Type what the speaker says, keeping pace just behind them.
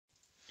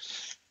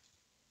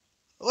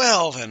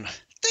Well then,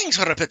 things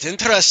were a bit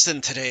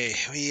interesting today.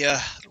 We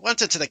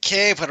went into the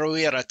cave where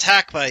we were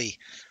attacked by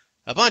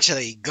a bunch of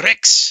the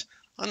Gricks,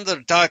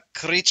 underdark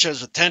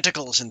creatures with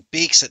tentacles and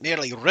beaks that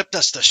nearly ripped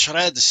us to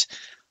shreds.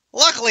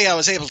 Luckily I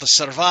was able to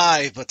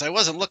survive, but I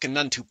wasn't looking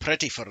none too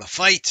pretty for the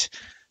fight,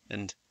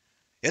 and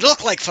it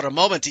looked like for a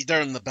moment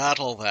during the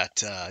battle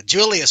that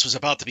Julius was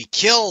about to be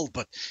killed,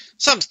 but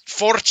some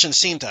fortune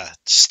seemed to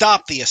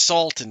stop the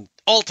assault and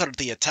altered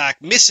the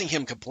attack, missing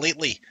him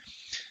completely.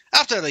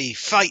 After the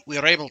fight, we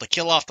were able to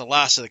kill off the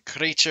last of the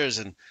creatures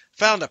and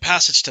found a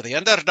passage to the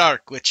Underdark,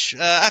 which,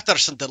 after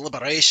some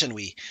deliberation,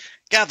 we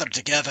gathered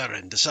together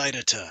and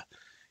decided to,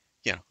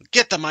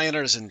 get the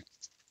miners and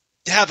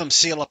have them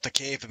seal up the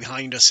cave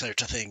behind us,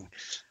 sort of thing.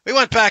 We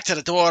went back to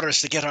the doors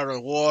to get our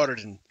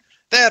reward, and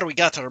there we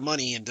got our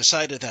money and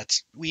decided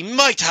that we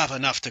might have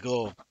enough to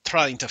go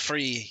trying to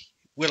free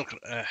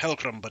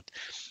Helgrim, but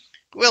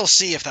we'll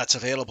see if that's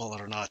available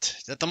or not.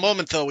 At the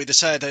moment, though, we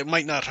decided it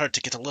might not hurt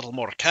to get a little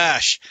more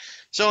cash.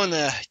 So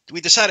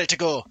we decided to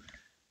go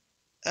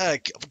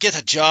get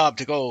a job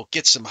to go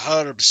get some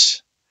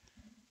herbs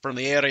from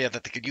the area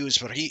that they could use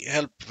for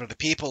help for the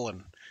people.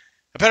 And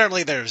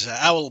apparently there's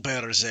owl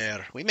bears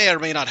there. We may or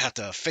may not have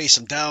to face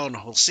them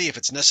down. We'll see if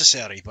it's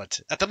necessary. But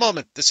at the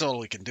moment, that's all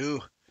we can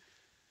do.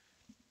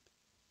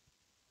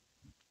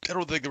 I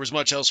don't think there was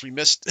much else we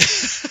missed.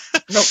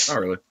 Nope, not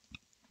really.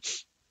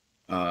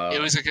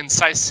 It was a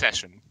concise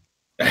session.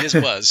 It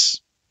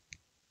was.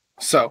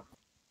 So,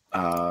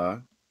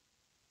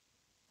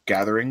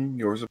 gathering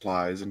your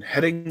supplies and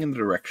heading in the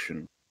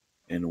direction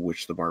in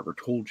which the barber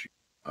told you,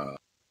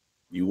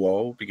 you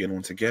all begin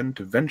once again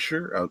to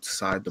venture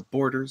outside the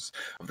borders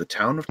of the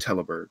town of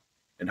Teleburg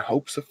in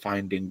hopes of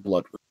finding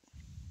bloodroot.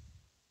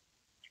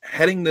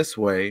 Heading this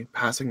way,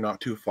 passing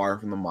not too far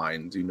from the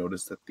mines, you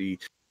notice that the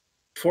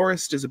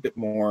forest is a bit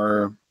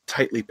more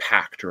tightly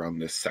packed around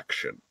this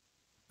section.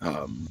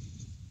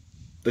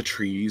 The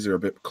trees are a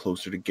bit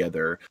closer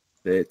together.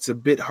 It's a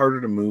bit harder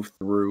to move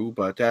through,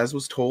 but as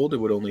was told, it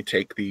would only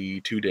take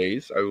the 2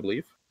 days, I would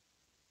believe.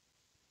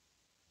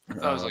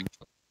 I was like,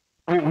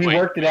 we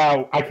worked it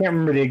out. I can't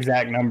remember the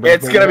exact number.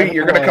 It's gonna be.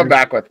 You're gonna come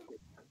back with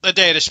a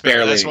day to spare.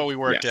 Barely. That's what we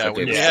worked out.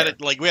 We had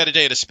it we had a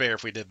day to spare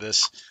if we did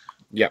this.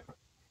 Yep.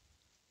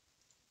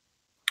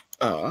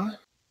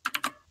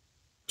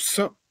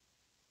 So,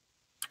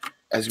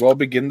 as you all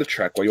begin the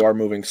trek, while you are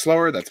moving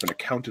slower, that's been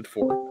accounted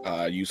for.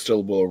 You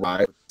still will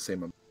arrive at the same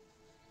amount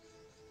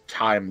of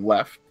time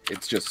left.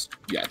 It's just,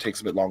 it takes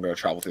a bit longer to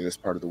travel through this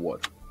part of the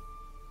wood.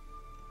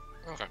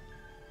 okay.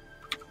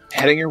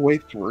 Heading your way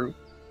through,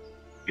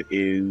 it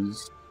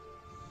is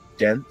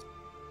dense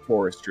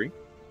forestry.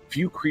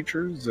 Few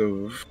creatures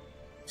of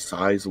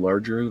size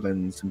larger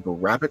than simple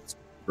rabbits,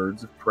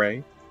 birds of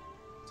prey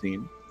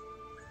seen.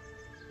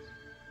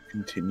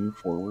 Continue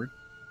forward.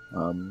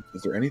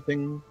 Is there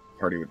anything the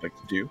party would like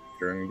to do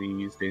during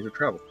these days of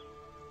travel?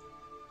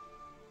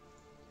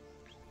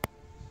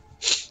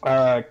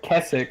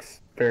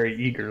 Keswick's very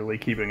eagerly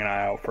keeping an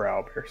eye out for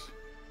owlbears.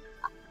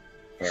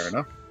 Fair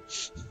enough.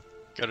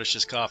 Gutters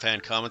just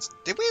offhand comments.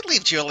 Did we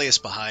leave Julius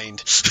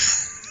behind?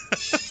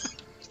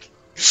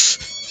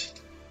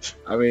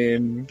 I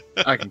mean,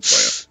 I can play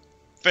him.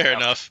 Fair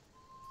enough.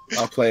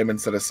 I'll play him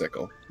instead of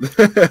Sickle.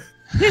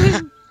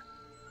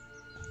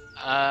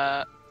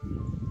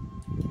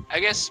 I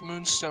guess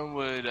Moonstone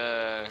would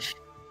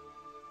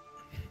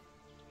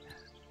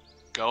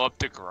go up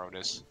to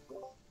Grotus,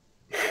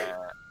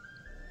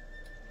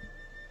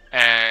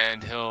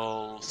 and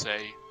he'll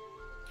say,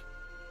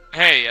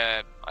 "Hey,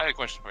 I had a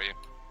question for you."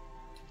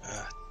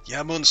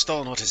 Yeah,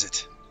 Moonstone, what is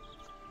it?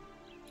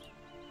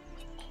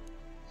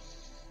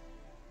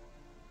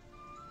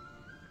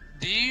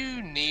 Do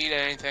you need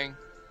anything?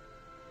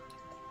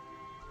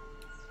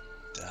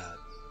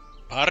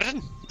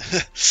 Pardon?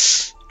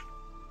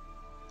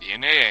 Do you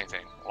need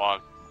anything?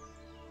 Well,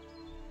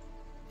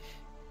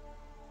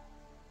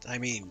 I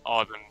mean...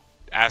 I've been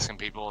asking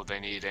people if they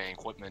need any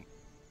equipment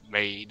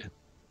made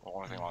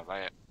or anything like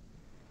that.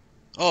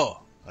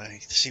 Oh, I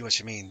see what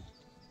you mean.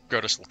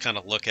 Grotus will kind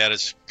of look at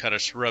his, kind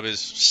of rub his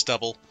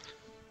stubble.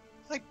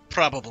 I'm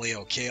probably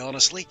okay,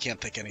 honestly. Can't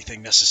think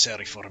anything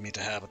necessary for me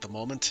to have at the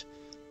moment.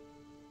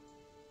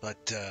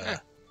 But,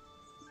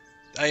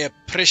 I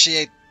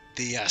appreciate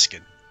the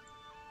asking.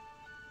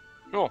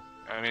 Cool.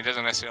 I mean, it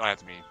doesn't necessarily have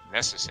to be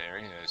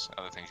necessary. There's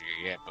other things you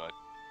could get, but...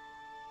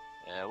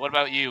 what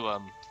about you,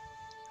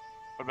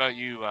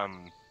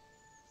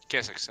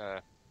 Keswick?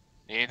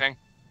 Need anything?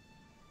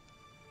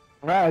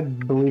 I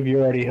believe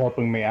you're already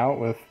helping me out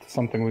with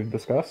something we've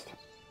discussed.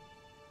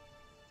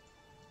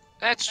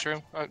 That's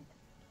true.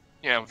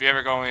 If you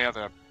ever go any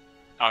other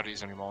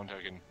outies anymore,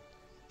 I can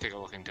take a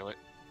look into it.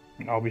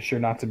 I'll be sure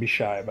not to be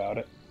shy about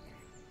it.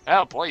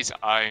 Oh, please,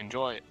 I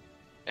enjoy it.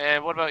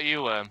 And what about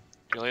you,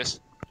 Julius?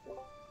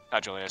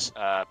 Not Julius,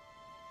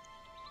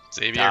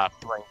 Xavier?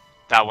 Brain.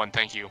 That one,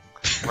 thank you.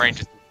 Brain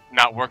just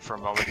not work for a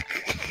moment.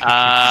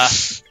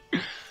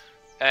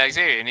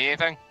 Xavier, you need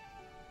anything?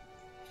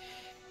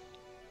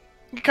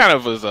 He kind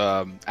of was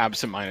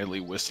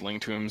absentmindedly whistling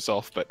to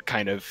himself, but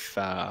kind of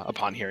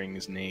upon hearing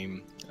his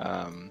name,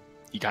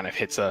 he kind of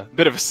hits a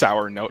bit of a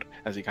sour note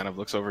as he kind of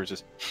looks over.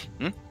 Just,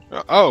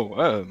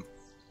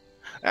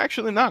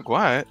 actually not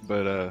quite,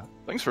 but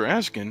thanks for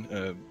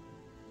asking.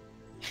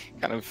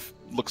 Kind of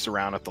looks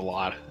around at the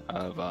lot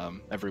of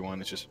everyone.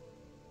 It's just,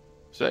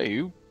 say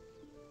you.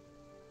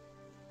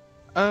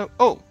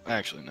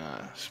 Actually, nah,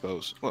 I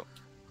suppose. Well,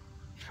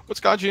 what's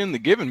got you in the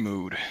giving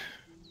mood?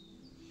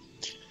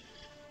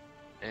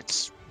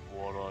 It's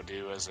what I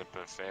do as a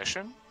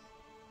profession.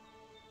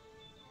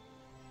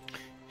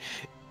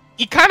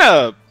 He kind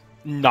of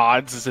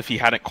nods as if he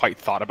hadn't quite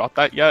thought about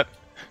that yet,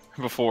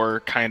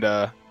 before kind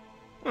of,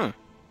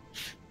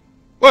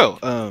 Well,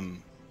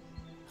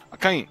 I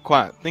can't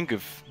quite think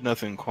of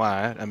nothing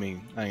quite. I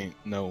mean, I ain't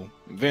no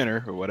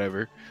inventor or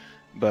whatever,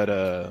 but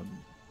I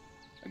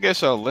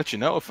guess I'll let you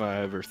know if I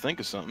ever think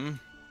of something.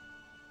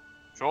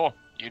 Sure,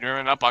 you dream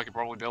it up, I could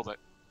probably build it.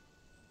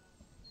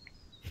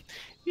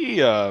 He,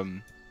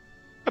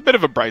 a bit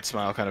of a bright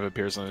smile kind of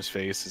appears on his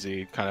face as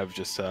he kind of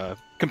just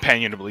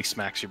companionably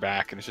smacks your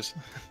back, and it's just,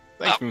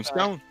 thanks,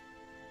 Moonstone.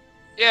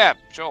 Yeah,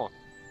 sure.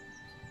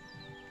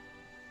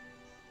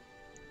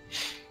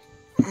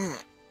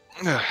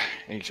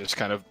 He just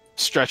kind of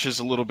stretches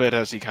a little bit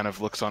as he kind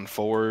of looks on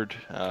forward,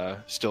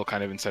 still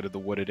kind of inside of the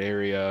wooded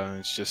area.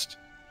 It's just,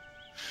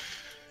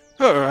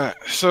 all right,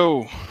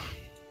 so,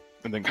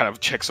 and then kind of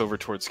checks over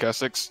towards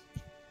Kessex.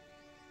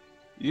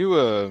 You,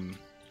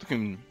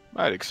 looking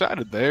mighty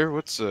excited there.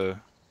 What's going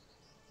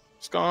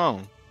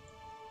on?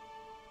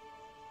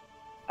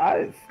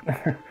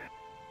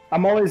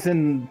 I'm always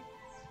in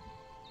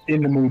the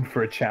mood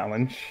for a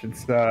challenge.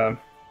 It's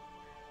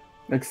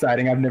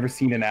exciting. I've never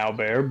seen an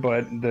owlbear,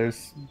 but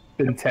there's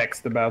been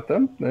text about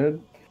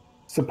them.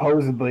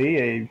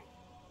 Supposedly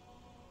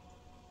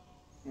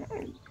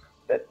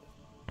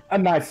a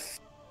nice.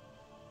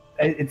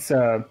 It's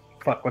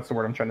fuck. What's the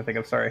word I'm trying to think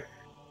of? Sorry.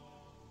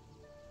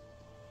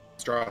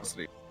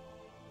 Monstrosity.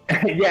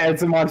 Yeah,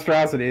 it's a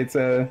monstrosity. It's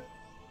a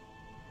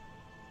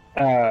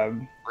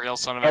Real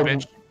son of a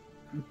bitch.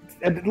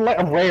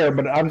 Rare,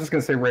 but I'm just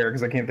gonna say rare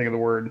because I can't think of the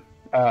word.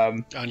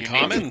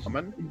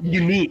 Uncommon?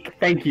 Unique.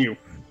 Thank you.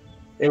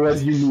 It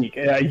was unique.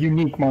 A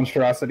unique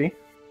monstrosity.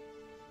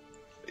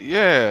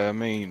 Yeah, I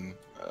mean,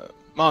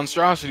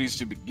 monstrosities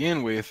to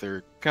begin with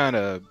are kind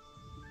of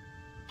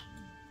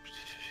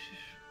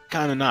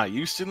not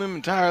used to them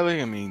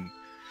entirely. I mean,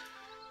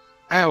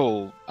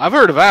 I've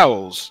heard of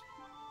owls.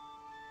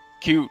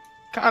 Cute,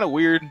 kind of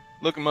weird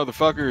looking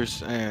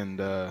motherfuckers, and,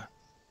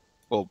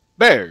 well,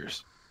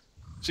 bears.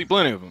 See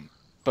plenty of them.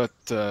 But,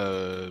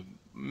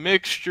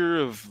 mixture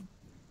of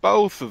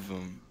both of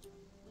them.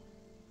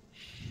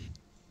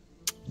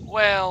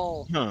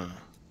 Well, Huh.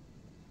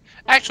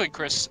 actually,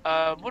 Chris, do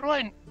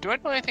I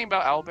know anything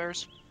about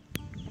owlbears,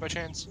 by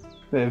chance?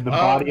 The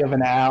body of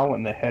an owl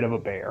and the head of a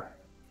bear.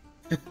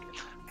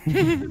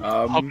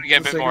 Hoping to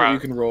get a bit more You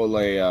out. can roll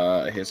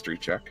a history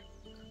check.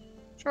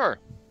 Sure.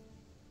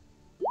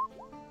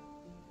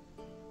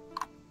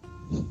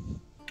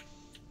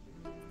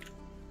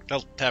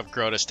 I'll have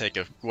Grotus take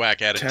a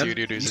whack at it 10? too,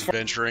 dude, who's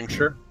adventuring.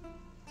 Sure.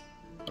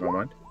 I don't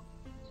mind.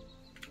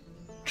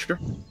 Sure.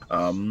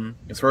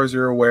 As far as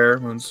you're aware,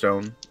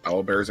 Moonstone,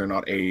 owlbears are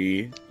not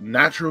a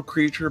natural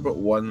creature, but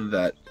one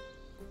that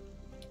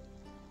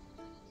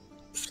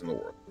in the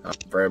world.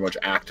 Very much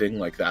acting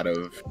like that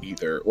of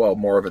either, well,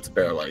 more of its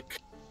bear-like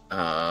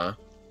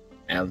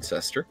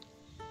ancestor.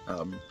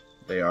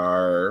 They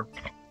are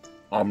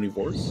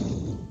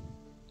omnivores.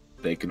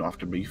 They can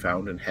often be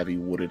found in heavy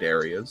wooded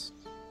areas,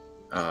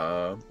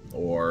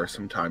 or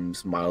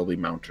sometimes mildly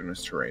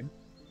mountainous terrain.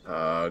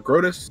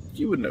 Grotus,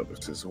 you would know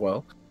this as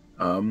well.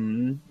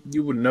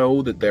 You would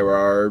know that there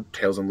are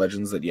tales and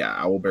legends that,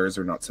 yeah, owlbears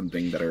are not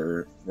something that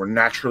were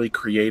naturally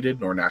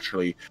created nor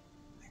naturally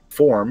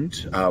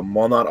formed.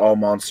 While not all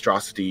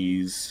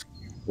monstrosities,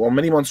 well,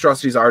 many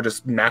monstrosities are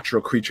just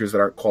natural creatures that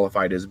aren't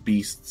qualified as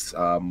beasts.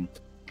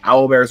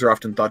 Owlbears are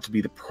often thought to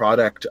be the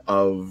product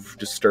of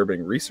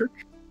disturbing research.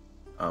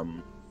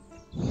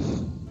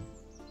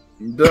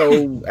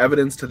 Though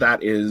evidence to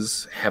that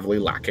is heavily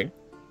lacking.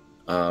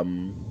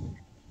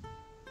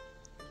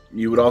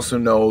 You would also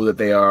know that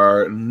they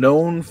are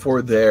known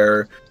for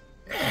their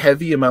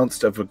heavy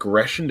amounts of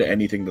aggression to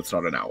anything that's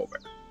not an owlbear.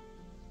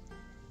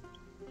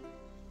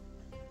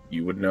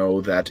 You would know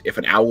that if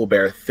an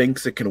owlbear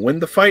thinks it can win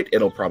the fight,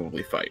 it'll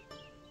probably fight.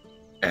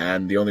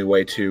 And the only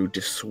way to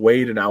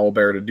dissuade an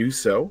owlbear to do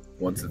so,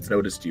 once it's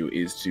noticed you,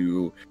 is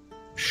to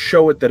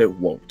show it that it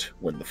won't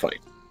win the fight.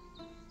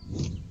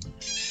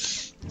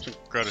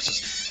 Grotus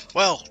says,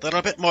 well, they're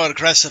a bit more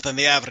aggressive than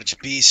the average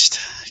beast.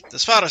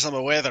 As far as I'm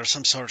aware, they're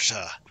some sort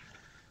of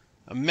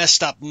a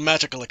messed up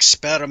magical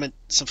experiment.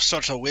 Some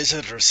sort of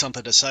wizard or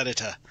something decided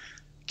to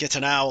get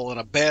an owl and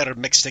a bear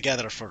mixed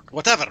together for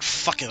whatever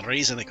fucking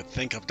reason they could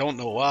think of. Don't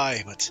know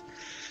why, but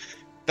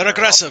they're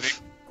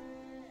aggressive.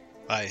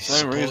 I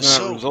suppose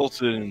so.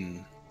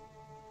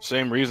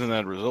 Same reason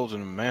that resulted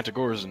in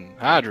manticores and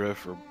hydra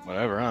for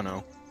whatever I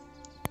know.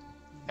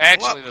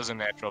 Actually, those are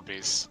natural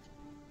beasts.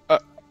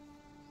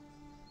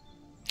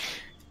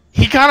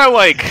 he kind of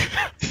like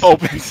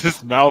opens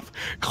his mouth,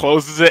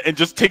 closes it, and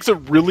just takes a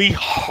really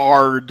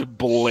hard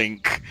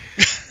blink.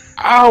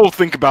 I'll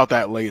think about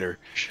that later.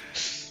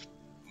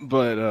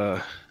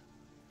 But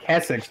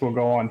Kassex will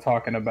go on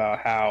talking about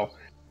how,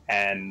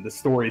 and the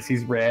stories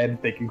he's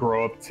read, they can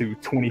grow up to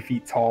 20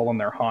 feet tall on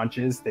their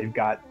haunches. They've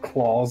got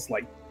claws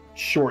like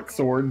short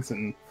swords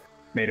and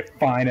made of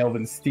fine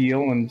elven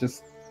steel, and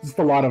just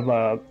a lot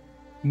of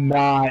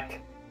not.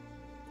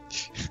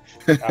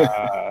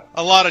 A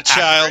lot of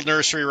child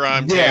nursery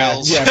rhyme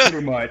tales. Yeah,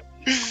 pretty much.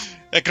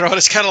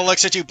 Grotus kind of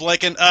looks at you,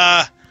 blinking.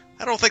 I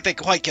don't think they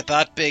quite get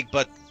that big,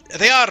 but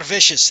they are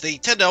vicious. They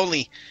tend to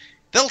only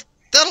they'll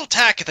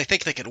attack if they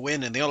think they can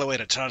win, and the only way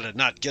to try to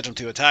not get them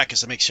to attack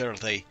is to make sure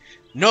they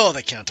know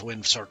they can't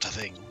win, sort of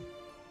thing.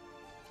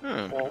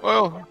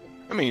 Well,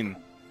 I mean,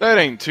 that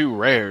ain't too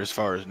rare as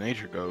far as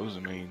nature goes. I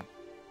mean,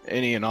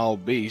 any and all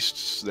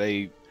beasts,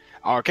 they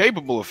are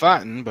capable of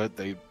fighting, but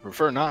they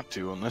prefer not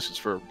to unless it's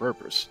for a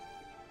purpose.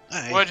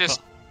 Aye,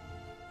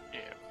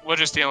 We're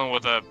just dealing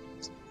with a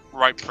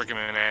right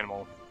predicament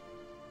animal.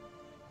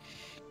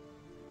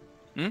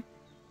 Hmm?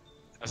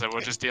 I said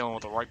we're just dealing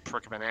with a right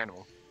predicament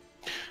animal.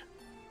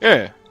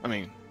 Yeah, I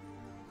mean,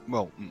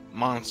 well,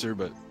 monster,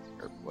 but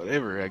or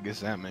whatever I guess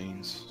that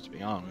means, to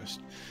be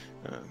honest.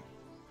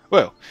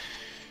 Well,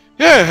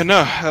 yeah,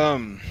 no,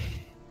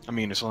 I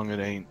mean, as long as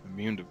it ain't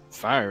immune to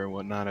fire or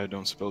whatnot, I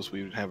don't suppose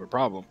we would have a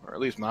problem, or at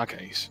least my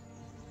case.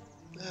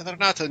 they're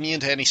not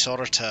immune to any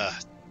sort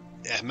of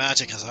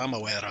magic, as I'm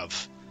aware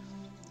of.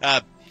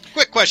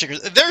 Quick question: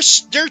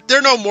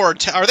 they're no more.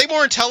 Are they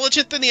more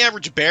intelligent than the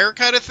average bear,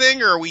 kind of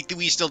thing, or are we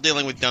still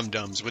dealing with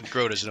dum-dums? With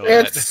Grotus know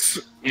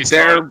that?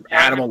 They're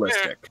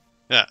animalistic.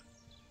 Yeah.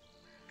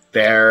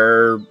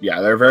 They're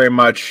very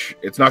much.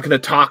 It's not going to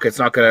talk. It's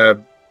not going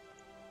to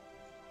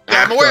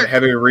Yeah, I'm aware. on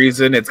heavy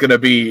reason. It's going to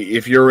be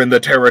if you're in the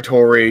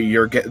territory,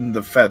 you're getting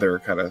the feather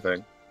kind of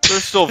thing. They're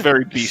still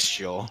very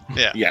bestial.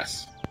 Yeah.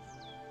 Yes,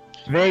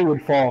 They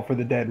would fall for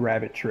the dead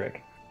rabbit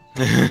trick.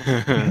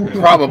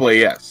 probably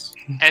yes.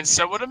 And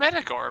so would a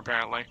Metacore,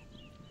 apparently.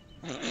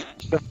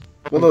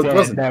 Well, it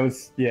wasn't. That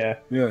was Yeah.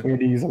 We had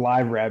to use a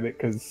live rabbit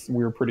because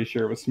we were pretty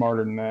sure it was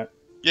smarter than that.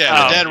 Yeah,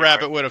 Oh, the dead you're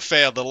rabbit right. would have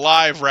failed. The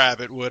live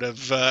rabbit would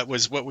have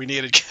was what we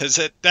needed because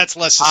that's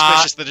less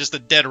suspicious than just a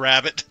dead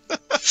rabbit.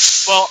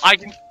 Well,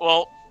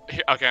 okay,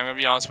 I'm gonna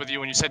be honest with you.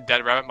 When you said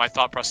dead rabbit, my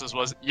thought process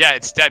was, yeah,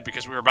 it's dead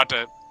because we were about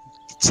to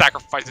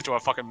sacrifice it to a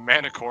fucking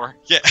Manicore.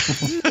 Yeah.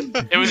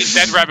 It was a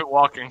dead rabbit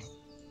walking.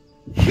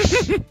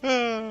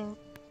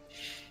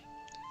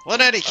 Well,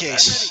 in any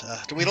case,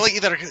 do we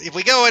either if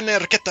we go in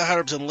there, get the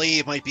herbs and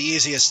leave, might be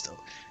easiest.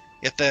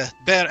 If the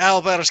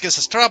owlbears gives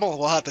us trouble,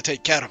 we'll have to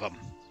take care of them.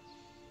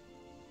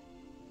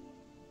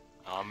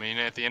 I mean,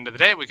 at the end of the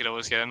day, we could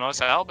always get a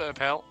nice owlbear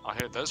pal. I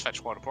heard those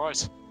fetch quite a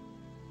price.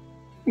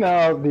 No,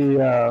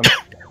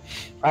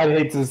 I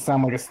hate to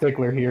sound like a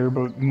stickler here,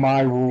 but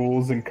my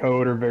rules and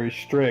code are very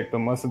strict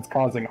unless it's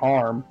causing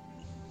harm.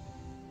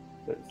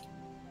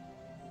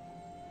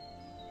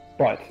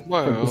 But if the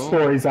Well-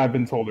 stories I've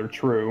been told are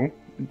true,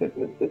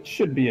 that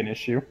should be an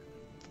issue.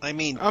 I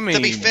mean,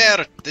 to be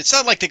fair, it's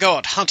not like they go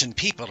out hunting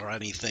people or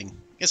anything.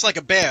 It's like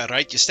a bear,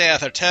 right? You stay out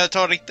their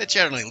territory, they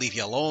generally leave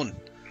you alone.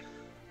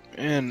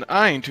 And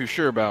I ain't too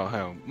sure about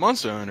how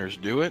monster hunters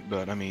do it,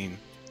 but I mean,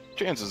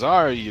 chances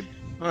are you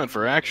hunt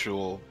for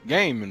actual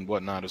game and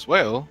whatnot as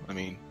well. I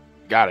mean,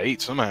 gotta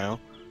eat somehow.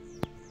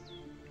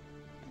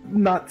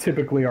 Not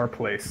typically our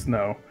place,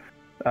 no.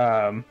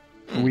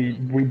 We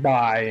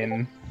buy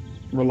and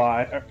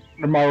rely.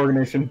 My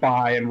organization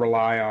buy and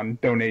rely on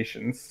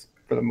donations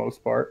for the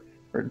most part,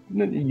 or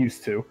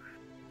used to.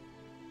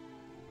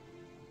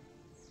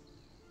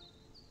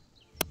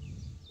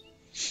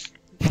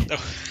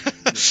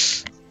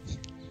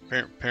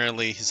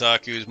 Apparently,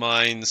 Zaku's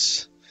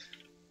mind's...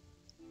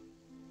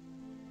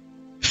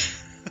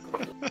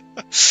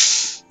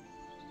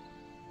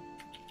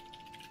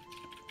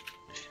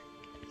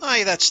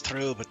 Aye, that's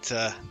true, but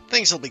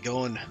things will be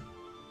going.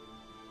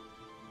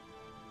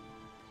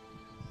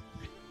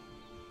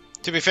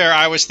 To be fair,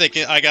 I was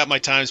thinking I got my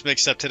times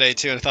mixed up today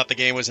too, and I thought the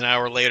game was an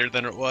hour later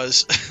than it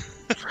was.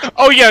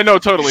 Oh yeah, no,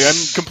 totally. I'm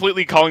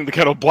completely calling the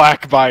kettle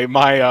black by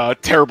my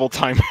terrible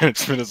time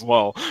management as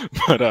well.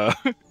 But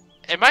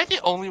Am I the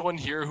only one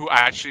here who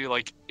actually,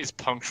 like, is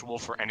punctual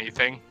for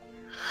anything?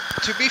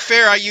 To be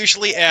fair, I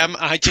usually am.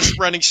 I just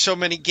running so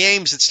many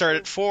games that start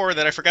at 4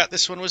 that I forgot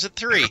this one was at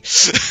 3.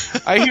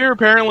 I hear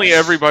apparently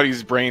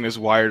everybody's brain is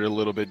wired a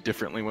little bit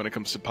differently when it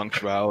comes to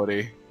punctuality.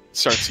 It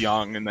starts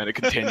young and then it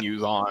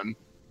continues on.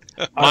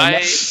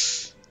 My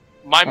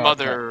Oh,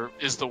 mother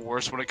is the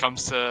worst when it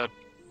comes to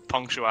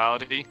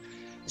punctuality.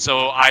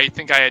 So I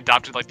think I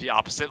adopted, like, the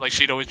opposite. Like,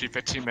 she'd always be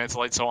 15 minutes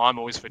late, so I'm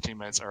always 15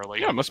 minutes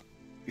early. Yeah,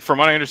 from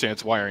what I understand,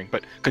 it's wiring.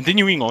 But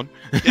continuing on.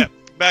 Yeah,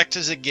 back to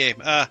the game.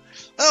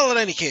 Well, in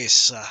any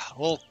case,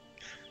 we'll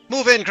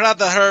move in, grab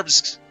the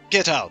herbs,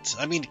 get out.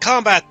 I mean,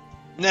 combat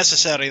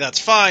necessary, that's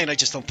fine. I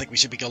just don't think we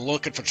should be going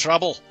looking for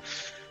trouble.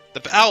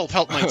 The owl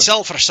pelt might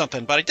sell for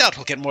something, but I doubt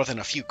we'll get more than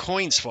a few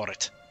coins for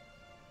it.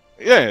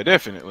 Yeah,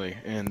 definitely.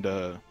 And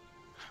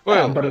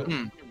well, but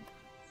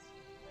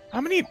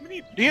How many?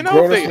 Do you know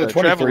Grotus if is they a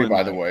travel 23, in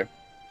by the way.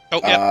 Oh,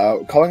 yeah.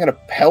 Calling it a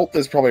pelt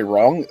is probably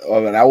wrong.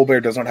 An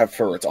owlbear does not have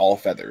fur; it's all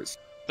feathers.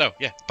 Oh,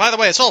 yeah. By the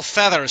way, it's all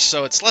feathers,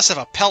 so it's less of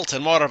a pelt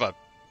and more of a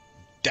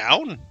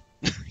down.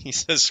 He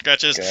says,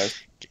 scratches. Okay.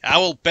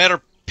 Owl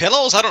bear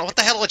pillows? I don't know. What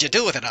the hell would you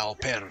do with an owl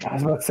bear? I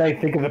was about to say,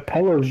 think of the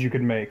pillows you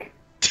could make.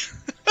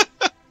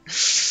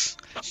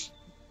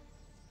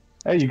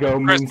 There you go,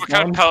 Chris, what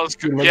kind of pillows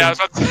could... Yeah, I was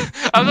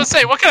about to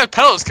say, what kind of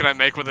pillows can I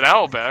make with an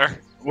owl bear?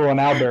 Well, an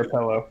owlbear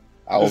pillow.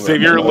 Owlbear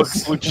Xavier pillows.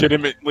 looks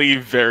legitimately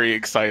very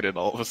excited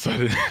all of a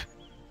sudden.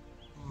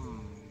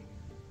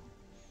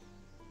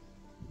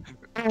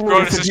 Grotus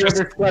Have is you just...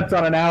 ever slept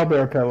on an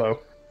owlbear pillow?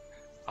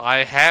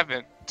 I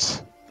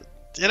haven't.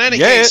 In any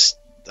case,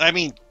 I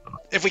mean,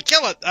 if we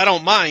kill it, I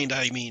don't mind.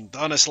 I mean,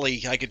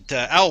 honestly, I could...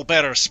 owl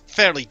bear is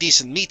fairly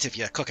decent meat if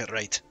you cook it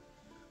right.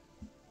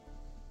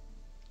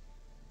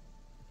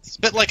 It's a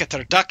bit like a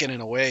turducken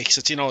in a way, because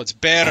it's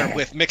bear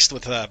with mixed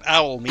with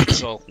owl meat,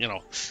 so,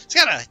 it's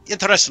got an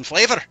interesting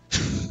flavor.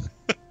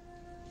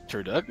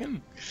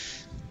 Turducken?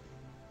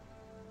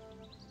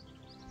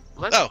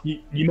 Let's... Oh,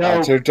 You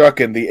know,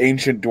 Turducken, the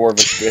ancient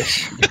dwarvish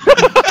fish.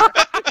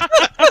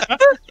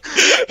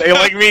 They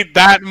like me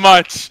that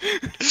much.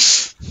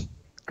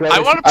 Grotus, I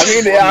want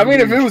to... I mean,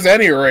 if it was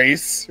any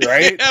race,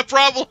 right? yeah,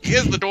 probably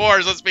is the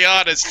dwarves, let's be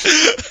honest.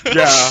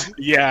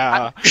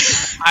 Yeah.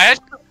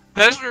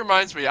 That just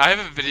reminds me, I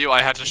have a video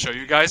I had to show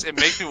you guys. It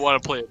makes me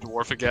want to play a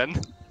dwarf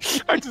again.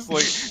 I just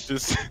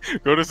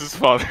Grotus's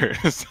father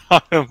is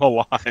on him a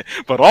lot,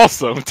 but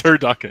also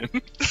turducken.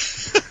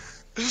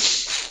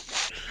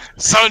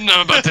 Son,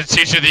 I'm about to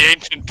teach you the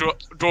ancient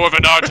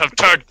dwarven art of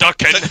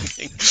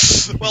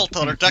turducken. Well,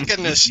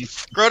 turducken is...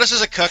 Grotus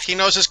is a cook, he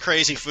knows his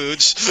crazy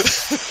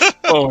foods.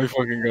 Oh my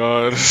fucking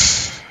god.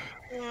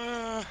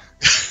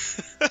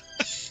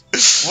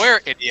 We're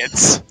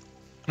idiots.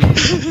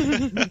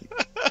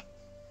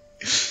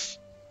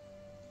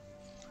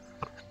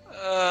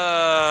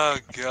 Oh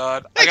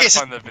god. I gotta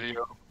find the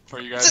video for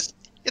you guys.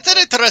 It's an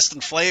interesting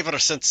flavor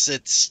since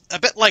it's a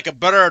bit like a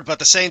bird, but at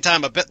the same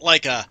time a bit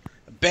like a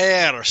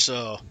bear or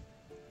so.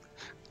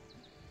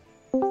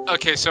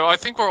 Okay, so I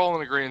think we're all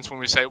in agreement when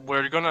we say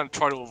we're gonna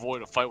try to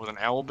avoid a fight with an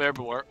owlbear,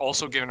 but we're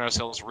also giving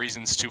ourselves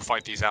reasons to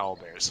fight these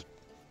owlbears.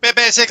 But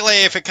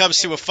basically, if it comes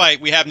to a fight,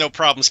 we have no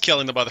problems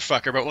killing the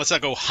motherfucker, but let's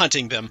not go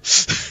hunting them,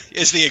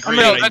 is the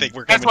agreement I think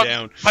we're coming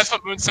down. That's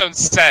what Moonstone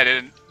said,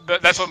 and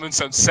that's what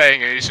Moonstone's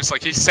saying, and he's just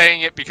like, he's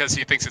saying it because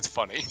he thinks it's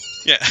funny.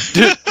 Yeah.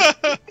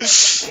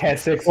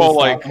 Kessex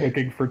Well, is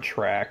looking for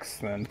tracks,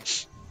 then.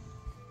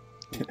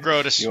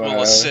 Grotus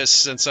will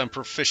assist since I'm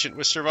proficient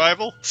with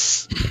survival.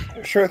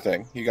 Sure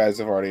thing. You guys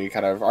have already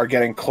are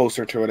getting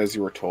closer to it as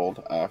you were told.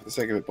 For the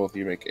sake of it, both of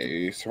you make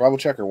a survival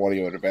check, or one of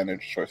you at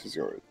advantage. Choice is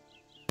yours.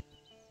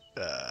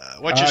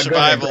 What's your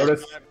survival? Go ahead,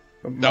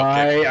 Grotus.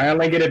 I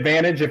only get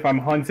advantage if I'm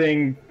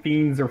hunting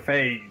fiends or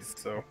fays,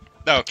 so...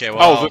 Okay, well,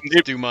 I'll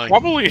then do mine.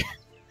 Probably...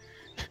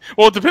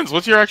 Well, it depends.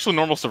 What's your actual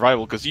normal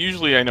survival? Because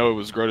usually I know it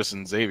was Grotus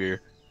and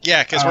Xavier.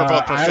 Yeah, because we're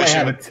both proficient. I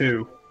only have a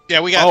 2.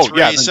 Yeah, we got 3,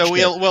 yeah, so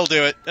we'll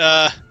do it.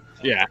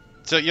 Yeah.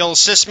 So you'll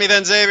assist me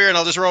then, Xavier, and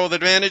I'll just roll with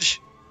advantage?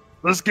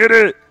 Let's get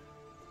it!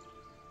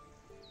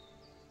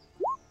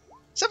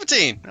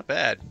 17, not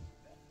bad.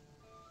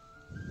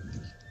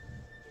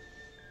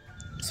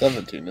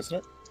 17, isn't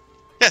it?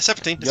 Yeah,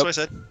 17, that's what I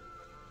said.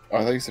 Oh,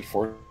 I thought you said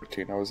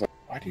 14. I was like,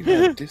 why do you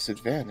have a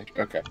disadvantage?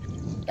 Okay.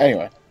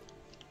 Anyway.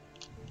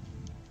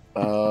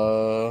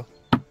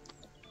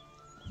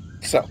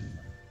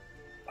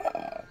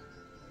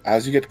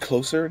 As you get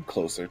closer and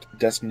closer to the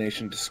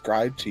destination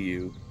described to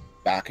you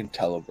back in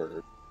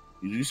Teleburg,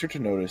 you do start to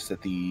notice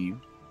that the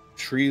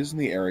trees in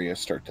the area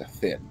start to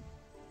thin.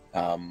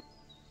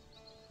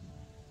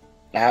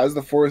 As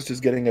the forest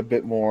is getting a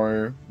bit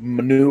more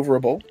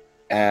maneuverable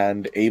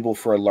and able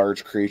for a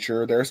large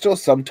creature, there are still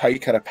some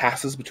tight kind of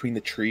passes between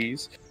the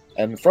trees.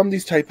 And from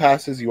these tight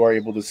passes, you are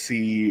able to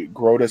see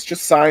Grotus,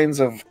 just signs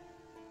of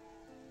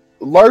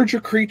larger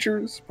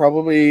creatures,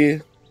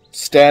 probably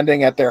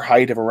standing at their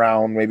height of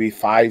around maybe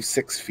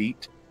 5-6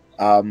 feet,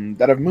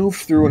 that have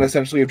moved through and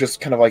essentially have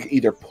just kind of like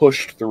either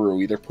pushed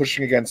through, either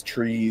pushing against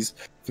trees,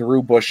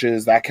 through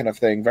bushes, that kind of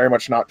thing. Very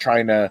much not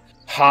trying to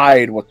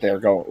hide what they're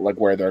going, like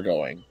where they're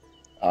going.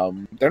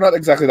 They're not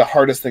exactly the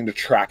hardest thing to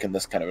track in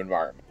this kind of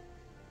environment.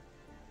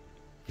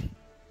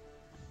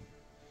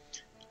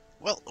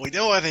 Well, we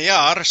know where they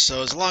are,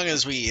 so as long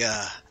as we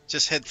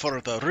just head for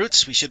the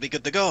roots, we should be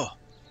good to go.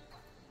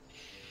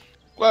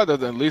 Glad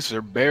that at least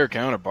their bear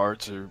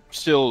counterparts are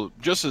still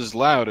just as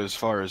loud as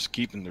far as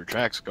keeping their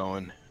tracks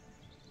going.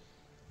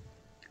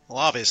 Well,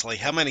 obviously,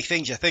 how many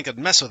things you think would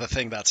mess with a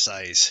thing that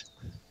size?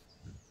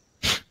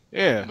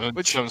 Yeah,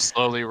 Moonstone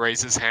slowly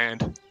raises his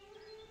hand.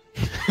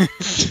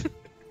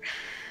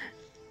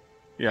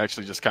 He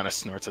actually just kind of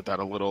snorts at that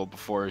a little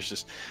before it's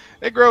just,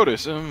 hey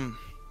Grotus,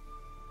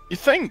 you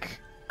think,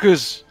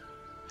 because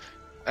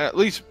at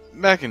least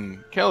back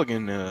in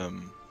Caligan,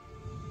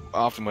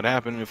 often what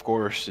happened, of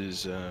course,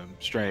 is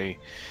stray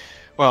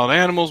wild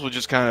animals would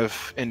just kind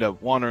of end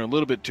up wandering a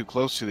little bit too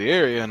close to the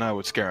area, and I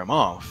would scare them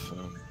off.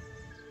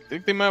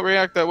 think they might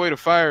react that way to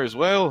fire as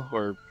well,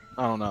 or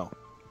I don't know.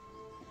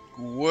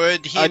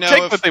 Would he I know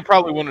take if... that they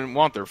probably wouldn't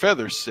want their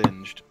feathers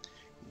singed.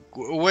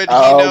 Would he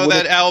know would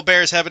that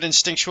owlbears have an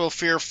instinctual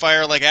fear of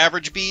fire like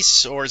average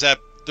beasts, or is that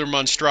their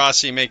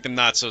monstrosity make them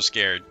not so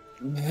scared?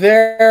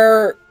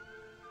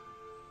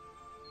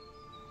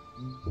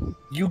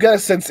 You get a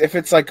sense if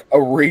it's like a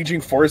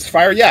raging forest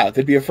fire, yeah,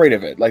 they'd be afraid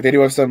of it. Like they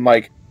do have some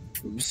like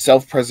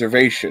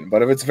self-preservation,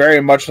 but if it's very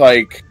much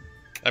like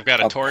I've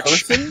got a torch.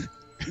 person,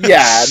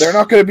 yeah, they're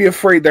not going to be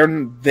afraid.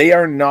 They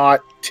are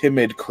not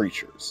timid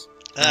creatures.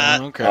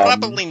 Okay.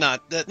 Probably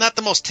not. Not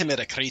the most timid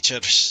of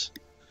creatures.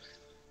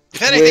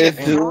 If anything,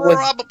 it'd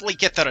probably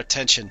get their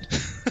attention.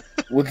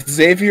 With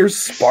Xavier's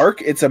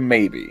spark, it's a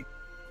maybe.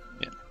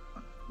 Yeah.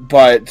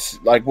 But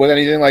like with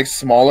anything like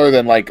smaller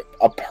than like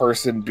a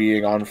person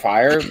being on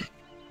fire,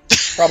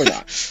 probably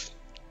not.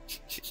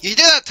 You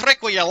do that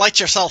trick where you light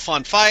yourself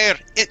on fire,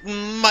 it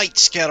might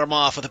scare them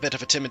off with a bit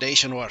of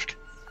intimidation work.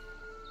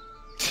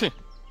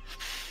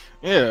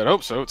 Yeah, I'd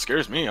hope so. It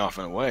scares me off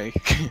in a way.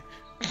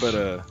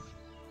 But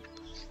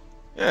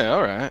yeah,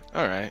 all right.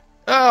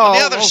 On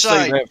the other I'll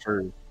side, say that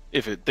for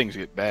if things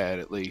get bad,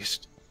 at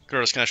least.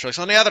 Gross kind of shrugs.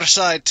 On the other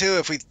side, too,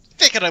 if we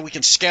figure that we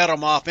can scare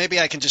them off, maybe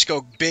I can just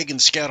go big and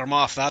scare them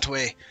off that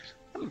way.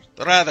 I'm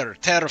rather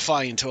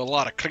terrifying to a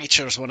lot of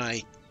creatures when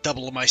I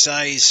double my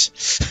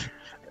size.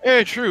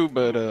 Yeah, true,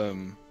 but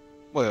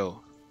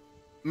well,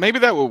 maybe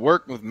that would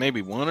work with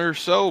maybe one or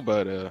so.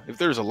 But if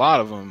there's a lot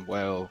of them,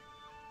 well,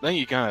 then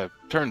you kind of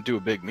turn into a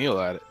big meal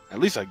at it. At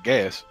least I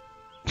guess.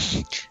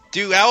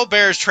 Do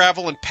owlbears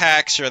travel in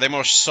packs, or are they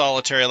more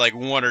solitary, like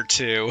one or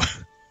two?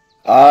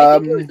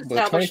 With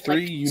 23,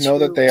 like, you know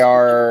that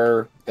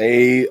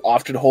they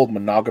often hold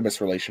monogamous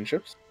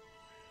relationships.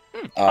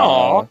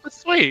 Oh,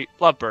 that's sweet.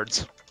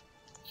 Lovebirds.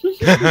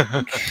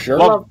 Sure.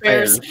 Love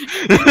bears.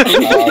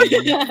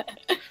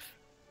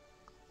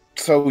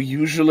 So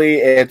usually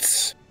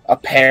it's a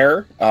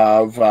pair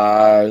of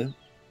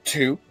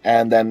 2,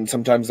 and then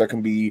sometimes there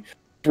can be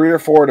 3 or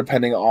 4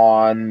 depending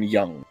on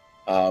young.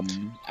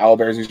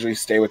 Owlbears usually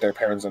stay with their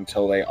parents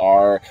until they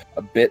are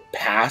a bit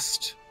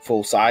past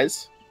full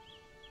size.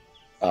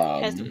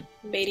 Has the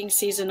mating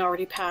season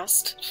already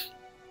passed?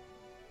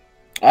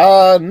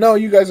 No,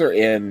 you guys are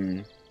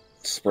in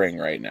spring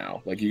right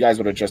now. Like, you guys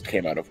would have just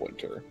came out of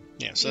winter.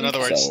 Yeah, so in other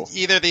words,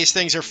 either these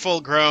things are full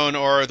grown,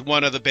 or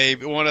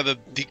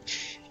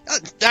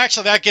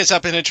actually, that gives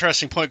up an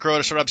interesting point.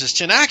 Grotus rubs his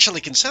chin. Actually,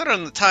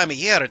 considering the time of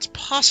year, it's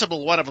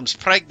possible one of them's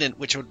pregnant,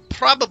 which would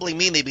probably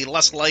mean they'd be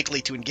less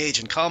likely to engage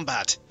in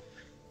combat.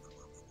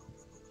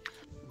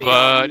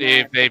 But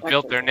if they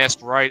built their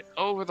nest right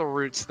over the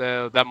roots,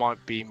 though, that might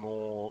make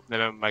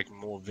them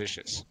more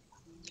vicious.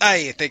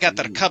 Aye, if they got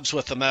their cubs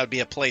with them, that would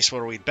be a place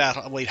where we'd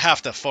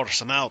have to force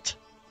them out.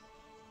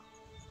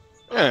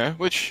 Yeah,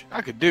 which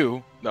I could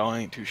do, though I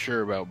ain't too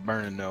sure about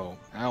burning no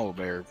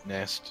owlbear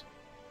nest.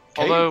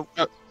 Although,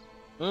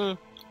 do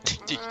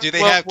they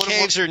have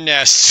caves or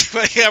nests?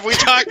 Are we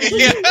talking?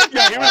 Yeah,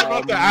 he was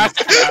about to ask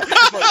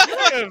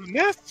that. They have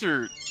nests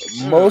or...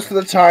 Most of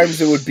the times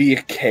it would be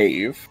a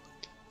cave,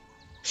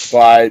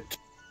 but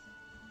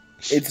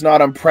it's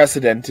not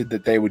unprecedented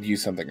that they would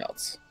use something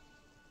else.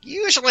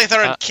 Usually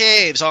they're in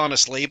caves,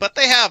 honestly, but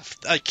they have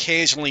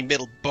occasionally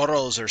middle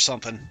burrows or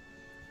something.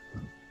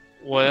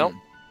 well,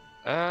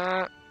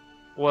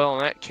 in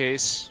that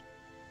case,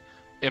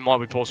 it might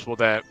be possible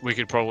that we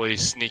could probably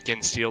sneak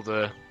in, steal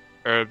the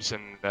herbs,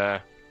 and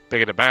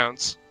big it a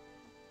bounce.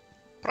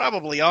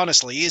 Probably,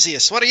 honestly,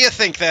 easiest. What do you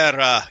think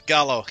there,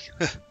 Gallo?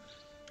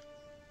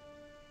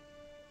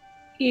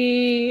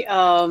 He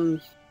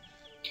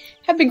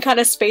have been kind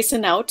of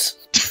spacing out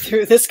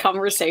through this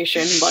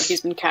conversation, but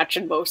he's been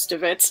catching most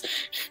of it.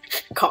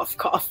 Cough,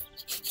 cough,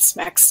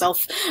 smacks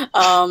self.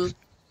 And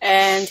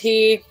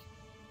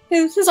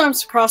his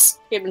arms crossed.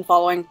 He had been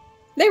following.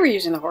 They were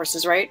using the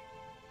horses, right?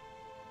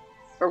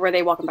 Or were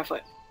they walking by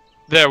foot?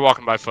 They're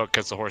walking by foot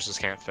because the horses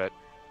can't fit.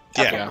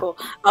 Yeah. Okay, cool.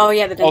 Oh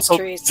yeah, the dense Also,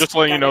 trees. just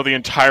letting you Got know, it. the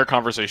entire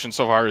conversation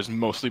so far has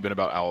mostly been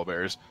about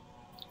owlbears.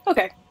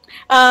 Okay.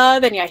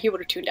 Then yeah, he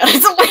would have tuned out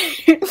his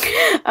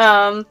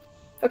way.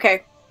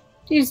 Okay.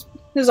 His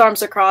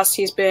arms are crossed.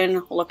 He's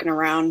been looking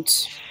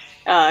around,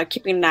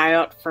 keeping an eye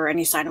out for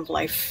any sign of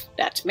life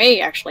that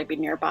may actually be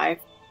nearby.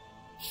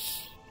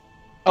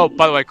 Oh,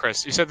 by the way,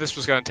 Chris, you said this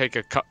was going to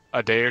take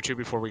a day or two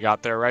before we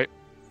got there, right?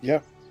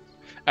 Yeah.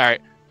 All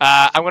right.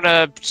 I'm going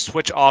to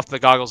switch off the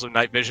goggles of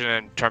night vision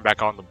and turn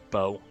back on the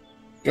bow.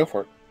 Go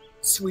for it.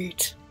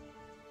 Sweet.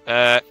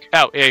 Here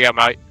you go,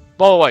 mate.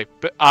 By the way,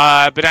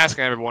 I've been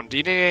asking everyone, do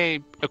you need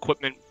any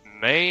equipment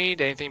made?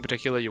 Anything in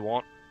particular you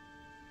want?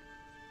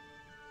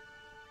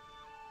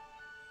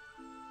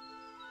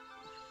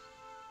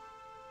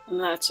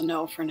 That's a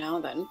no for now,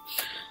 then.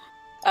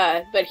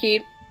 But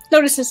he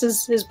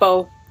notices his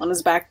bow on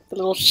his back, the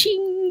little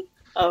shing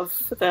of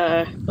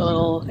the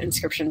little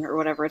inscription, or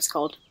whatever it's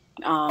called,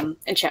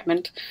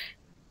 enchantment,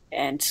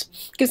 and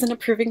gives an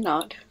approving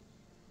nod.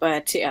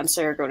 But to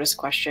answer Groda's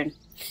question,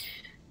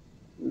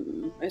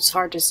 it's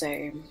hard to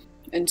say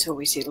until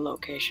we see the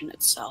location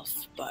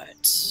itself,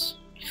 but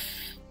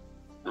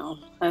Well,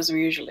 as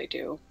we usually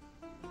do.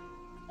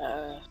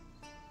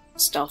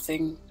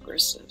 Stealthing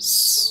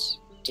versus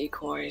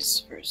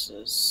decoys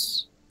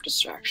versus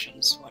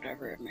distractions,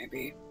 whatever it may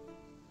be.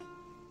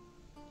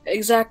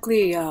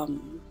 Exactly,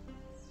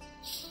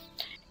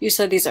 you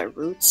said these are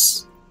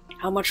roots.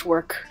 How much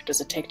work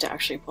does it take to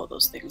actually pull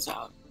those things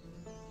out?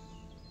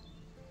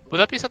 Would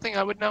that be something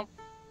I would know?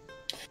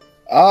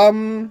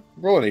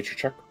 Roll a nature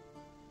check.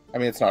 I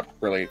mean, it's not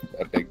really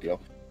a big deal,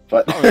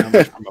 but Oh, yeah,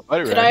 much from a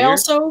buddy Could right I here.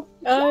 also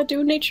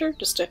do nature?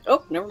 Just to...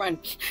 Oh, never mind.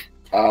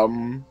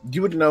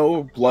 you would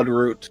know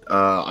Bloodroot.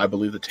 I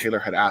believe the tailor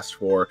had asked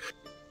for.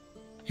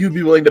 You'd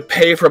be willing to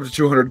pay for up to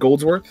 200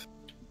 golds worth.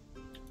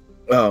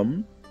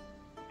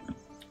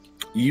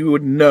 You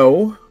would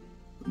know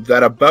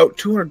that about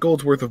 200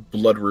 golds worth of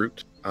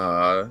Bloodroot,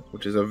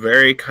 which is a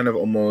very kind of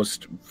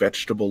almost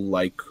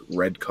vegetable-like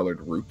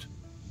red-colored root,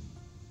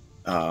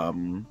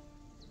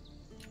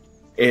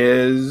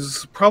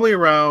 is probably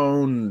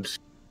around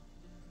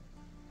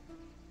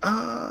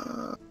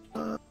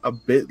a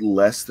bit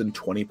less than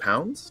 20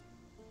 pounds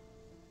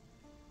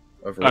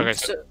of root. Okay.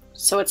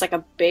 So it's like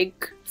a big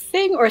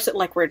thing, or is it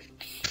like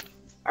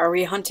are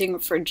we hunting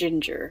for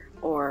ginger,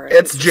 or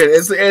It's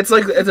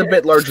a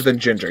bit larger than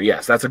ginger.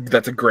 Yes, that's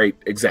a great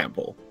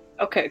example.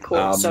 Okay,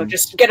 cool. So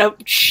just get a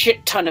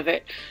shit ton of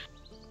it.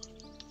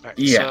 Alright,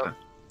 Yeah.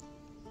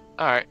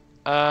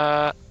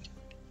 Alright.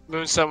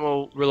 Moonstone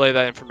will relay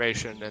that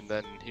information, and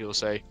then he will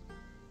say,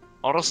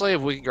 honestly,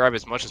 if we can grab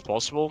as much as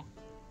possible,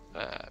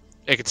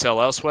 it could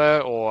sell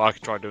elsewhere, or I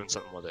could try doing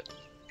something with it.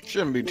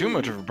 Shouldn't be too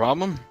much of a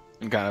problem.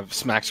 And kind of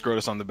smacks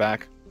Scrotus on the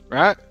back.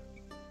 Right?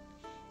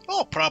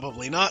 Oh,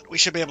 probably not. We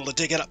should be able to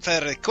dig it up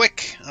fairly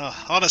quick.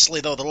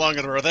 Honestly, though, the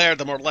longer we're there,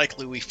 the more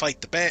likely we fight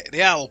the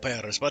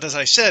owlbearers. But as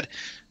I said,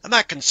 I'm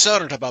not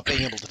concerned about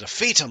being able to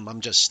defeat them.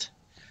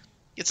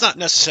 It's not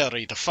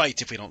necessary to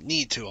fight if we don't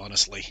need to,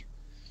 honestly.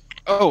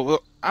 Oh,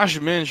 well, I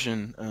should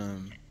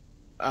mention,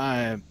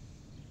 I'm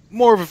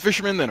more of a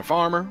fisherman than a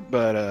farmer,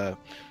 but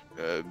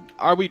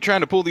are we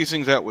trying to pull these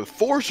things out with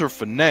force or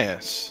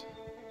finesse?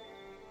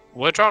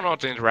 We're trying not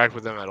to interact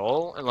with them at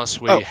all, unless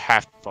we Oh.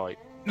 have to fight.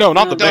 No,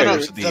 not No, the no,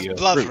 bears. the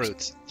blood roots.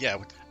 roots. Yeah.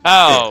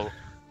 Oh. Do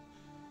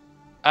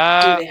they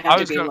I have to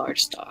was be gonna...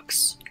 large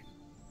stalks?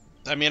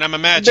 I mean, I'm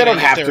imagining don't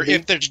have to be.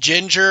 if there's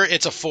ginger,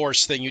 it's a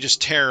force thing. You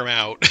just tear them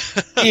out.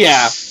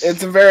 Yeah,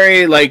 it's a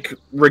very,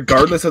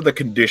 regardless of the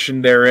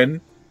condition they're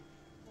in,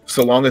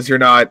 so long as you're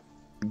not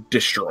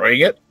destroying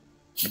it,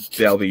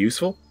 they'll be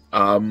useful.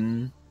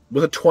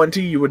 With a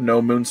 20, you would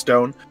know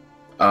Moonstone.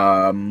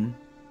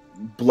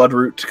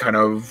 Bloodroot kind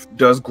of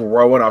does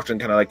grow in often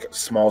kind of like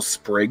small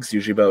sprigs,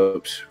 usually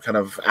about kind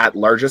of at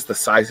largest the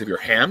size of your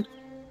hand.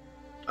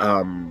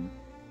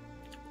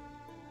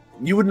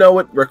 You would know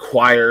it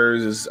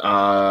requires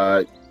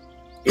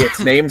its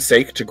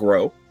namesake to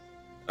grow.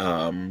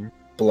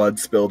 Blood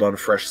spilled on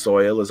fresh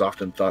soil is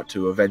often thought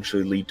to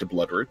eventually lead to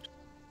bloodroot.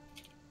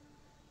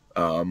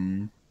 I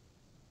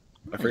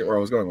forget where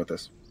I was going with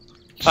this.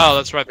 Oh,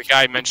 that's right. The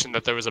guy mentioned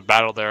that there was a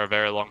battle there a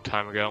very long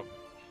time ago.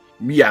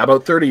 Yeah,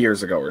 about 30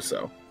 years ago or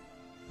so.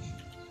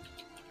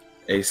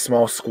 A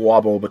small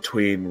squabble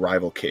between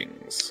rival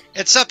kings.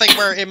 It's something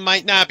where it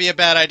might not be a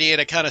bad idea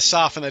to kind of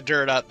soften the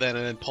dirt out then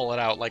and then pull it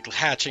out, like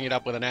hatching it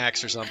up with an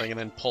axe or something and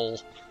then pull.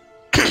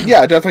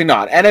 Yeah, definitely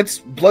not. And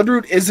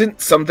bloodroot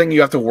isn't something you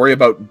have to worry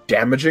about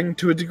damaging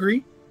to a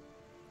degree.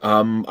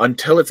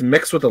 Until it's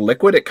mixed with a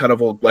liquid, it kind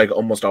of will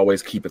almost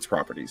always keep its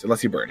properties,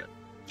 unless you burn it.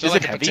 So Is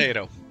like it a heavy?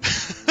 potato.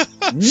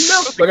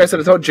 No, like I said,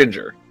 it's all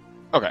ginger.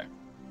 Okay.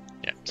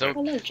 Yeah. So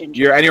Hello,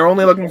 ginger. You're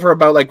only looking for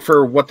about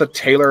for what the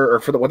tailor or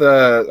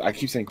for I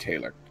keep saying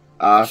tailor.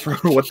 For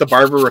what the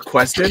barber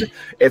requested,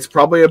 it's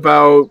probably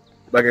about,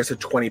 like I said,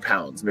 20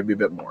 pounds, maybe a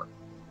bit more.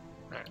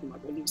 My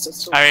belief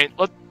system. I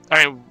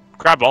mean,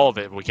 grab all of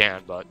it if we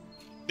can, but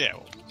yeah,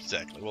 well,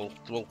 exactly.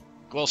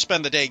 We'll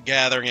spend the day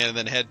gathering it and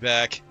then head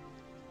back.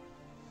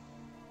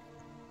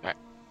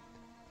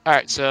 all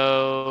right.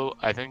 So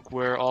I think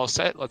we're all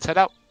set. Let's head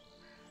out.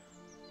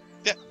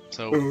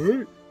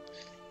 So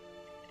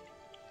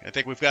I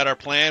think we've got our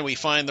plan. We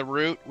find the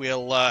root.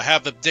 We'll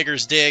have the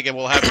diggers dig, and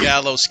we'll have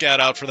Gallo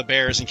scout out for the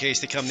bears in case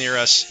they come near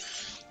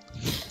us.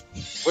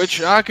 Which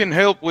I can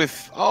help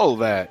with all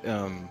that.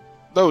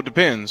 Though it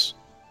depends.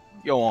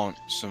 You'll want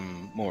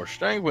some more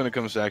strength when it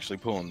comes to actually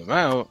pulling them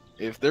out.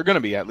 If they're going to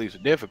be at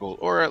least difficult,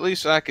 or at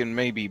least I can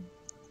maybe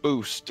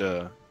boost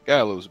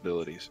Gallo's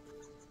abilities.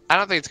 I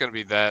don't think it's gonna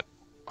be that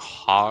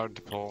hard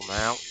to pull them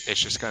out.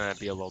 It's just gonna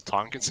be a little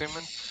time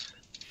consuming.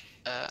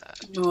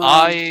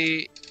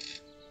 I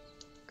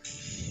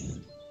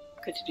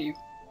Continue.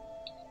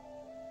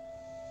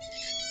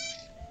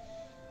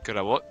 could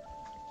I what?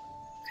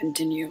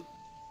 Continue.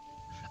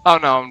 Oh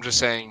no, I'm just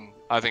saying.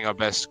 I think our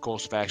best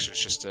course of action is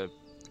just to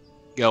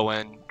go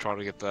in, try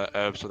to get the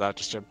herbs without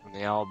disturbing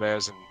the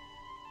owlbears, and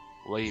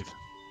leave.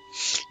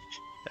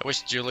 I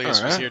wish Julius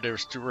All was right. here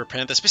to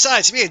repent this.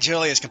 Besides, me and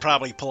Julius can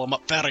probably pull them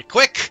up very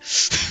quick.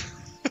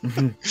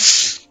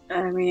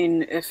 I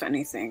mean, if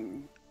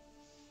anything,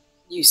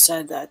 you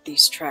said that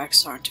these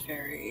tracks aren't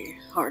very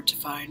hard to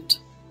find.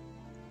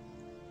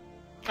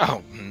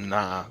 Oh,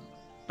 nah.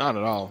 Not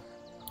at all.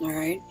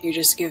 Alright, you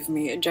just give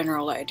me a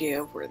general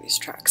idea of where these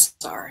tracks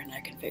are, and I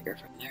can figure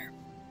from there.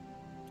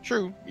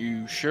 True.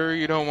 You sure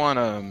you don't want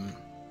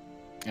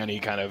And he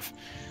kind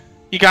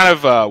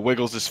of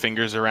wiggles his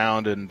fingers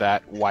around, and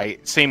that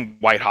same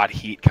white hot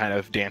heat kind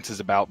of dances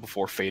about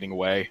before fading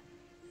away.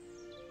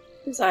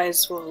 His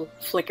eyes will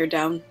flicker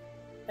down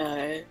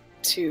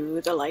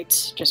to the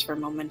light just for a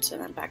moment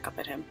and then back up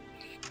at him.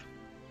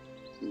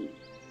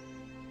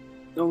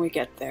 When we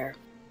get there,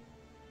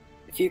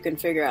 if you can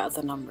figure out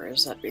the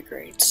numbers, that'd be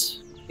great.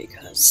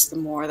 Because the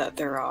more that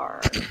there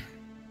are,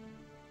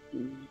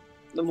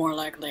 the more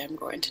likely I'm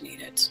going to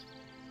need it.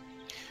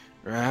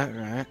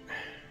 Right.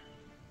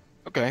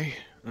 Okay.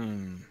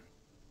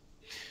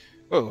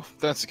 Well, if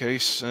that's the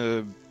case,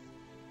 kind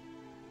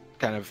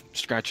of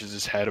scratches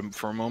his head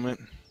for a moment.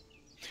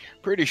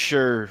 Pretty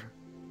sure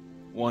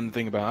one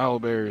thing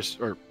about owlbears,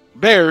 or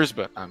bears,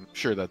 but I'm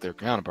sure that their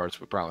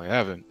counterparts would probably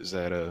haven't, is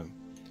that,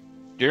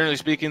 generally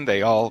speaking,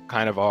 they all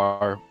kind of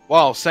are,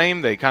 well,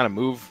 same, they kind of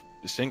move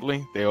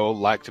distinctly. They all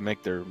like to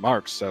make their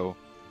marks, so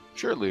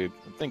surely I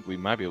think we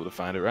might be able to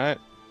find it, right?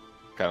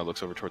 Kind of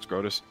looks over towards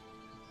Grotus.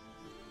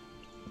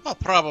 Well,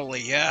 probably,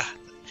 yeah.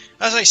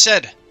 As I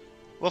said,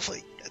 well,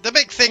 the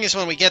big thing is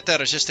when we get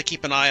there is just to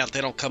keep an eye out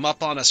they don't come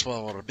up on us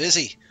while we're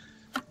busy.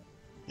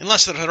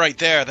 Unless they're right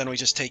there, then we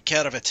just take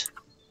care of it.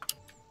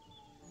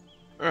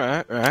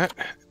 Right.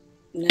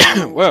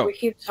 Now, Well. we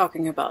keep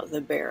talking about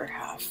the bear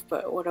half,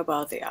 but what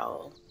about the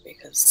owl?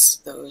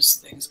 Because those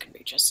things can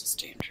be just as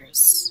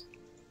dangerous.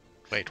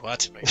 Wait,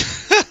 what?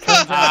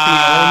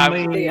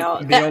 The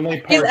owl.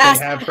 only part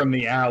they have from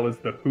the owl is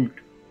the hoot.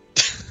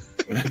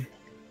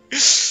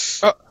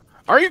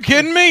 Are you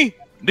kidding me?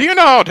 Do you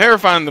know how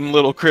terrifying them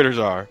little critters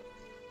are?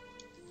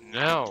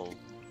 No.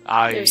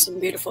 There's some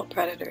beautiful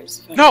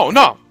predators.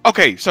 No.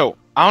 Okay, so,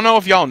 I don't know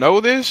if y'all know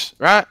this,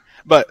 right?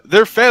 But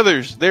their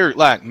feathers, they're,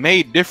 like,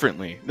 made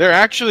differently. They're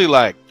actually,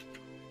 like,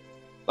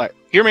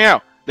 hear me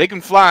out. They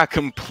can fly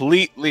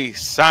completely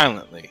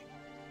silently.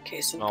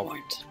 Case in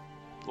point.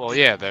 Well,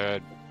 yeah, they're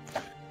a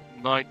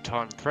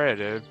nighttime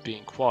predator.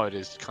 Being quiet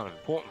is kind of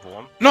important for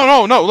them.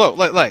 No, look,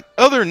 like,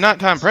 other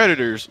nighttime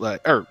predators,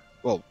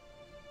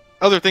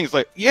 other things,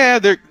 yeah,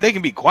 they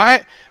can be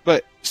quiet,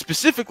 but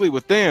specifically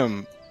with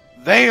them,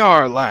 they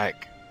are,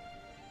 like,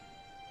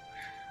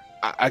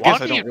 I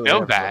guess I don't really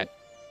know that?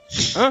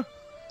 Huh?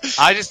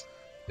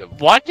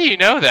 Why do you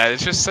know that?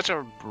 It's just such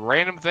a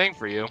random thing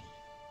for you.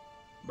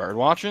 Bird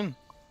watching?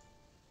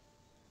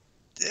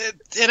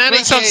 In any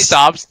When someone case...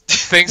 stops,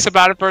 thinks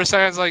about it for a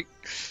second, it's like,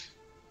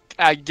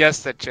 I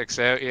guess that checks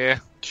out, yeah.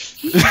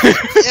 In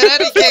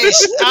any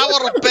case,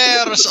 our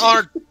bears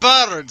aren't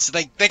birds.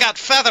 They got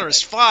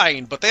feathers,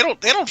 fine, but they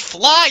don't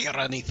fly or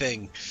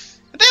anything.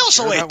 And they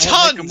also weigh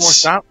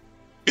tons.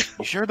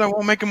 You sure that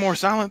won't make them more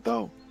silent,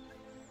 though?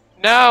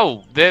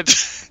 No, we're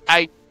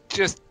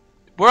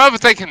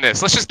overthinking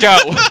this. Let's just go.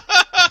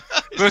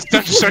 Let's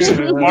just start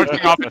marching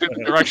off in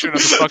the direction of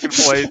the fucking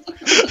place.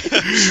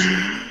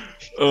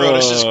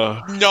 Brodus just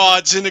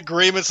nods in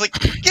agreement. It's like,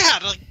 yeah,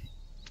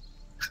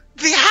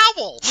 the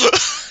owl.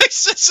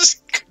 It's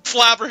just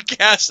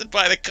flabbergasted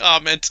by the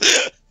comment.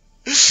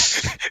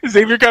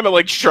 Xavier kind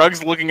of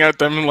shrugs, looking at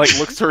them, and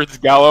looks towards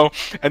Gallo,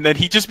 and then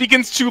he just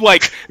begins to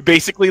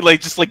basically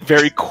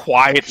very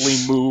quietly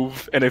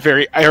move in a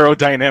very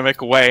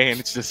aerodynamic way, and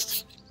it's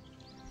just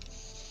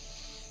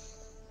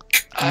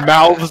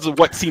mouths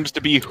what seems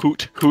to be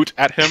hoot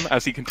at him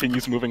as he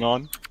continues moving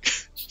on.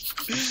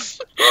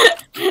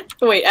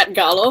 Wait, at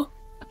Gallo?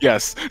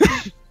 Yes.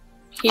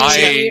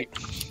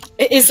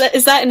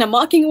 Is that in a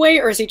mocking way,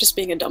 or is he just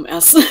being a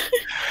dumbass?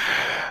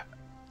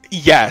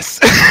 Yes.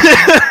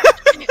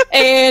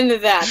 In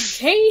that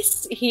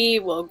case, he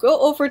will go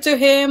over to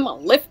him,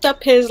 lift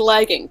up his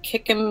leg, and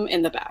kick him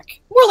in the back.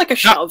 More like a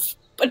shove,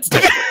 but it's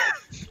different.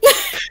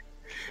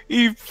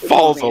 He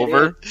falls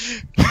over.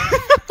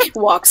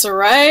 Walks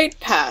right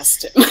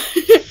past him.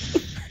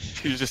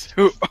 He's just,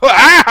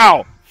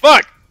 ow!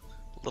 Fuck!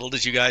 Little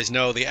did you guys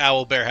know, the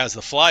owlbear has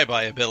the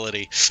flyby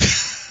ability.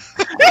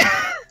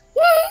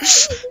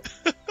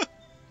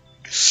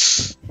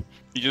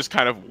 He just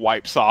kind of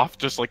wipes off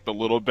just the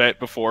little bit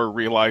before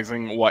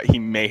realizing what he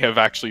may have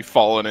actually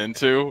fallen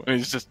into. And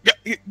he's just,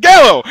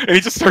 Gallo! And he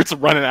just starts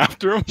running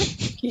after him.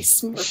 He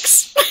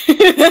smirks.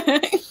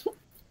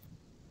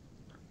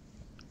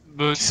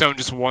 Moonstone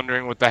just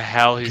wondering what the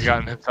hell he's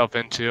gotten himself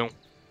into.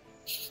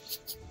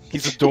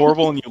 He's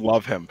adorable and you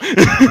love him.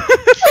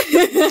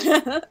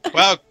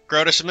 Wow,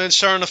 Grotus and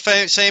Moonstone are on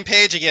the same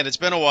page again. It's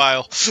been a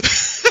while.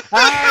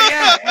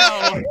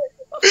 Yeah.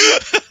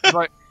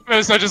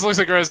 Moonstone just looks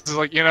at Grotus and is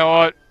like, you know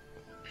what?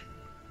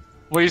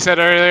 What you said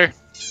earlier?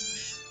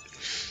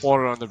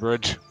 Water on the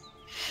bridge.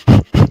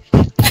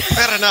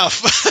 Fair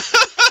enough.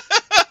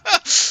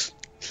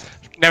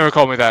 Never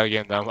call me that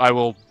again, though. I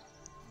will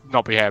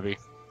not be happy.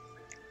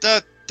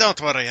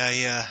 Don't worry,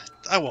 I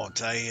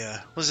won't.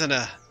 I was in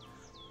a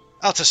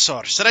out of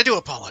sorts, and I do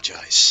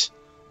apologize.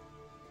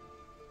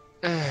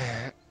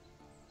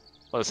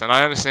 Listen,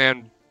 I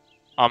understand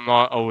I'm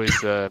not always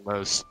the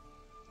most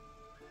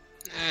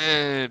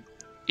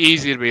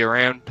Easy to be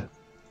around.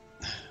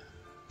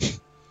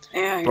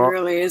 Yeah, he Bro-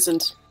 really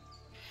isn't.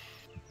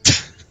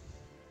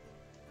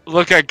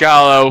 Look at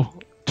Gallo.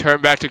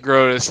 Turn back to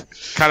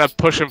Grotus. Kind of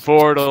push him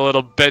forward a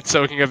little bit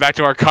so we can get back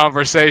to our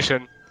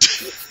conversation.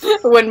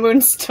 When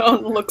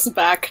Moonstone looks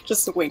back,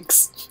 just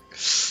winks.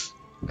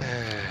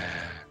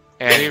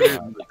 And even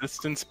In the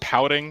distance,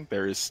 pouting,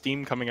 there is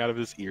steam coming out of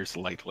his ears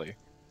lightly.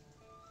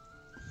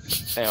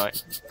 anyway,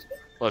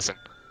 listen.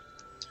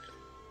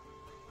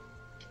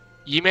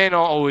 You may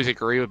not always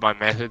agree with my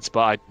methods,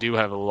 but I do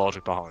have a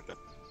logic behind them.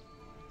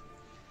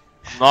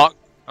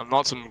 I'm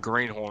not some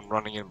greenhorn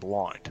running in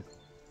blind.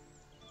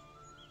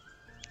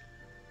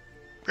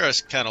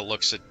 Gross kind of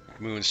looks at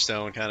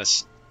Moonstone, kind of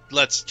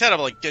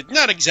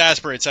not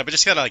exasperate side, but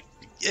just kind of like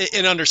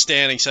in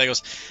understanding. So he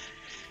goes,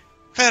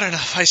 "Fair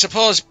enough. I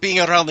suppose being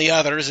around the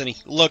others," and he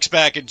looks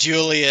back at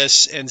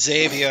Julius and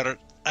Xavier.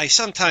 I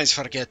sometimes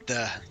forget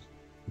the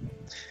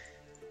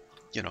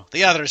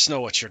others know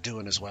what you're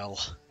doing as well.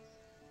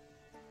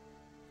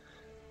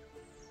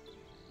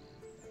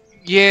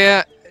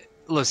 Yeah,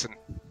 listen.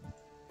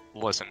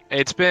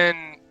 It's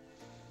been,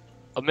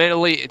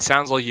 admittedly, it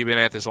sounds like you've been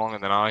at this longer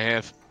than I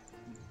have.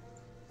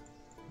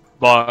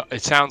 But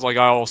it sounds like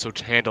I also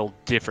handle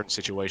different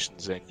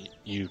situations than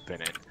you've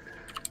been in.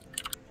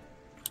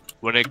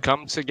 When it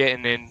comes to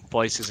getting in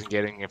places and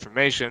getting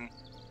information,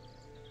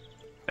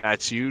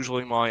 that's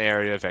usually my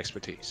area of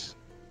expertise.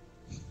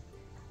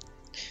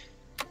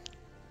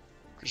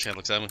 Christian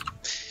looks at me.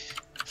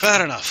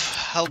 Fair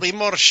enough. I'll be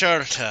more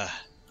sure to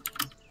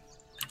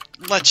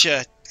let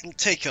you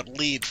take a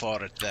lead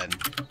for it then.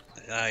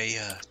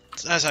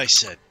 As I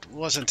said,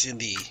 wasn't in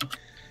the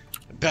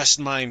best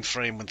mind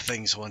frame when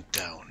things went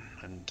down,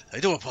 and I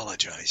do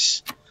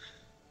apologize.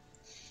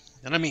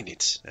 And I mean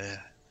it.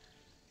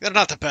 You're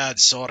not the bad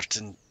sort,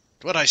 and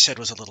what I said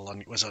was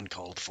was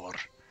uncalled for.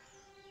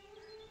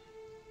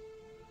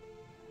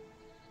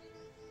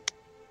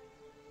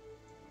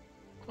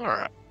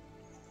 Alright.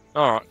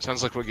 Alright,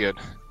 sounds like we're good.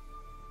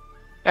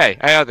 Hey,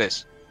 how about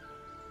this?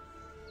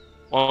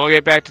 When we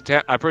get back to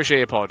town, I appreciate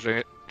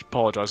you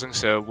apologizing,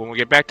 so when we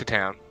get back to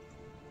town,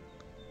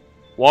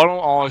 why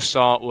don't I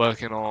start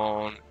working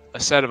on a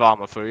set of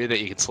armor for you that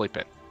you can sleep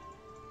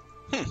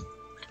in?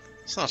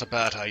 It's not a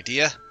bad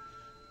idea.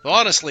 Though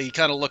honestly, he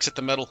kind of looks at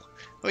the metal.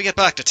 When we get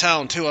back to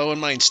town, too, I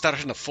wouldn't mind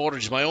starting to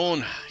forge my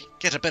own.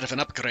 Get a bit of an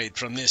upgrade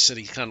from this, and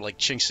he kind of like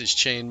chinks his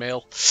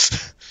chainmail.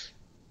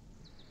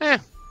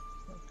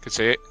 Could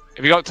see it.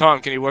 If you got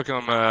time, can you work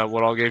on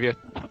what I'll give you?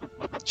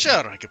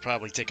 Sure, I could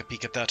probably take a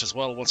peek at that as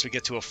well once we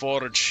get to a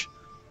forge.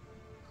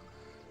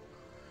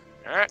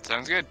 Alright,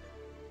 sounds good.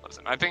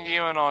 Listen, I think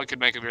you and I could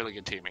make a really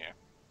good team here.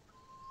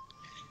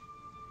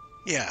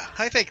 Yeah,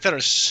 I think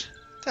there's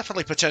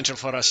definitely potential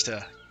for us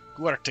to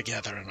work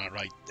together in our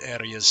right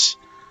areas.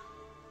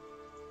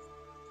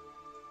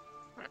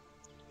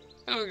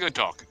 It was a good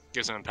talk.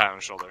 Gives him a pat on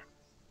the shoulder.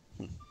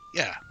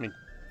 Yeah, I mean,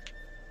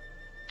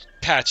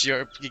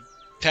 you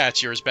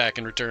pat yours back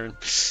in return.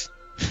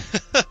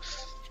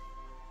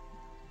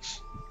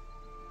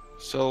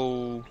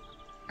 So,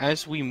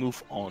 as we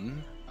move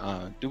on,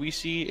 do we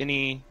see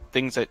any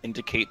things that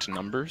indicate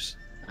numbers,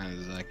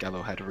 as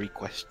Gallo had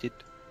requested?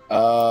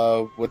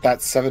 With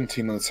that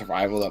 17 on the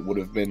survival, that would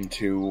have been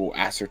to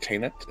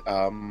ascertain it.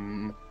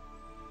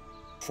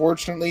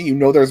 Fortunately, you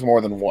know there's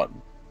more than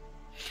one.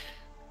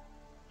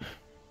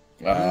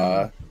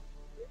 But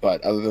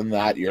other than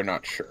that, you're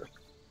not sure.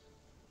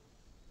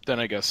 Then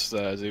I guess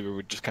Xavier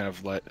would just kind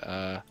of let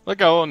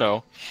Gallo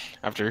know,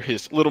 after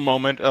his little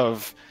moment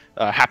of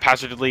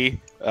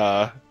haphazardly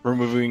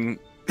removing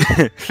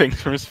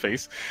things from his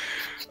face.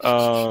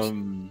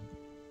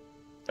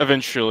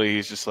 Eventually,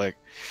 he's just like,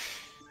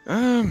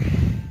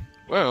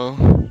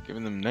 well,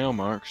 giving them nail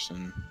marks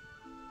and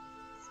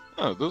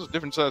those are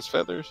different sized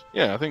feathers.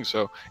 Yeah, I think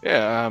so.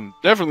 Yeah,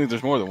 definitely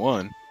there's more than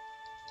one.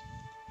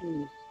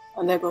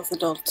 And they're both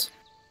adults.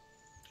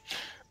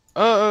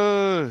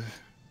 Can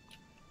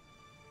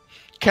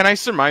I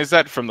surmise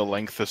that from the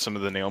length of some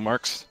of the nail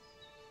marks?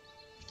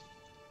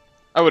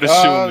 I would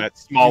assume that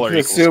smaller. You can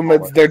equals assume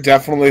smaller. they're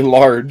definitely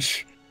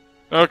large.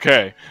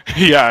 Okay.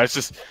 Yeah, it's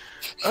just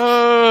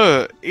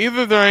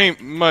either there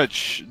ain't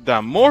much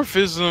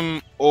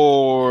dimorphism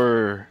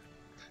or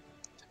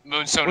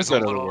Moonstone What's is a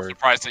that other little word?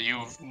 surprised that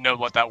you know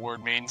what that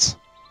word means.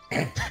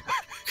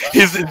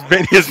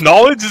 his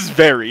knowledge is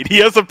varied. He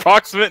has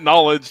approximate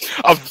knowledge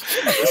of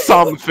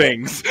some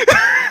things.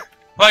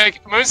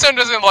 Like, Moonstone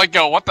doesn't like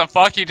go, what the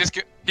fuck? He just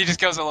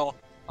goes a little,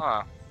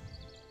 huh.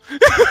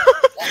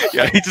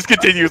 Yeah, he just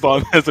continues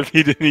on as if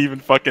he didn't even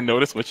fucking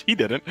notice, which he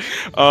didn't.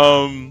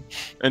 And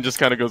just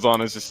kind of goes on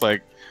as just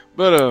like,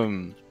 but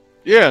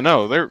yeah,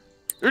 no, they're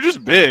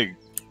just big.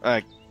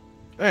 Like,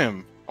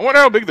 damn, I wonder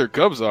how big their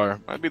cubs are.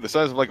 Might be the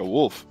size of like a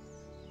wolf.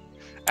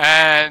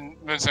 And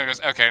Moonstone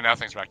goes, okay, now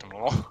things back to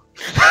normal.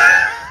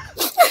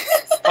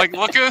 Like,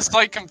 look at this,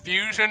 like,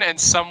 confusion and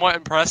somewhat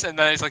impressed, and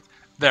then he's like,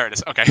 there it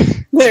is, okay.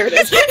 There it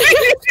is.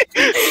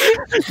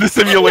 The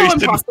simulation,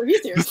 No imposter,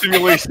 he's here. the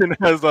simulation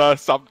has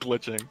stopped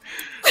glitching.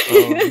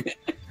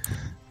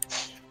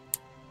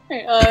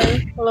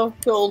 Hello,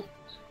 he'll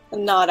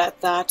nod at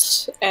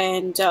that,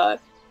 and I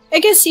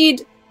guess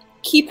he'd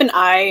keep an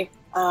eye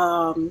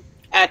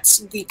at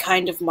the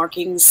kind of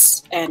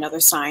markings and other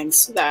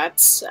signs that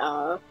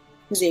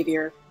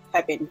Xavier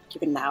had been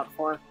keeping an eye out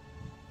for.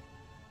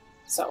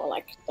 So,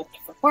 like, look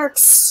for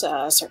marks,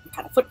 certain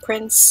kind of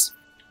footprints.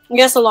 I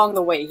guess along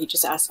the way, he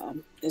just asked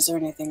them, is there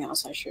anything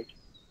else I should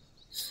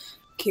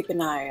keep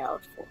an eye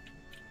out for?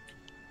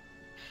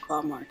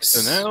 Claw marks.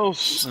 And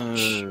else?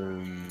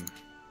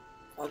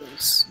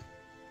 Others.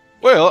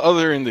 Well,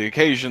 other than the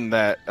occasion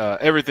that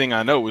everything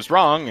I know is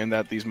wrong and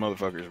that these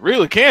motherfuckers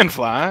really can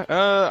fly,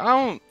 I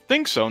don't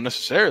think so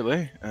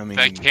necessarily. I mean,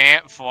 They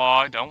can't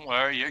fly. Don't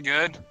worry, you're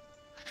good.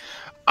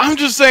 I'm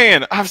just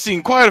saying, I've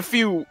seen quite a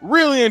few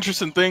really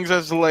interesting things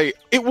as of late.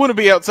 It wouldn't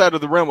be outside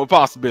of the realm of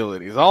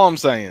possibilities. All I'm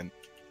saying.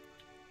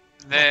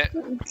 That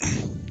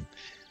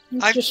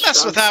I've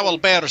messed with owl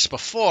bears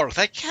before.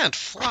 They can't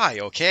fly,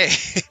 okay?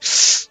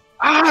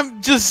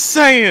 I'm just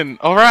saying,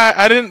 all right.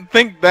 I didn't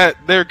think that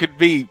there could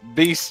be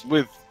beasts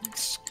with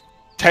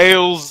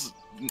tails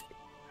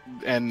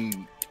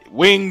and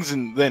wings,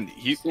 and then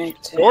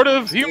sort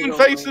of human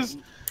faces,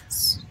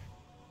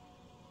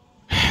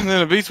 and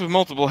then a beast with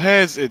multiple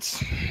heads.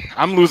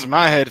 I'm losing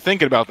my head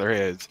thinking about their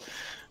heads.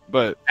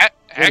 But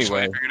actually,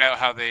 anyway. I figured out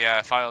how they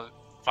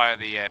fire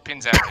the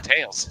pins out of the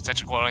tails. It's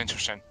actually quite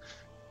interesting.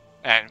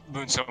 And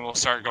Moonstone will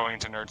start going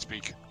into nerd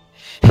speak.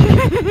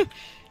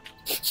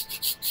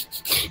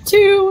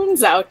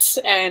 Tunes out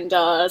and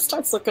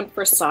starts looking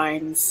for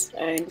signs.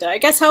 And I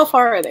guess how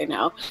far are they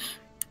now?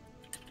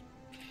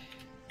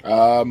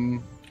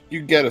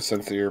 You get a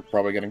sense that you're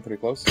probably getting pretty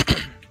close.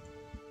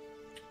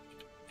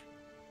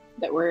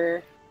 That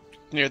we're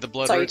Near the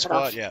blood Sorry, root cut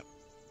off. spot, yeah.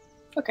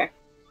 okay.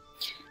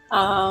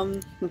 How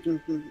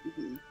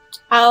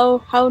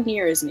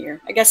near is near?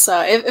 I guess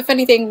if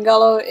anything,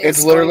 Gullo is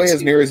It's literally going as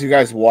to- near as you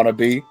guys want to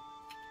be.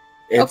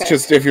 It's Okay.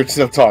 just if you're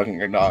still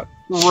talking or not.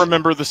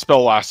 remember, the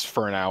spell lasts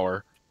for an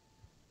hour.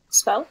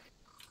 spell.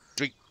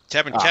 We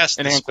haven't cast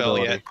the enhanced spell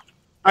ability. yet.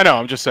 I know.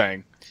 I'm just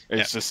saying.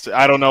 It's just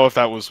I don't know if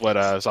that was what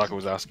Zaka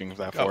was asking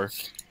that Oh. for.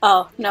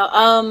 Oh no.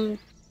 I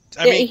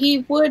mean, He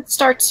would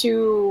start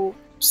to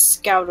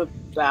scout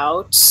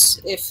about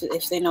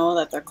if they know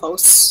that they're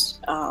close.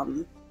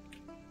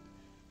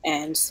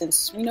 And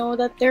since we know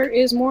that there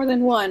is more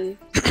than one,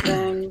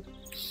 then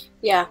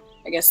yeah,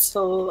 I guess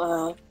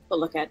we'll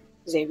look at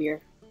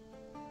Xavier.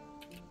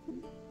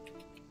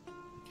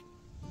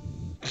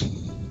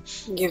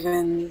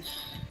 Given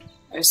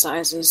their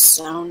sizes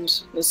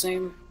sound the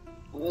same,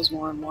 there's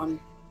more than one.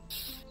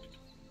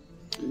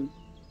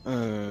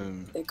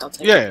 I think I'll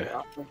take Yeah. the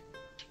offer.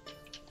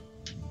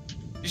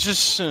 It's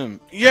just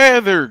yeah,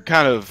 they're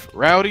kind of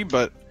rowdy,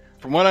 but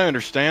from what I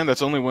understand,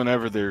 that's only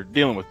whenever they're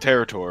dealing with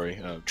territory.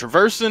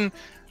 Traversing,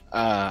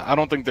 I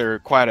don't think they're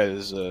quite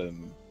as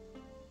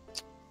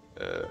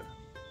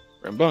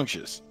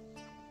rambunctious.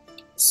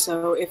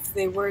 So if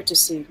they were to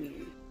see me,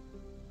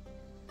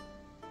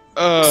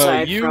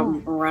 aside You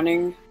from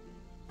running,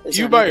 is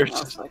you there by anything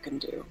yourself- else I can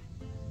do?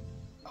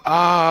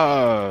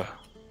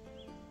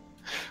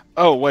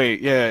 Oh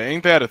wait, yeah,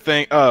 ain't that a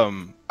thing?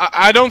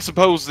 I don't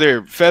suppose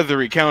their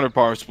feathery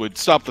counterparts would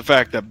stop the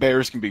fact that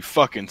bears can be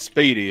fucking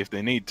speedy if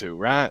they need to,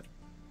 right?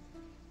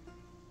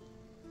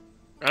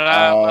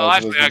 Well,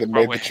 actually, if I you could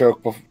made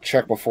probably. the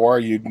check before,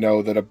 you'd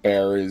know that a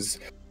bear is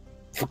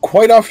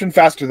quite often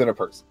faster than a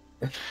person.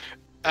 Yeah.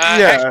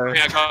 Actually,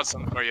 I got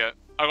something for you.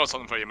 I got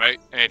something for you,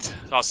 mate. And it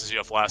tosses you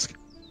a flask.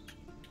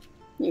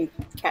 He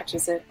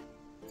catches it,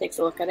 takes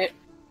a look at it,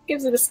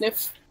 gives it a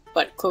sniff,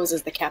 but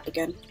closes the cap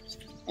again.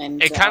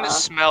 And It kind of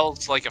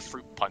smells like a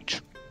fruit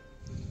punch.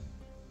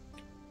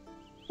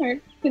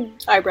 alright, his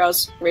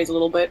eyebrows raise a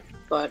little bit,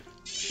 but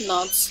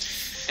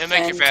nods. It'll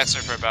make you And-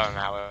 faster for about an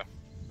hour.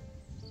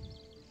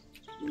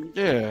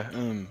 Yeah.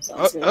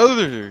 Sounds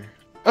good.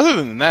 Other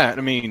than that,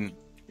 I mean,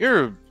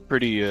 you're a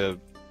pretty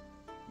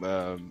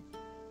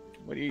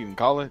what do you even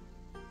call it?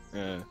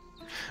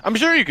 I'm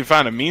sure you could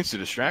find a means to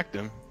distract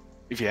them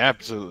if you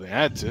absolutely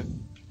had to.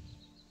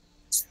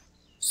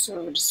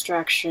 So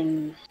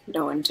distraction,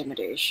 no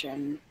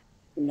intimidation,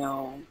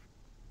 no.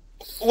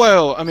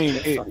 Well, I mean,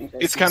 Funny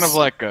it's kind of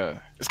business. like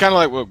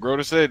what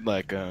Grota said.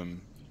 Like,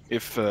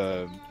 if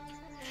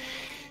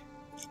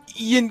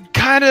you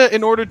kind of,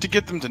 in order to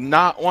get them to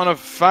not want to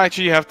fight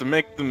you, you have to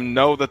make them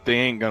know that they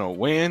ain't gonna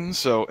win.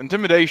 So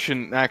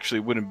intimidation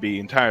actually wouldn't be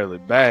entirely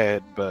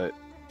bad, but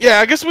yeah,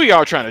 I guess we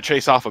are trying to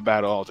chase off a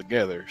battle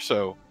altogether.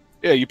 So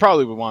yeah, you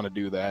probably would want to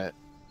do that.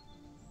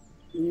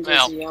 Does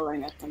Well-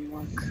 yelling at them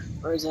work?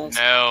 Or is that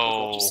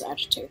No. just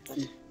agitate them?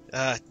 you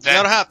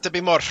gotta have to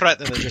be more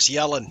threatening than just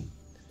yelling.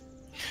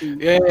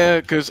 Yeah,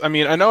 because I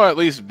mean, I know at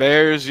least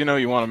bears, you know,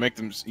 you want to make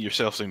them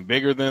yourself seem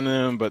bigger than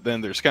them, but then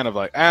there's kind of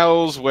like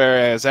owls,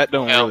 whereas that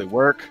don't Well- really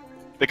work.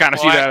 They kind of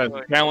Well, see that as a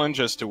actually- challenge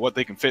as to what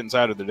they can fit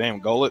inside of their damn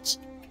gullets.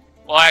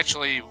 Well,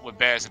 actually, with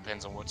bears, it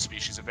depends on what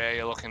species of bear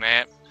you're looking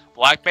at.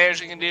 Black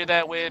bears, you can do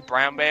that with.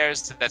 Brown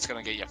bears, that's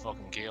gonna get you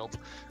fucking killed.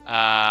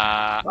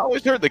 I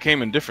always heard they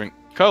came in different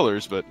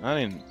colors, but I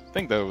didn't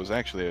think that was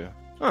actually a.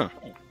 Huh.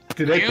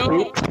 Do they You-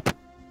 poop?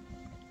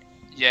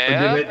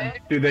 Yeah.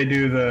 do they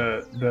do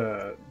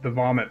the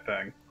vomit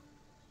thing?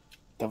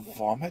 The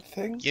vomit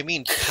thing? You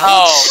mean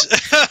Oh.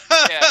 pellets?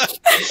 Yeah.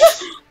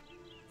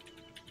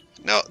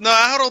 No,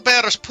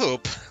 owlbear's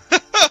poop.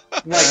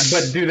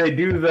 But do they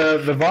do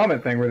the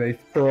vomit thing where they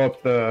throw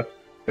up the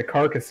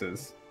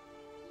carcasses?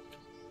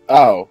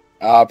 Oh,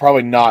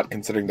 probably not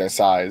considering their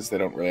size. They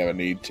don't really have a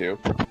need to.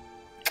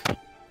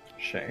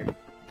 Shame.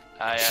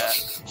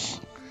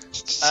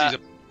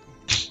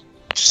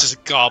 Just as a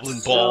goblin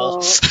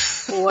ball.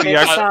 So, what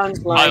Yeah, it sounds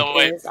by the like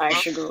way- is I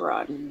should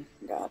run.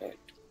 Got it.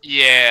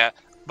 Yeah.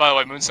 By the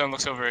way, Moonstone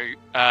looks over.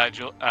 Damn,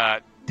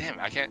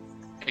 I can't.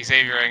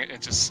 Xavier and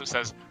it just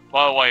says,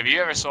 "By the way, if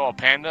you ever saw a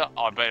panda,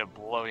 I bet it'll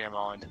blow your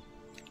mind."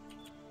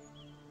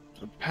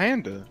 A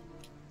panda?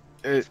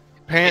 Is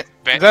Ba-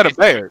 that a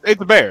bear?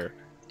 It's a bear.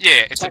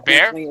 Yeah, it's a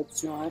bear. Technically,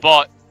 it's not.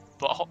 But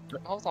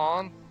hold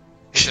on,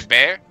 it's a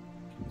bear,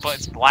 but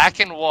it's black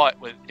and white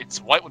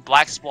it's white with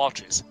black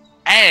splotches,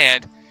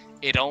 and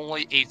it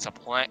only eats a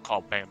plant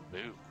called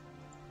bamboo.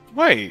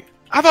 Wait,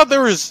 I thought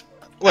there was.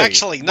 Wait,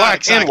 Actually, not black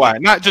exactly. and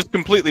white, not just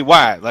completely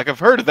white. Like I've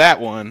heard of that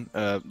one,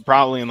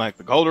 probably in like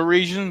the colder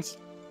regions.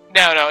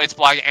 No, it's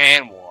black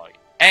and white,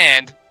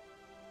 and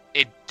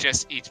it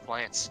just eats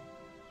plants.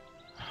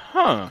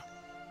 Huh?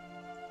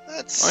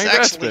 That's I think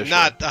that's actually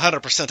special. not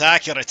 100%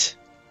 accurate.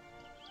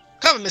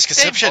 Common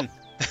misconception.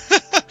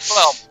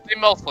 Well, they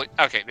mostly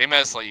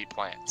eat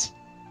plants.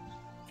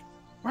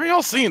 Where are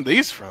y'all seeing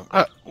these from?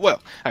 Well,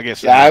 I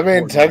guess. Yeah, I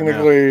they're mean, important right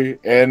now. technically,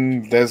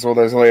 in this world,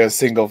 there's only a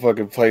single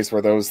fucking place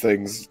where those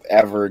things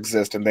ever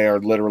exist, and they are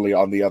literally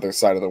on the other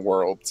side of the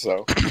world,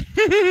 so.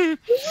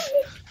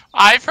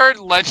 I've heard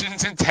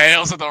legends and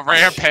tales of the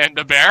rare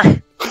panda bear.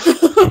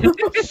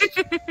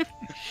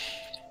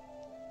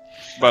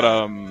 But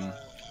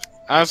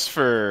as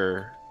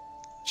for,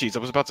 jeez, I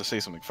was about to say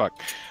something. Fuck.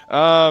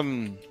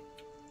 When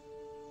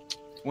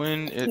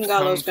it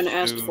Gallo's comes been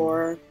asked to...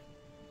 for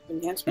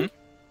enhancement.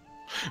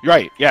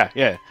 Right.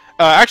 Yeah.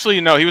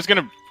 Actually, no. He was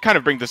gonna kind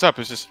of bring this up.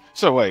 It's just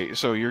so wait.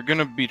 So you're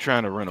gonna be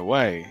trying to run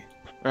away,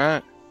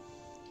 right?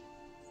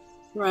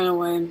 Run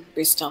away,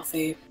 be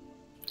stealthy,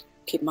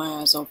 keep my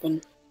eyes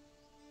open.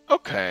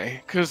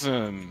 Okay. Cause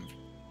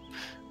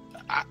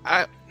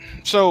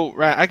so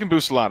right, I can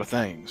boost a lot of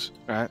things,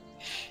 right?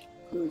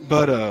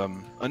 But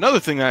another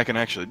thing that I can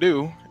actually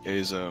do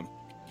is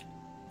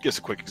just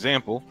a quick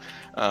example.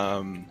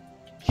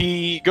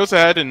 He goes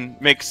ahead and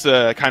makes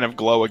kind of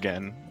glow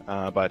again,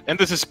 and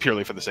this is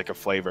purely for the sake of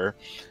flavor.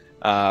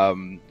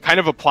 Kind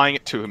of applying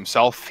it to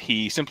himself,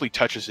 he simply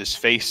touches his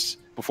face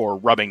before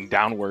rubbing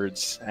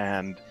downwards,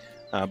 and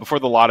before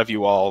the lot of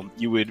you all,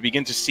 you would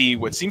begin to see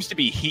what seems to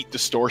be heat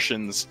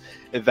distortions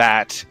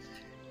that...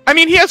 I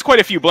mean, he has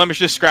quite a few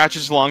blemishes,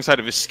 scratches alongside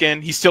of his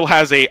skin. He still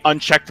has a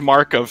unchecked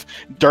mark of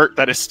dirt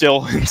that is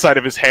still inside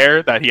of his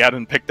hair that he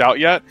hadn't picked out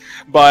yet.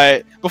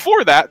 But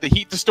before that, the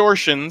heat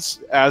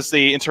distortions, as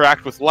they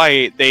interact with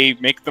light, they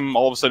make them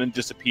all of a sudden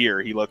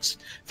disappear. He looks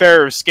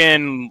fairer of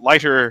skin,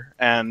 lighter,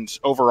 and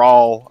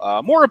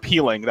overall more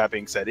appealing, that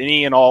being said.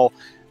 Any and all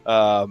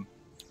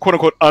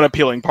quote-unquote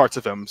unappealing parts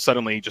of him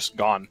suddenly just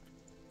gone.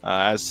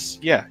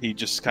 He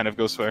just kind of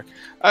goes for,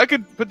 I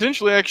could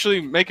potentially actually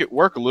make it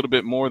work a little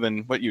bit more than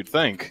what you'd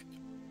think.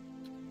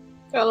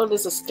 Gallo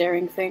does a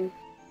staring thing,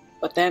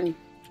 but then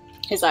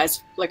his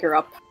eyes flicker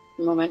up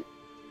a moment.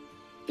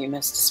 You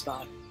missed a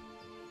spot.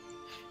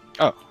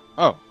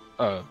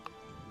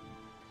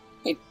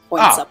 He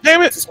points up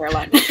damn it! towards his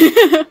hairline.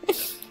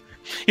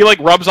 He like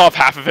rubs off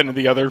half of it and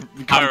the other I'll be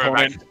right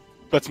component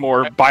that's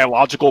more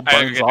biological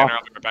I'll burns get off. dinner,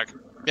 I'll be right back.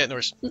 Yeah, no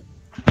worries.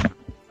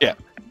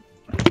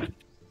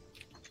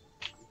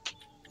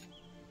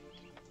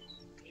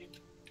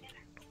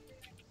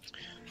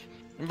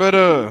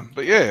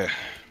 But yeah.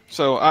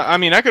 So I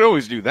mean, I could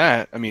always do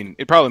that. I mean,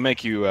 it'd probably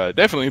make you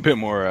definitely a bit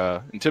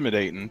more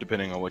intimidating,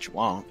 depending on what you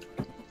want.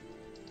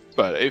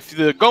 But if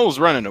the goal's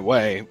running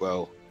away,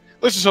 well,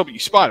 let's just hope you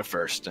spot it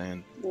first.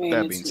 And I mean,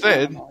 that it's being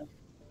said, normal.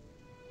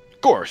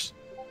 of course,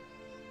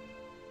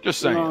 just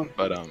saying. Well,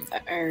 But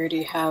I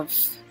already have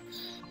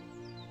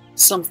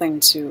something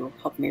to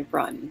help me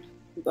run,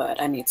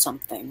 but I need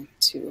something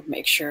to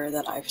make sure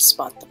that I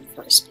spot them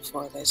first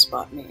before they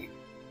spot me.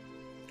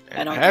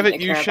 I don't have think it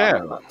they you care about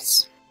shall. my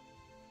looks.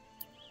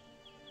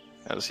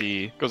 As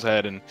he goes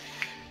ahead and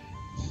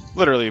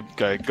literally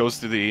goes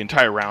through the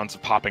entire rounds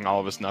of popping all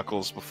of his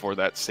knuckles before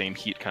that same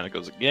heat kind of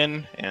goes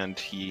again, and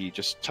he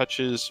just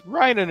touches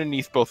right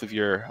underneath both of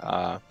your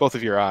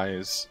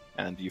eyes,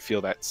 and you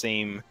feel that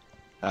same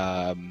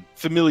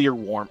familiar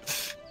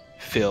warmth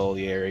fill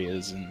the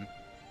areas, and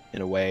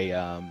in a way,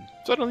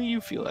 suddenly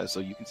you feel as though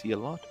you can see a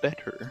lot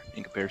better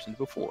in comparison to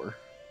before.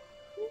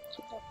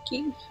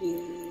 He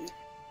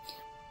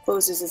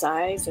closes his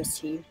eyes as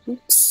he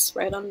hoops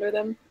right under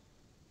them,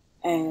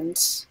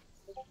 and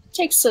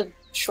takes a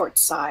short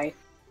sigh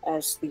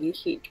as the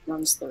heat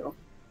runs through.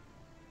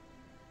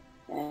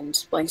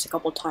 And blinks a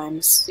couple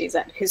times, sees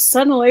that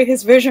suddenly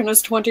his vision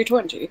is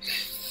 20/20.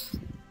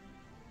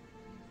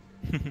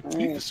 Heat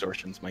Alright.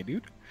 distortions, my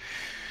dude.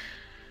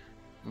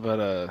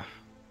 But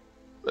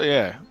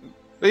yeah,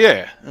 But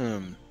yeah,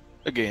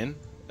 again,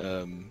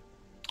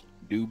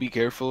 do be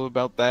careful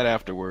about that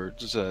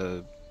afterwards.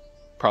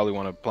 Probably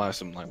want to apply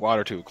some like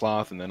water to a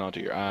cloth and then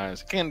onto your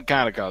eyes. It can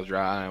kind of cause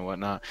dry eye and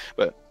whatnot,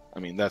 but I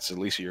mean that's the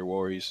least of your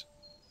worries.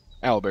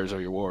 Owlbears are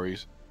your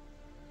worries.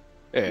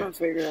 Yeah. I'll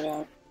figure it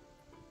out.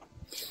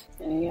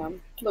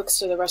 And he looks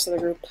to the rest of the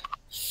group.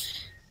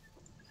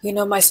 You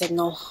know my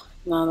signal,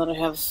 now that I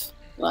have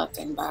that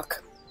thing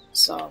back.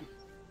 So...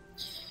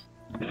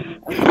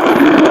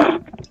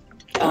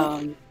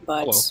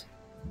 but...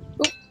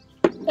 Oop,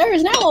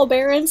 there's an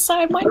owlbear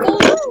inside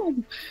Michael's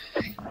room!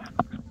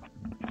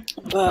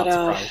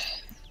 But,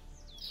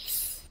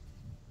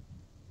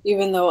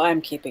 even though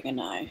I'm keeping an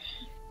eye,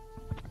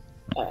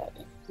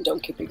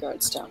 don't keep your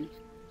guards down.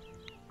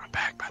 I'm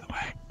back, by the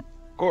way.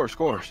 Of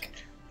course.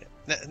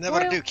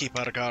 Never do keep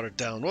our guard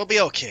down. We'll be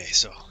okay,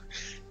 so...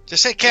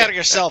 Just take care of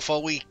yourself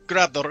while we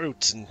grab the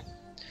roots, and...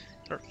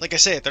 Like I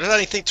say, if there's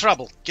anything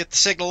trouble, get the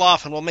signal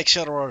off and we'll make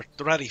sure we're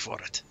ready for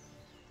it.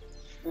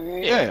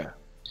 Alright. Yeah.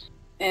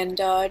 And,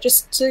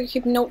 just to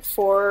keep note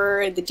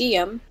for the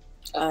DM,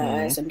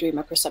 as I'm doing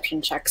my perception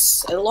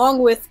checks, along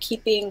with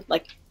keeping,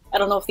 like, I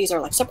don't know if these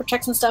are, like, separate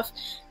checks and stuff,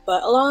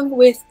 but along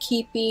with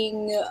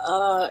keeping,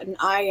 an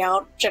eye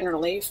out,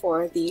 generally,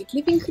 for the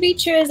living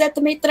creatures that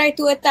may try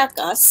to attack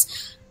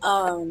us,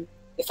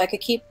 if I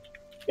could keep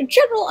a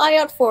general eye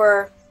out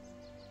for,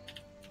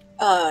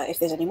 if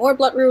there's any more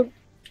bloodroot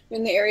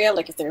in the area,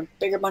 like if there are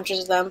bigger bunches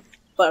of them,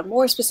 but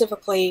more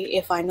specifically,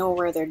 if I know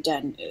where their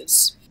den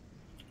is.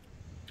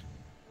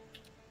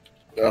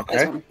 Okay.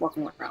 As I'm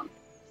walking around.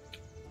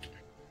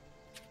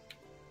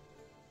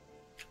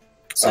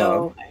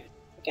 So, I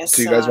guess...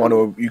 So you guys want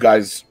to? You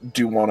guys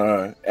do want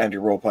to end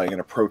your role playing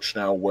and approach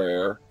now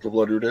where the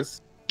bloodroot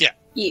is? Yeah.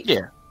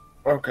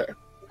 Okay.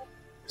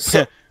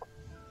 So,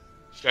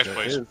 Yes,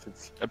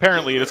 please.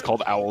 Apparently, it is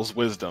called Owl's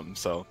Wisdom.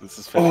 So this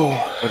is.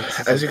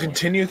 as you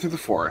continue through the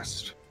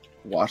forest,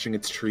 watching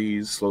its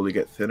trees slowly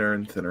get thinner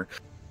and thinner,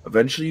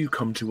 eventually you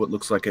come to what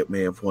looks like it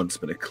may have once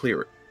been a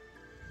clearing.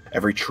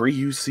 Every tree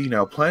you see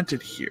now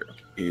planted here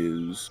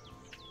is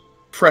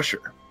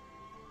fresher,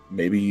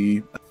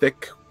 maybe a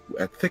thick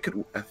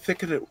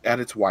at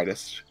its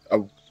widest,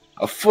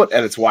 a foot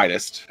at its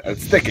widest, at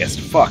its thickest.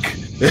 Fuck.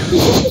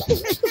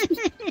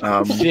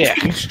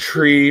 Each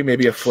tree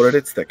maybe a foot at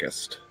its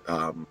thickest.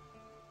 And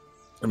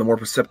the more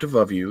perceptive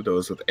of you,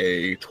 those with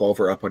a 12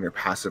 or up on your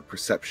passive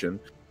perception,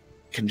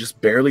 can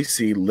just barely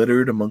see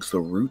littered amongst the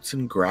roots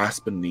and grass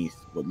beneath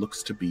what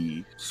looks to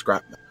be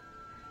scrap metal,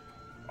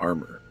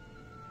 armor,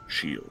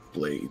 shield,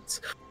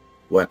 blades,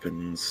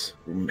 weapons,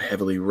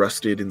 heavily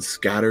rusted and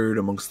scattered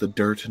amongst the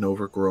dirt and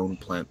overgrown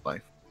plant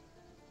life.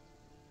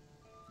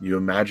 You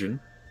imagine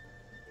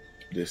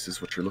this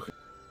is what you're looking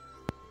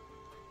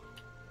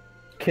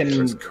for.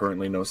 There's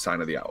currently no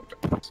sign of the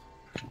owlbears.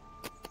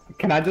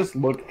 Can I just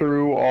look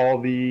through all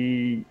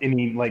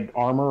any like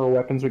armor or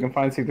weapons we can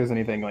find, see if there's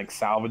anything like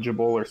salvageable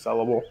or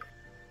sellable?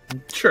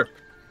 Sure.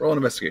 Roll an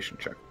investigation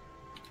check.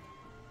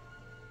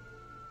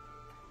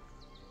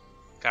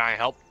 Can I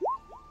help?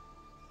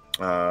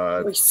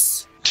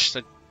 Nice.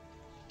 I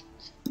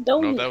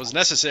don't know if Don't. that was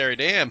necessary,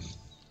 damn.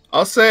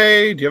 I'll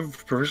say, do you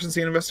have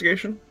proficiency in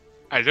investigation?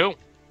 I do.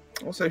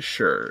 I'll say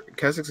sure.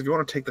 Kesix, if you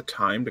want to take the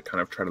time to kind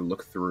of try to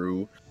look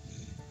through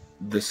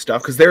this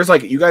stuff, because there's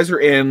like, you guys are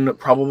in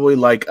probably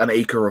like an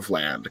acre of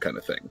land kind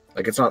of thing.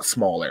 Like, it's not a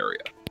small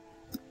area.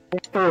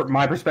 For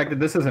my perspective,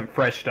 this isn't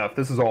fresh stuff.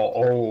 This is all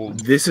old.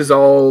 This is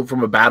all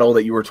from a battle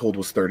that you were told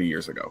was 30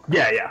 years ago.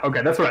 Yeah.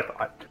 Okay, that's what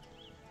I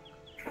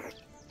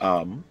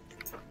thought.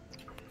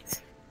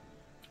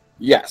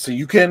 Yeah, so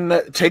you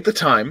can take the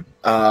time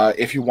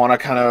if you want to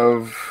kind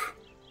of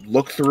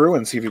look through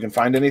and see if you can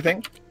find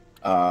anything.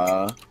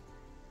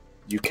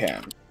 You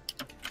can.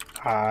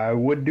 I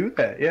would do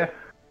that, yeah.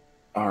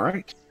 All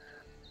right.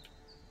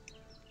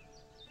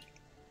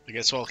 I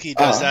guess while he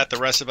does that, the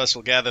rest of us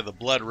will gather the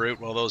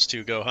bloodroot while those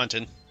two go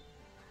hunting.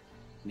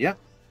 Yeah.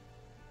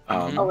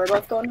 Oh, we're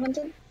both going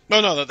hunting?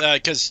 No,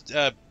 because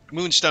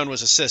Moonstone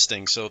was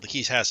assisting, so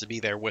he has to be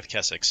there with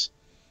Kesix.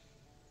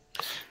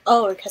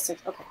 Oh, okay.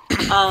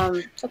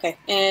 Okay.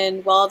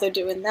 And while they're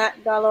doing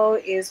that, Gallo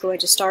is going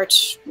to start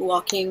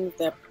walking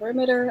the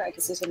perimeter. I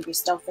guess he's going to be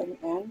stealthing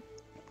and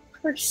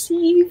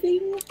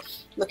perceiving,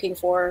 looking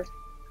for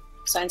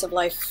signs of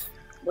life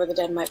where the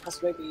den might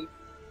possibly be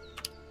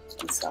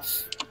and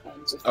stuff. And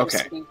if there's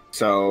Okay, any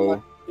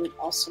so blood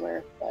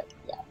elsewhere, but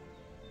yeah.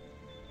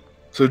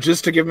 so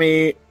just to give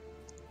me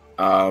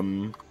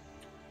an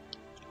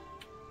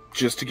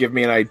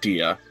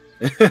idea,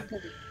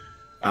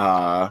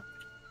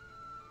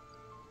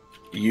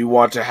 you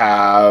want to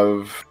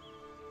have,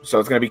 so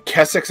it's going to be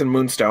Kesix and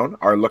Moonstone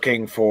are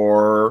looking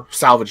for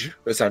salvage,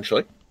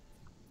 essentially.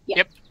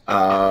 Yep.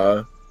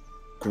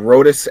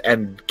 Grotus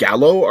and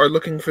Gallo are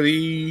looking for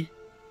the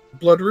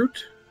bloodroot.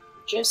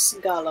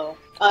 Just Gallo.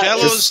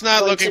 Gallo's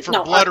not looking for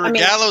bloodroot. I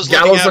mean, Gallo's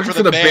looking out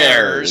for the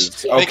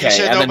bears. Yeah. Making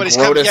sure and then nobody's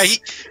coming. Grotus-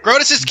 Yeah,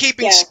 Grotus is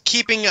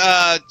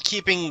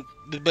keeping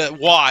the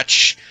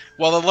watch,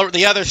 while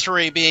the other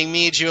three, being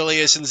me,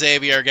 Julius, and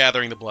Xavier, are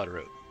gathering the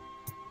bloodroot.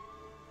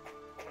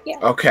 Yeah.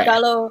 Okay.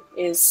 Gallo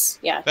is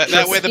That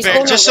way the he's bear,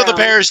 going just so the around.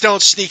 bears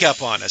don't sneak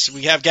up on us.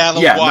 We have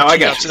Gallo Yeah, no, I walking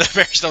get up you. so the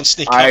bears don't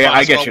sneak up on I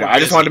us. get while you. we're I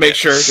just wanted to busy. make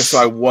sure, just so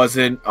I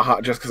wasn't,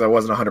 just because I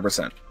wasn't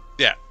 100%.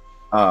 Yeah.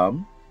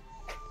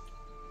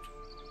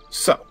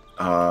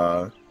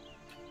 So,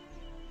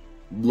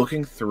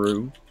 looking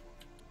through,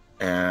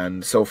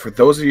 and so for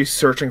those of you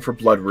searching for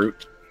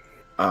Bloodroot,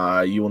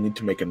 you will need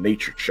to make a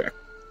nature check.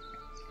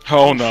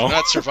 Oh no.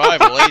 Not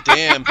survival,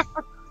 damn.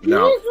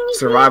 No,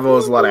 survival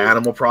is a lot of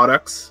animal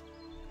products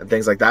and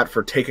things like that.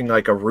 For taking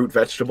like a root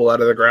vegetable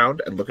out of the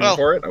ground and looking Well,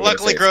 for it,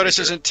 luckily Grotus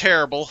isn't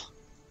terrible.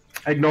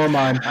 Ignore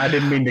mine. I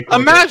didn't mean to. Click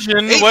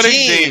Imagine what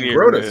 18, Xavier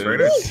Grotus, is. very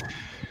nice.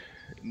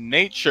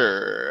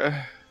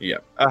 Nature.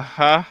 Yep.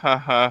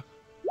 Ha.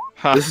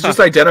 This is just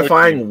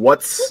identifying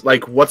what's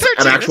 13,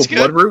 an actual that's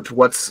good. bloodroot,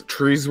 what's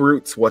trees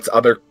roots, what's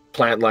other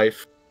plant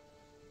life,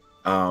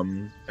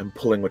 and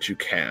pulling what you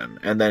can.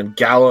 And then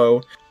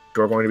Gallo,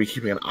 you're going to be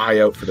keeping an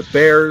eye out for the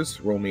bears.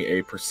 Roll me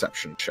a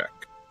perception check.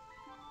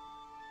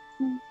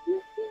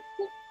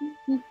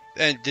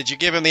 And did you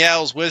give him the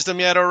owl's wisdom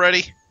yet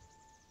already?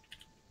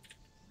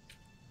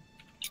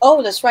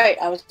 Oh, that's right.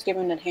 I was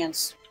given an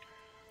enhance,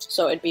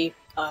 so it'd be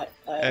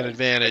An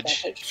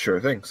advantage.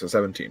 Sure thing. So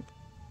 17.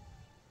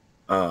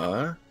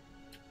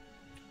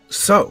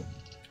 So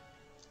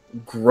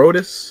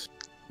Grotus,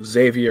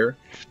 Xavier,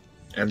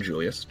 and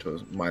Julius, to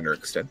a minor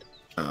extent,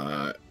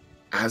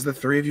 as the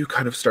three of you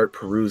kind of start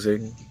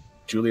perusing,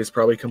 Julius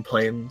probably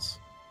complains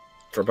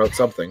for about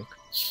something.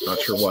 Not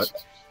sure what.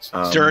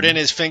 Dirt in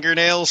his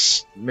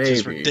fingernails? Maybe.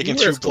 Just for digging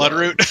He through wears gloves.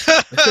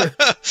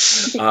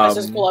 Bloodroot? Because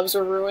his gloves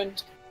are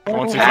ruined.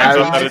 Once he As- finds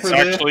out that for it's this.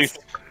 actually,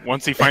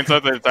 once he finds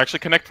out that it's actually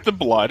connected to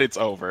blood, it's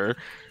over.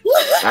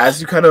 As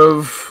you kind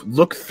of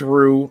look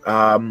through,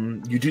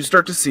 you do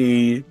start to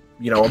see,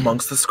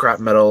 amongst the scrap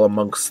metal,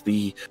 amongst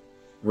the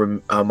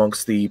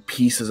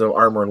pieces of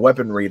armor and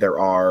weaponry, there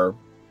are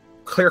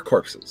clear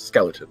corpses,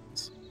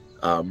 skeletons.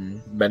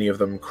 Many of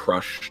them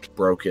crushed,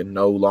 broken,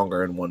 no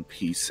longer in one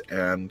piece.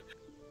 And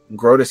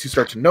Grotus, you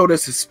start to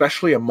notice,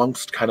 especially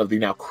amongst kind of the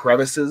now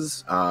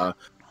crevices,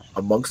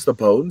 amongst the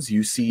bones,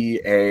 you see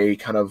a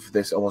kind of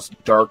this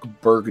almost dark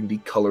burgundy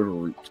colored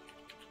root.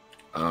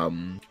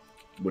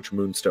 Which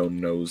Moonstone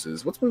knows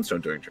is... What's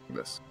Moonstone doing during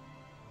this?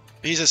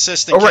 He's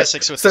assisting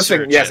Kessex with the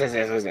search. Yes.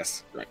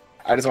 Right.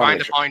 I just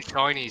want Trying to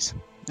find shinies.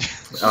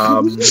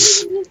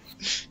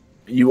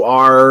 You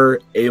are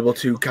able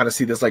to kind of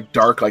see this like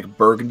dark, like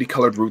burgundy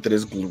colored root that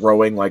is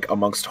growing like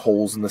amongst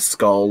holes in the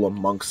skull,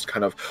 amongst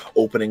kind of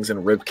openings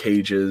and rib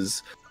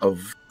cages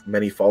of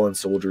many fallen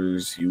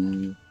soldiers.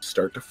 You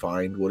start to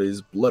find what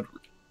is Bloodroot.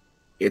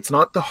 It's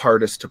not the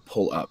hardest to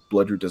pull up.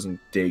 Bloodroot doesn't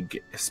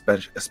dig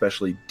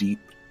especially deep,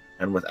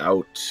 and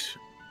without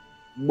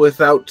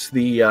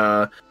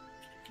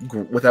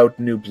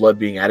new blood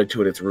being added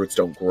to it, its roots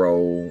don't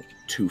grow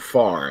too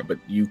far. But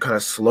you kind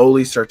of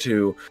slowly start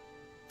to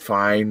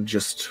find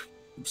just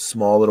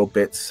small little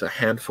bits, a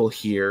handful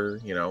here,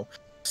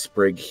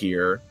 sprig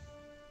here.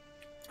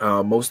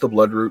 Most of the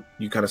bloodroot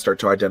you kind of start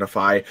to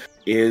identify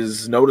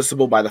is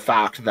noticeable by the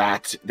fact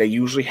that they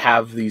usually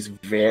have these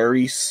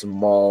very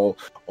small,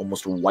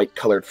 almost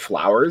white-colored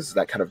flowers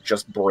that kind of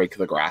just break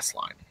the grass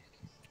line.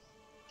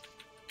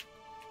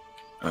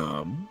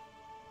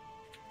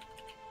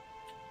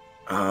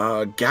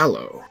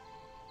 Gallo.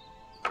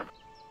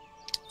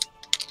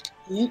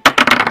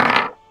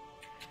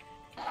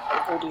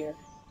 Oh dear.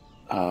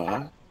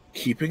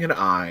 Keeping an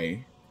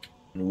eye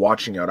and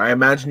watching out. I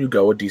imagine you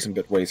go a decent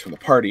bit ways from the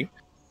party,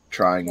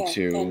 trying Yeah,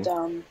 to...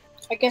 and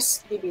I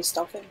guess maybe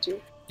stealthing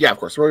too. Yeah, of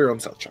course. Roll your own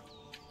stealth check.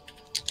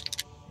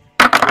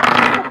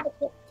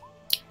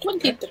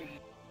 23.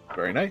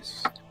 Very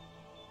nice.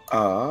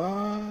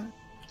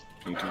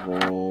 Need to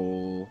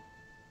roll...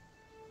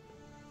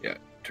 Yeah,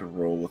 to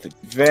roll with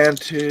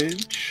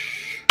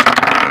advantage.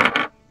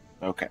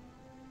 Okay.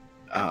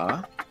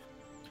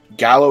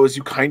 Gallo, as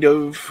you kind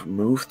of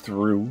move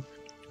through,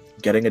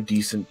 getting a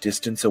decent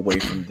distance away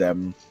from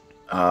them,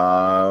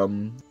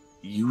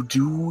 you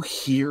do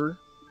hear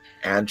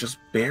and just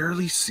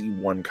barely see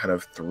one kind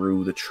of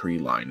through the tree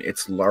line.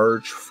 Its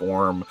large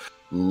form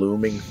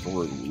looming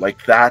through,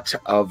 like that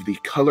of the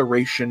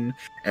coloration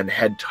and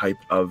head type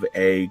of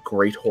a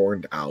great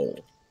horned owl.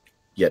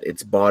 Yet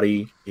its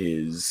body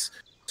is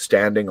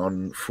standing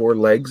on 4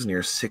 legs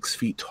near 6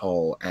 feet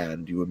tall,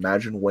 and you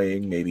imagine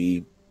weighing maybe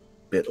a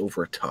bit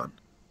over a ton.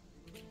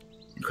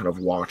 You kind of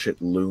watch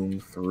it loom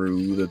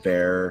through the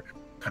bear,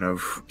 kind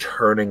of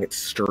turning its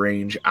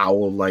strange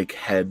owl-like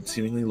head,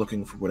 seemingly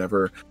looking for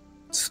whatever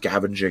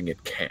scavenging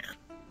it can.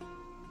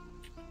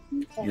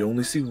 Okay. You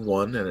only see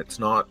one, and it's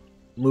not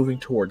moving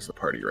towards the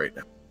party right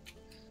now.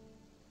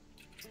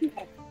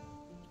 Okay.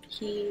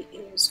 He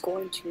is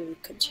going to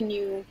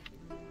continue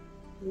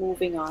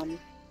moving on.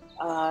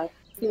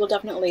 He will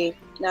definitely,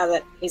 now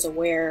that he's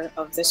aware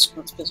of this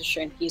one's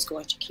position, he's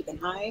going to keep an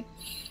eye.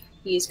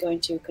 He's going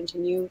to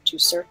continue to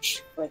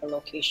search for the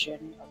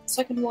location of the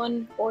second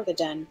one or the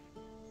den,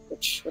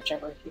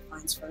 whichever he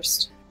finds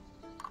first.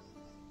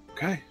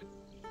 Okay.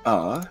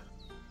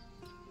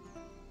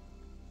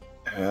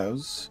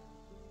 As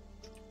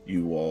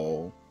you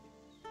all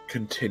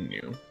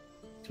continue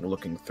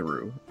looking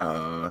through,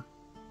 I'm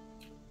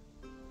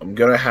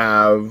gonna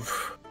have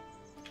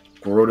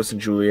Gorotus and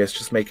Julius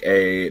just make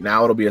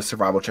now it'll be a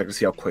survival check to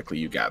see how quickly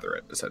you gather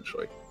it,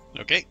 essentially.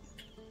 Okay.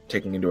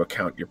 Taking into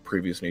account your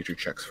previous nature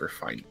checks for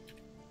fight.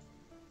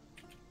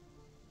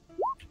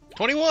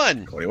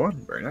 21. 21,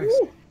 very nice.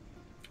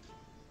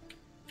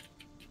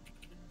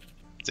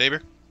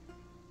 Saber?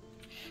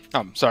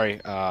 Sorry.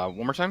 One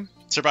more time.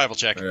 Survival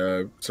check.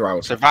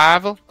 Survival check.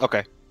 Survival.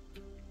 Okay.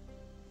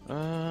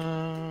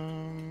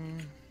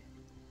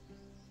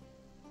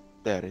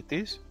 There it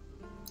is.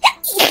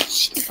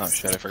 Oh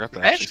shit! I forgot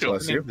that. Actually,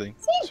 Bless you. Everything.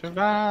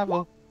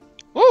 Survival.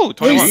 Ooh,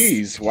 21.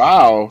 Jeez,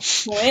 wow.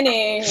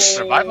 Winning.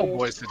 Survival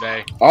boys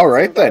today. All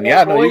right then.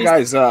 Yeah, no, you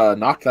Boys. guys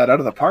knocked that out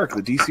of the park.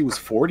 The DC was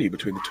 40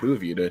 between the two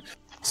of you to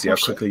see how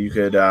quickly you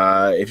could,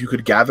 if you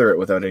could gather it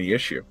without any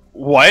issue.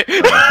 What?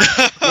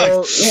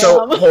 Well,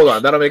 so hold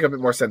on, that'll make it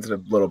more sense in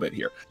a little bit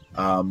here.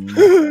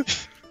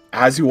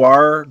 As you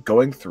are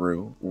going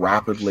through,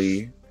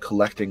 rapidly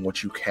collecting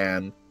what you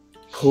can,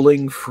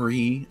 pulling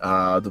free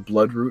the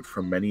bloodroot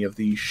from many of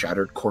the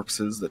shattered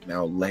corpses that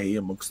now lay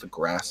amongst the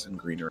grass and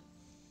greenery.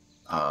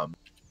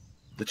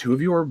 The two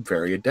of you are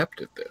very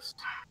adept at this.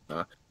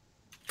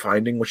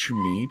 Finding what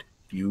you need,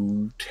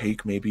 you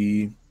take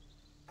maybe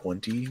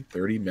 20,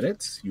 30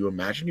 minutes. You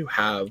imagine you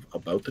have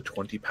about the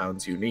 20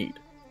 pounds you need.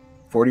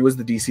 40 was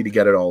the DC to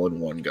get it all in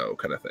one go,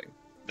 kind of thing.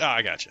 Oh,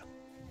 I gotcha.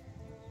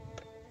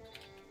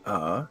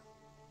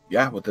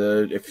 Yeah, with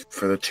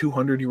for the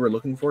 200 you were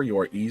looking for, you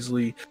are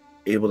easily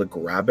able to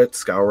grab it,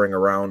 scouring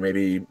around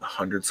maybe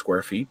 100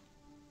 square feet.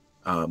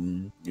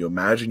 You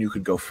imagine you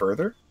could go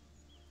further.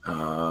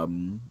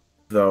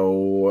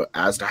 Though,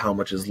 as to how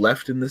much is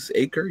left in this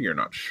acre, you're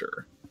not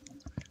sure.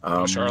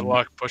 Push our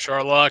luck. Push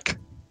our luck.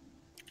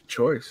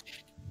 Choice.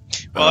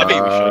 Well, I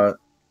mean, we should.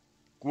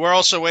 We're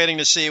also waiting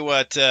to see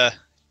what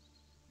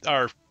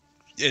our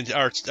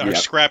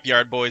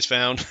scrapyard boys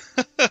found.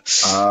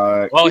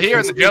 Well, here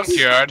in the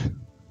junkyard.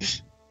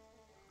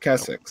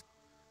 Kessex.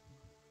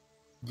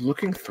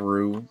 Looking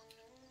through,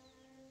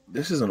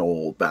 this is an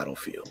old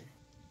battlefield.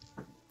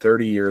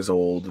 30 years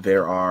old.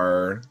 There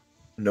are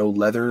no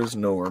leathers,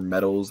 nor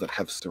metals that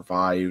have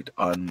survived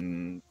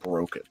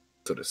unbroken,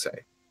 so to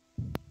say.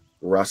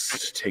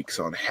 Rust takes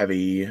it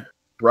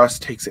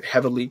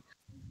heavily,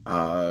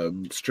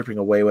 stripping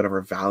away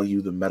whatever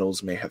value the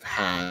metals may have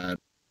had.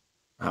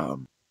 The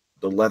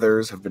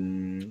leathers have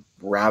been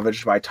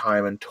ravaged by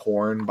time and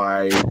torn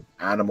by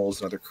animals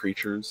and other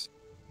creatures.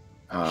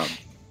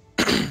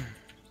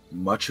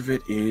 Much of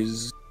it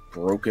is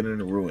broken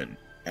and ruined,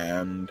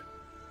 and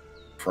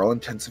for all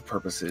intents and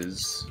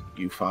purposes,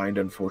 you find,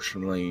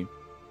 unfortunately,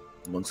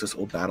 amongst this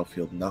old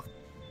battlefield, nothing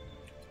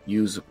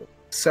usable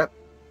except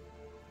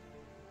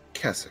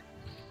Keswick.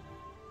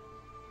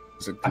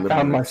 There's a glimmer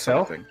found of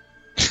myself. something.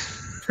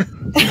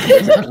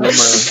 There's a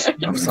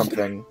glimmer of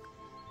something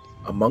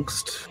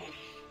amongst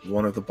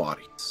one of the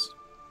bodies.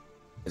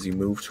 As you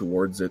move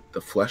towards it,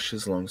 the flesh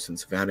has long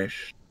since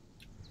vanished.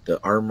 The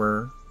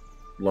armor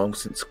long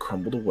since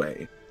crumbled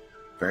away.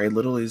 Very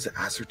little is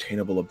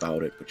ascertainable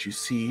about it, but you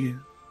see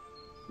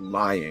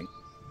lying,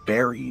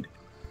 buried,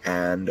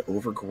 and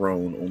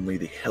overgrown, only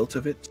the hilt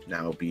of it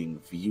now being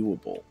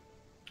viewable.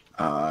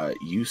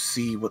 You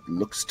see what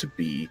looks to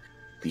be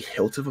the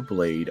hilt of a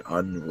blade,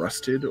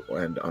 unrusted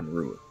and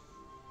unruined.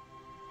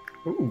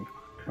 Ooh.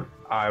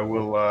 I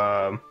will,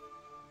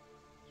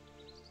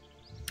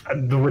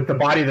 with the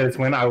body that it's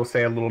in, I will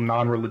say a little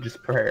non-religious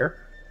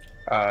prayer.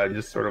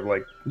 Just sort of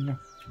like,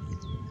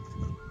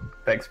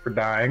 thanks for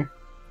dying.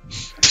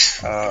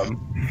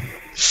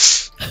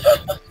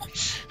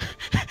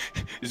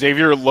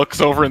 Xavier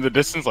looks over in the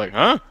distance like,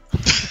 huh?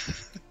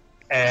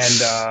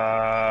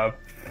 And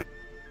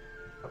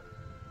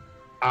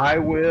I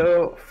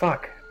will.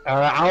 Fuck. All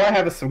I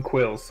have is some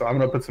quills, so I'm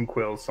gonna put some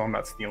quills, so I'm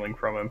not stealing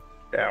from him.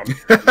 Down.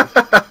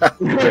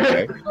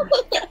 Okay.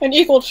 An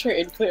equal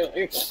trade,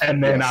 clearly.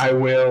 And then I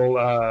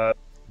will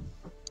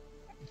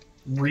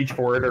reach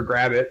for it or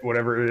grab it,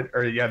 whatever,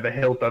 or the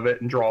hilt of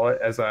it, and draw it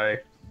as I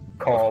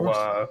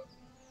call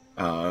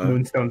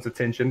Moonstone's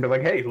attention. But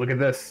like, hey, look at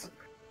this,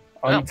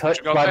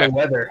 untouched by the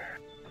weather.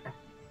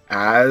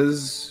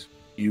 As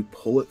you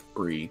pull it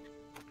free,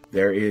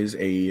 there is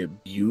a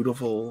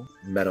beautiful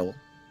metal.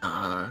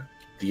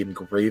 The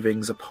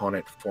engravings upon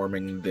it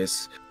forming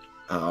this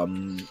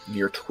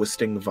near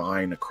twisting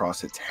vine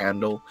across its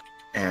handle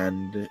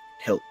and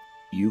hilt.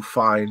 You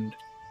find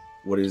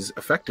what is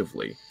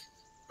effectively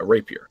a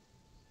rapier.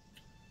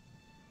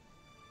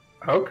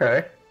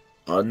 Okay.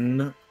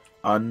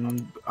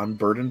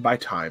 Unburdened by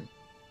time.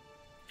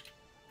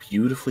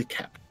 Beautifully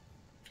kept.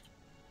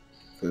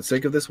 For the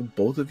sake of this, will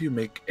both of you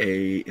make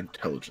a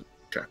intelligence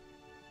check?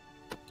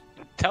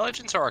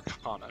 Intelligence or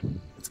Arcana?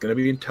 It's going to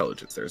be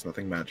intelligence. There's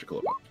nothing magical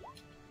about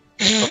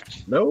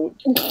it. No,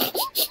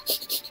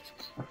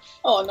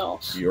 Oh no.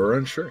 you're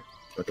unsure.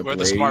 But the We're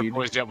blade, the smart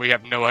boys, yet we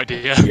have no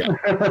idea. Yeah.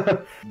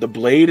 The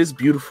blade is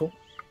beautiful,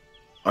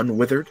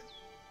 unwithered,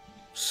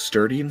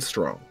 sturdy and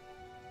strong,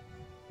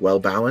 well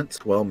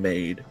balanced, well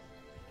made,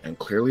 and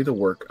clearly the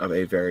work of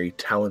a very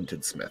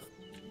talented smith.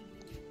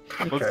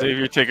 Let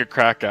Xavier take a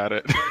crack at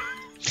it.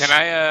 Can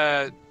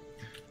I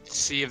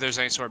see if there's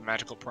any sort of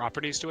magical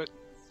properties to it?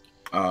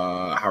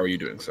 How are you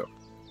doing so?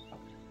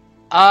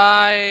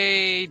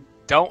 I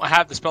don't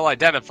have the spell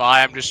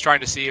Identify. I'm just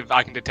trying to see if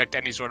I can detect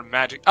any sort of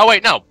magic. Oh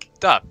wait, no.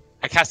 Duh.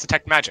 I cast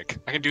Detect Magic.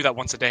 I can do that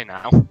once a day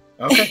now.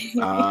 Okay.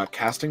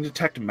 Casting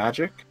Detect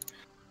Magic.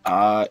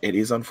 It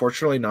is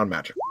unfortunately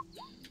non-magic.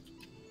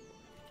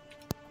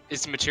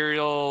 Is the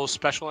material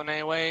special in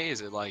any way?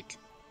 Is it like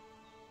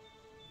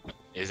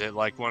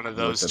one of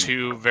those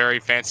two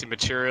very fancy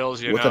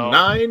materials, you With know? a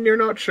 9, you're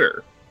not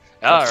sure.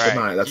 All That's the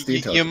right. 9. That's the You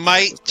intelligence.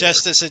 might,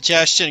 just a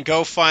suggestion,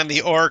 go find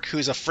the orc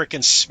who's a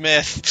frickin'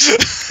 smith.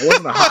 It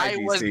wasn't a high I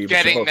DC, was but you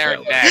getting both there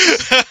failed.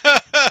 next.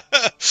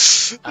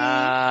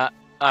 All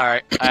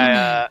right.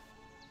 I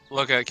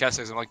look at Kessex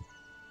and I'm like,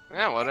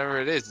 yeah, whatever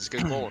it is, it's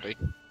good quality.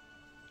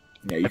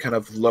 Yeah, you kind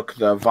of look,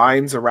 the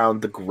vines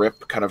around the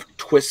grip kind of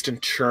twist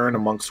and churn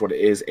amongst what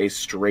is a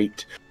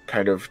straight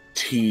kind of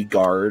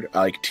T-guard,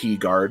 like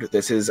T-guard.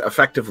 This is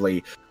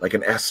effectively like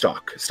an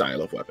S-stock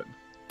style of weapon.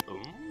 Ooh.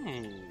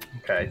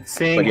 Okay,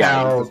 seeing But yeah,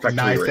 how it's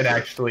effectively nice right it here.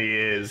 actually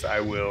is, I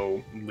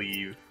will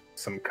leave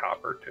some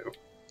copper too.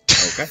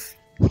 Okay.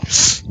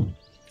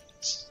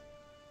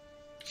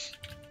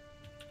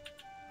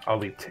 I'll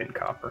leave 10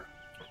 copper.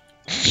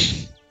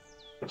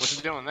 What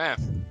you doing there?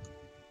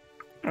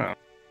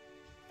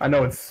 I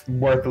know it's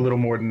worth a little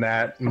more than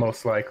that,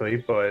 most likely,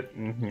 but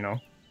you know.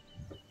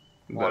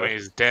 Well, I mean,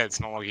 he's dead. It's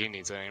not like he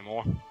needs it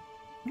anymore.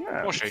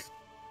 Yeah, Or she. it's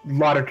a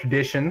lot of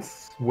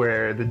traditions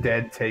where the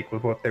dead take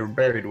with what they were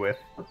buried with.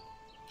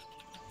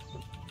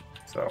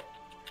 So,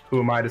 who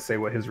am I to say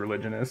what his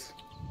religion is?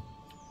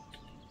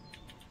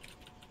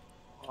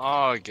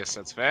 Oh, I guess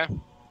that's fair.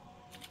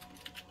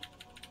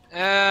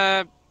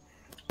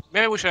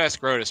 Maybe we should ask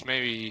Grotus.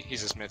 Maybe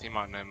he's a smith. He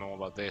might know more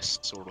about this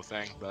sort of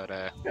thing. But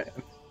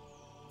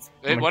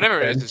whatever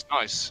it is, it's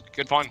nice.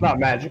 Good find. It's not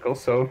magical,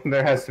 so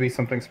there has to be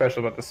something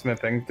special about the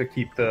smithing to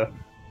keep the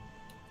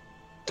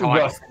Time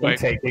rust from away.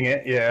 taking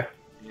it. Yeah.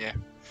 Yeah.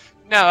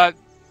 No,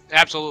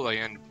 absolutely.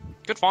 And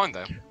good find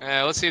though.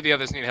 Let's see if the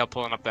others need help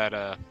pulling up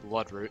that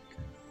blood route.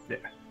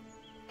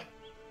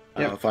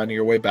 Yeah. Finding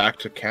your way back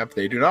to camp,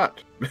 they do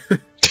not.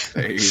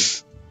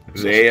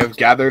 They have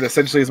gathered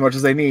essentially as much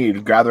as they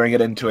need, gathering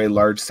it into a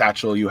large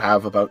satchel. You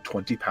have about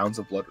 20 pounds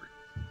of blood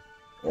root,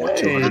 or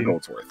Hey. 200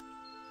 gold's worth.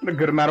 A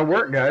good amount of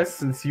work, guys.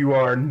 Since you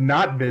are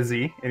not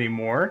busy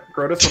anymore,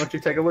 Grotus, why don't you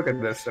take a look at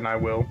this, and I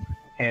will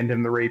hand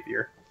him the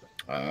rapier.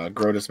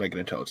 Grotus, make an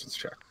intelligence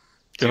check.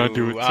 Can I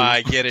do it too?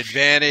 I get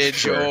advantage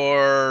Sure.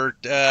 or...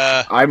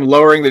 I'm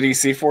lowering the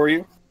DC for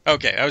you.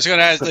 Okay, I was going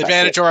to ask the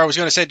advantage, or I was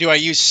going to say, do I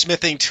use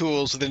smithing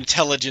tools with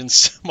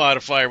intelligence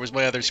modifier was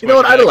my other You know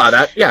what? question. I'd allow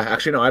that. Yeah,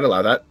 actually, no, I'd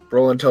allow that.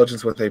 Roll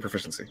intelligence with a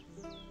proficiency.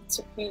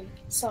 So,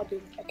 so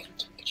do I can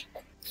check.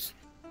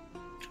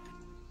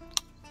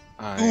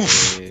 Oh,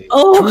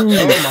 Oh! Oh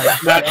my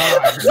god!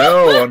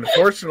 No,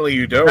 unfortunately,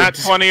 you don't. Not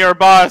 20 or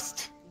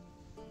bust.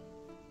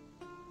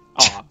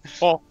 Aw,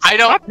 well, I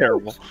don't. not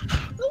terrible.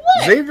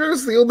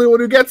 Xavier's the only one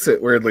who gets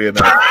it, weirdly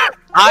enough.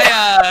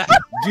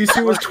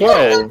 DC was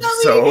 12,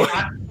 so...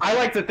 I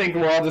like to think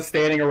we're all just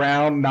standing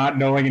around, not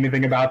knowing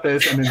anything about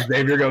this, and then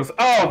Xavier goes,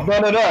 "Oh, no,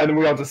 no, no," and then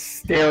we all just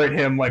stare at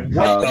him like,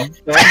 "What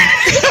the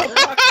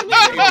fuck?"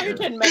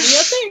 Can many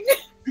a thing.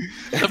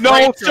 The No,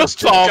 brain it's just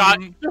trust got-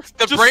 some.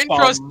 The brain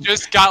trust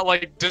just got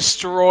like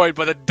destroyed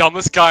by the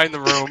dumbest guy in the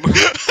room.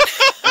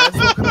 As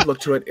you kind of look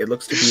to it, it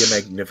looks to be a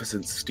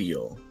magnificent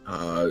steel.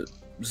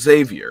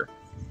 Xavier,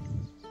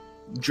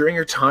 during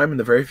your time in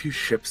the very few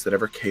ships that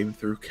ever came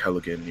through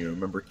Kelligan, you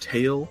remember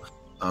tale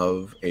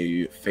of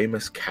a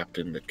famous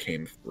captain that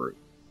came through.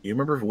 You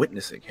remember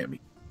witnessing him.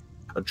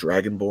 A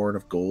dragonborn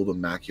of gold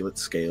immaculate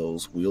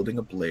scales, wielding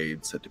a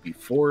blade said to be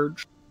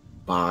forged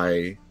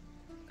by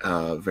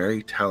a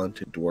very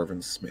talented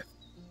dwarven smith,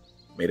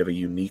 made of a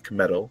unique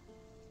metal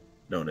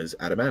known as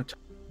adamantine.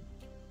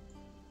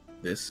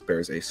 This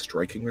bears a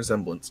striking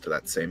resemblance to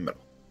that same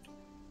metal.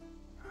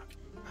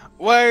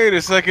 Wait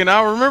a second,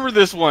 I remember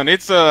this one.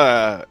 It's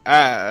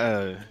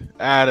Adam.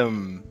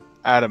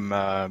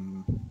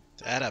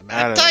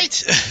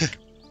 Adamantite?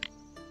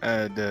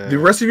 The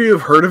rest of you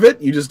have heard of it,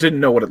 you just didn't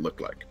know what it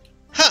looked like.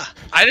 Huh.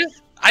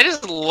 I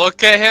just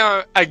look at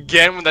him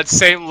again with that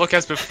same look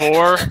as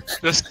before.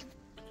 Just,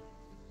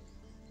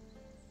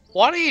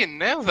 why do you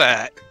know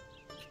that?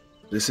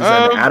 This is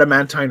an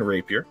adamantine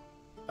rapier.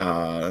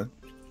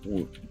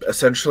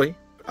 Essentially,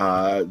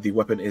 the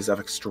weapon is of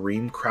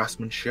extreme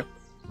craftsmanship,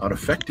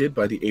 unaffected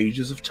by the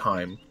ages of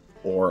time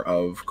or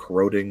of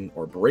corroding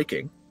or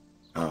breaking.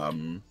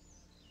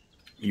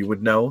 You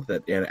would know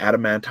that an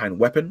adamantine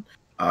weapon,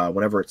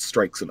 whenever it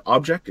strikes an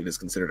object, it is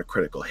considered a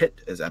critical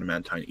hit, as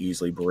adamantine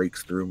easily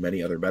breaks through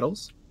many other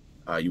metals.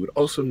 You would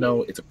also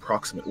know its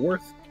approximate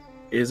worth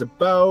is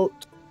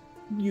about,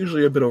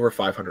 usually a bit over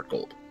 500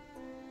 gold.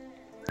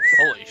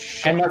 Holy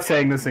shit. I'm not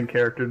saying this in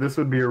character. This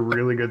would be a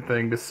really good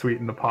thing to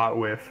sweeten the pot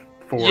with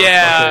for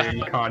Yeah.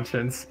 fucking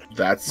conscience.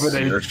 That's But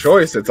it your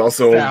choice. It's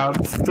also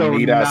Sounds so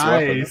neat-ass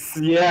weapon. nice.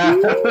 Yeah.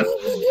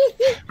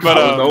 But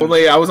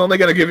I was only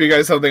gonna give you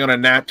guys something on a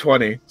nat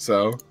 20,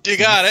 so You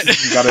got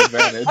it. you got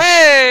advantage.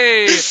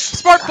 Hey!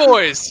 Smart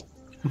boys!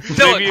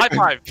 Dylan, Maybe- high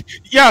five.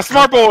 yeah,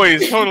 smart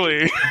boys,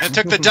 totally. It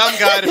took the dumb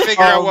guy to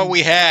figure out what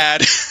we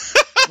had.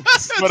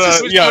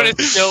 But Yeah.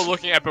 Still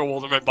looking at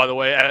bewilderment, by the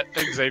way, at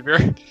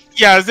Xavier.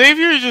 Yeah,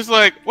 Xavier is just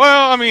like,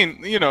 well, I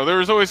mean, there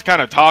was always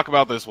kind of talk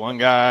about this one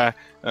guy.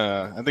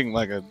 I think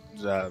like a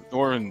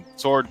dwarven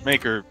sword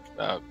maker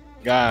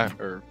guy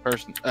or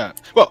person.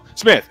 Well,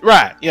 Smith,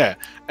 right? Yeah,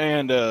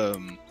 and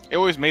it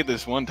always made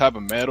this one type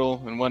of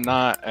metal and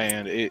whatnot,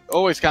 and it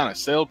always kind of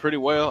sold pretty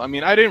well. I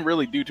mean, I didn't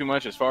really do too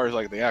much as far as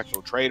like the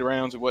actual trade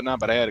rounds and whatnot,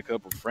 but I had a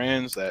couple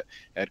friends that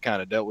had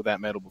kind of dealt with that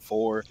metal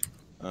before.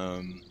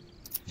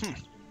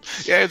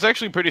 Yeah, it's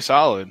actually pretty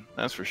solid,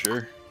 that's for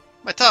sure.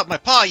 My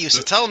pa used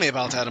to tell me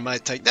about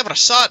adamantite. Never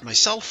saw it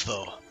myself,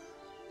 though.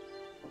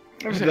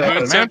 Is it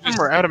adamantium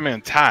or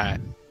adamantite?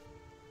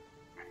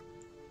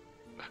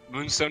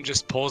 Moonstone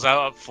just pulls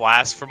out a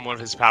flask from one of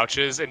his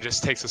pouches and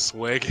just takes a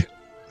swig,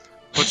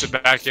 puts it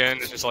back in,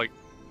 and just like,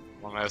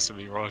 one has to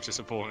be wrong,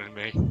 disappointing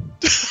me.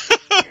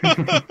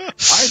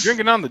 I ain't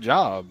drinking on the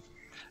job.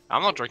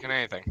 I'm not drinking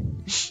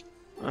anything.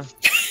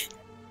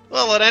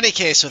 Well, in any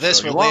case, with this,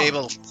 So you we'll be are.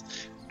 able...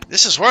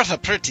 This is worth a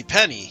pretty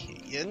penny.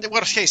 In the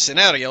worst-case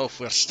scenario, if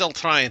we're still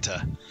trying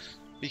to...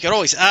 We could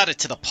always add it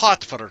to the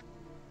pot for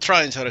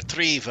trying to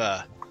retrieve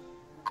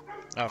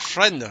our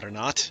friend or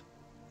not.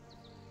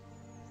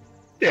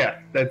 Yeah,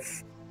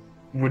 that's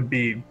would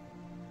be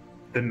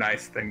the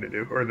nice thing to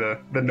do, or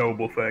the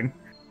noble thing.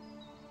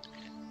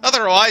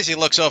 Otherwise, he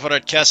looks over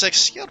at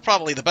Kessex. You're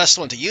probably the best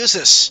one to use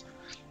this.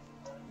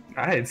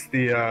 It's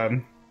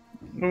the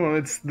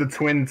it's the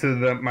twin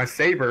to my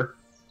saber,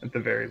 at the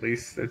very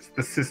least. It's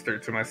the sister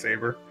to my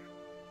saber.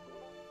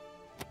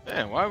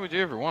 Man, why would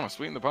you ever want to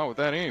sweeten the pot with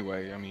that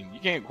anyway? I mean, you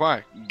can't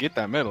quite get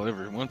that metal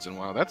every once in a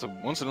while. That's a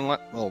once in a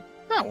well,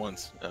 not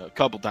once, a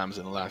couple times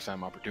in a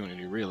lifetime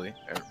opportunity, really.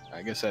 Or,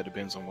 I guess that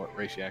depends on what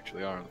race you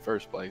actually are in the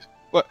first place.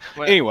 But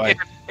Well, anyway,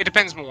 it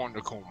depends more on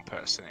the corn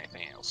person than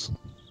anything else.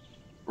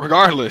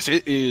 regardless,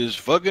 it is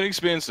fucking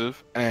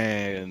expensive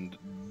and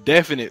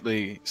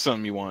definitely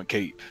something you want to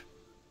keep.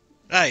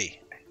 Aye.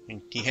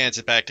 And he hands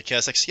it back to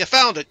Kessex. You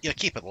found it. You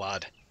keep it,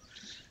 lad.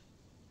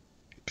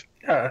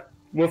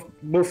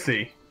 We'll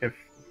see if.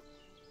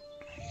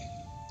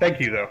 Thank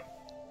you, though.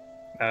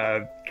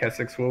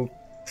 Kessex will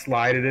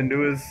slide it into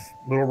his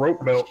little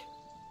rope belt.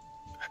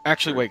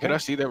 Actually, wait, could I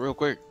see that real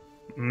quick?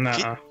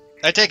 Nah.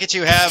 I take it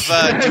you have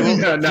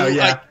dual...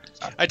 yeah.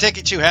 I take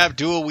it you have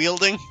dual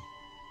wielding?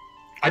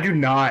 I do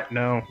not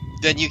know.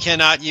 Then you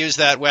cannot use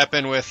that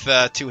weapon with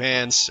two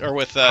hands, or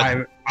with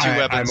I'm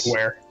weapons.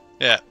 aware.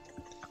 Yeah.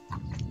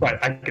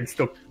 But I can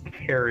still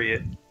carry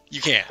it. You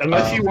can't.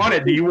 Unless you want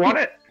it. Do you want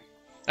it?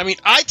 I mean,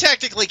 I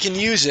technically can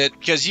use it,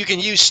 because you can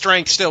use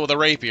strength still with a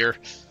rapier.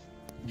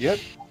 Yep.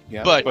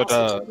 Yeah. But, I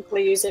also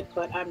technically use it,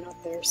 but I'm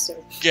not there,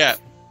 so. yeah.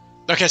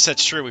 I guess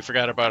that's true. We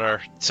forgot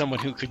about someone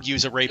who could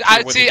use a rapier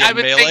I've with been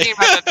melee. thinking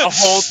about that the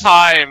whole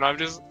time. I'm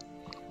just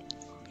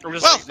Well,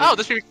 like, oh,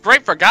 this would be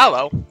great for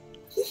Gallo.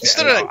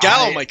 Instead of that,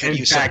 Gallo might could in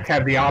use fact,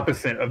 have the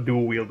opposite of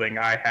dual wielding.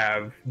 I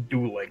have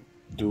dueling.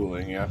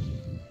 Dueling, yeah.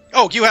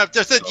 Oh, you have...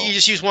 You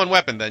just use one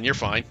weapon, then. You're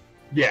fine.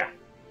 Yeah.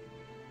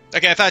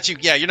 Okay, I thought you...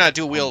 Yeah, you're not a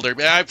dual wielder.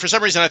 For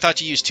some reason, I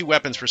thought you used two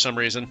weapons for some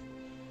reason.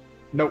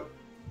 Nope.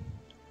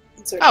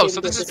 Oh, so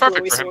this is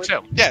perfect for him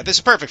too. Yeah, this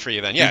is perfect for you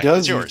then. Yeah, he does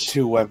it's yours. use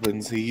two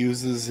weapons. He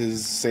uses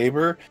his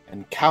saber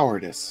and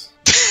cowardice.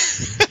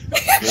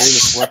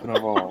 Greatest weapon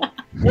of all.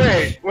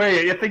 Wait,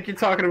 I think you're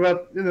talking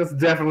about... That's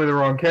definitely the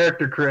wrong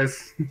character,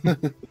 Chris.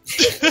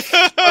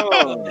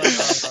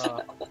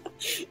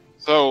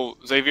 So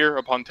Xavier,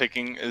 upon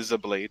taking his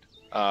blade,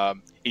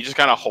 he just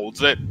kind of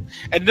holds it.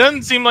 It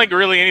doesn't seem like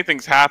really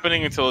anything's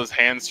happening until his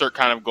hands start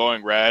kind of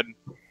going red.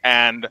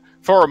 And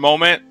for a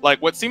moment,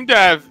 like what seemed to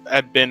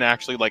have been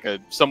actually like a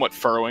somewhat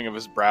furrowing of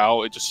his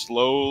brow, it just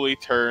slowly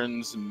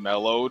turns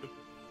mellowed.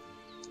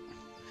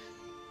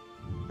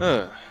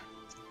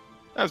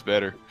 That's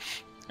better.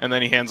 And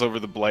then he hands over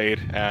the blade,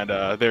 and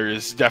there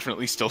is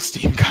definitely still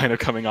steam kind of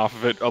coming off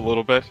of it a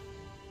little bit.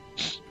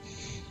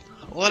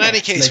 Well, in any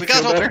case, we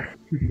got all better.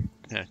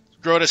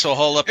 Grotus will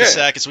hold up the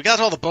sack. We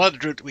got all the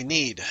blood root we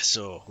need,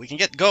 so we can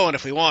get going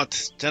if we want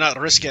to not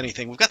risk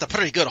anything. We've got a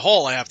pretty good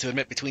hole, I have to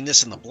admit, between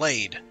this and the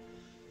blade.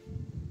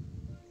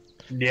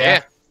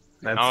 Yeah.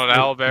 On an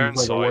owlbear and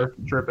like a soy.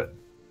 worth trip it.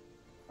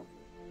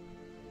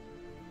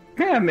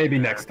 Yeah, maybe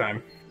next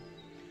time.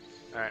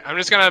 All right, I'm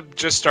just gonna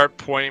start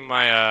pointing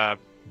my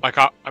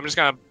I'm just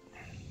gonna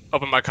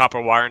open my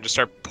copper wire and just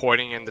start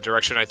pointing in the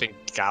direction I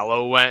think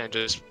Gallo went, and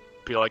just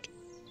be like,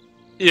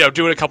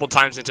 do it a couple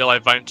times until I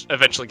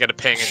eventually get a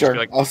ping, and Sure, just be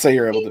like, I'll say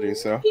you're able to do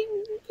so.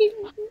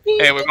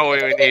 hey, we got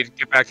what we need.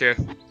 Get back here.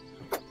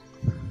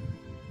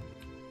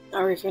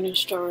 Are we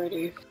finished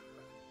already?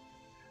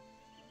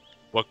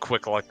 What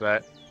quick like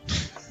that?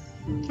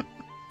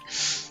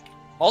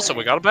 Also,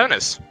 we got a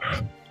bonus.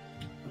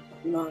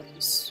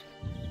 Nice.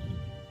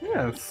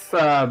 Yes.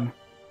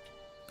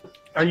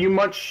 Are you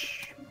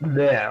much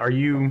there? Are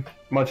you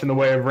much in the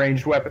way of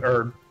ranged weapon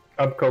or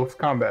up close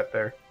combat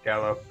there,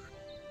 Gallo?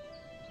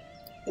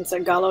 And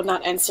so Gallo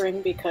not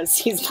answering because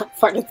he's not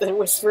part of the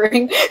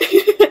whispering.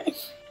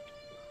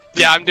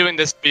 Yeah, I'm doing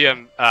this via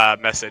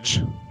message.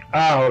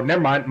 Oh,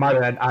 never mind. My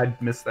bad. I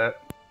missed that.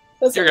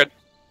 You're good.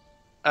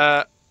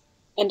 And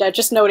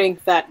just noting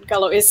that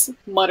Gallo is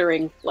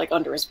muttering like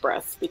under his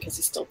breath because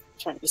he's still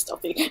trying to be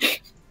stealthy.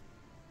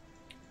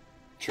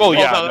 Well,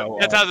 yeah, no, no,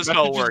 that's how the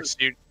spell messages-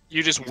 works.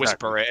 You just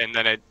whisper it, and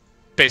then it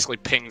basically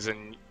pings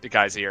in the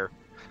guy's ear.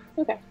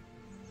 Okay.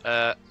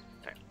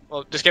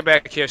 Well, just get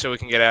back here so we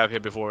can get out of here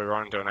before we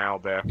run into an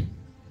owlbear.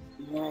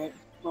 Alright.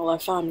 Well, I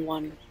found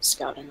one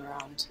scouting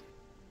around.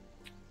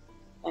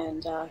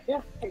 And,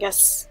 yeah, I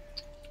guess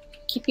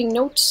keeping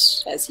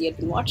notes as he had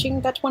been watching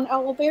that one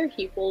owlbear,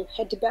 he will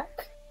head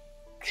back.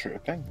 Sure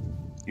thing.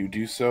 You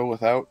do so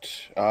without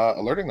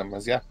alerting them,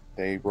 as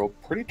they roll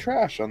pretty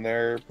trash on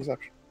their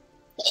perception.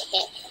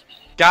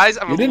 Guys,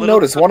 I'm You a didn't little...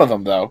 notice one of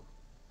them though,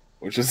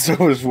 which would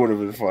have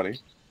been funny.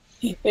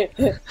 You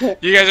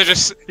guys are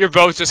just... You're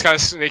both just kind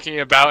of sneaking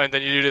about, and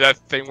then you do that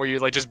thing where you,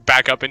 like, just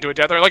back up into each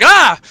other, like,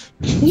 ah!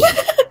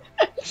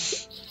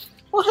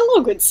 Well,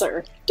 hello, good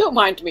sir. Don't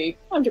mind me.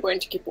 I'm going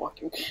to keep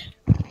walking.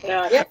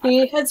 Yeah,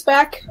 he heads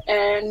back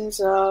and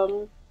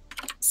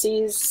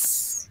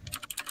sees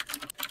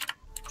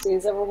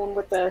everyone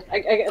with the...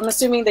 I'm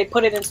assuming they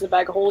put it into the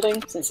bag of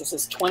holding, since this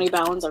is 20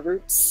 bounds of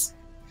roots.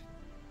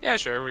 Yeah,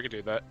 sure, we could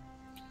do that.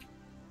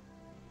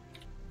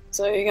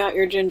 So you got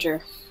your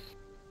ginger.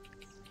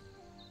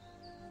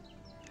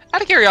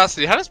 Out of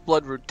curiosity, how does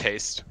bloodroot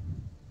taste?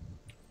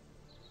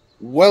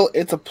 Well,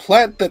 it's a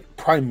plant that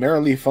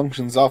primarily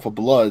functions off of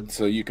blood,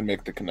 so you can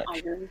make the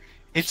connection. Iron.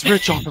 It's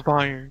rich off of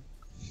iron.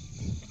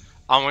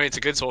 I mean, it's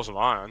a good source of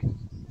iron.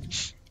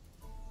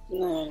 I'd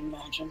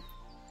imagine.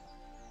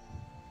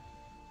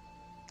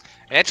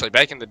 And actually,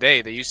 back in the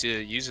day, they used to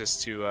use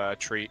this to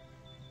treat...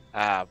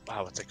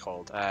 what's it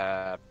called?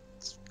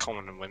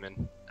 Common in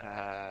women.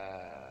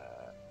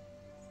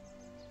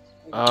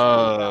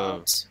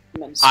 About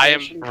I am-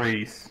 menstruation.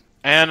 Reese.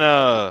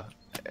 Anemic.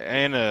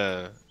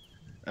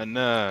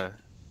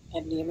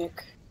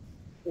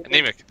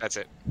 Anemic, that's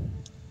it.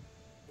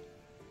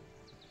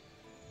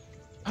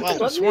 I Well,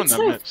 could have sworn that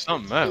blood meant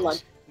something else.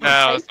 Blood-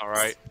 No, that's not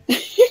right.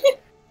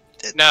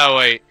 types. No,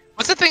 wait.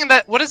 What's the thing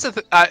that... What is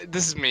the...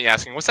 this is me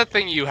asking. What's that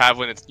thing you have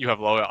when you have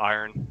low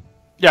iron?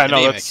 Yeah, no,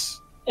 Anemic.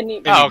 that's...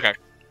 Anemic. Oh, okay.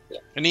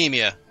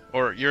 Anemia.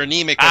 Or you're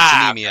anemic, that's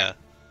anemia.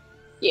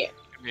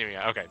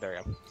 Anemia. Okay, there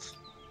we go.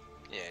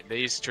 Yeah, they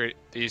used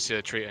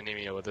to treat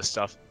anemia with this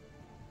stuff.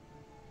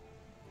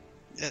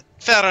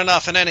 Fair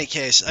enough, in any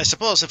case. I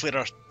suppose if we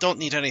don't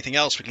need anything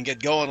else, we can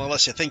get going,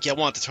 unless you think you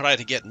want to try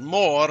to get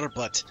more,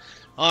 but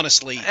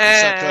honestly,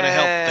 it's not going to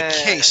help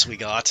the case we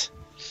got.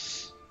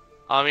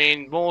 I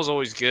mean, more's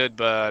always good,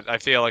 but I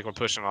feel like we're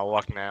pushing our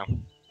luck now.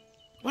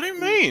 What do you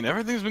mean?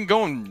 Everything's been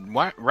going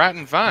right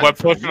and fine. We're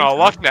for a pushing long our time.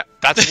 luck now.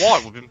 That's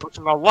why we've been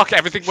pushing our luck.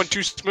 Everything went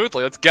too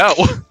smoothly. Let's go.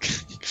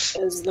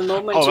 Is the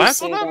moment Oh, you that's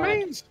say what that that,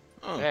 means?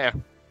 Oh. Yeah.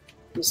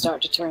 you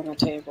start to turn the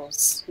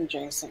tables and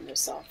Jason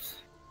yourself.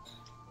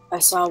 I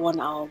saw one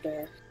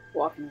owlbear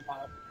walking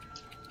about.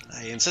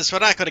 And since we're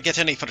not going to get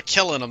any for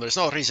killing them, there's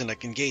no reason to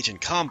engage in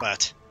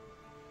combat.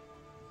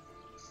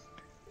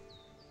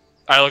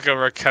 I look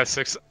over at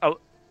Kessex.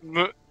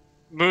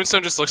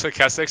 Moonstone just looks at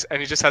Kessex, and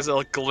he just has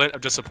a glint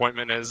of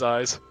disappointment in his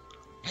eyes.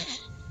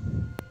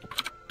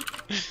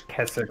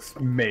 Kessex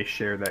may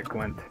share that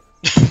glint.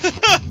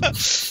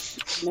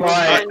 No But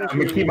I'm one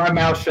gonna keep my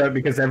mouth shut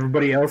because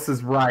everybody else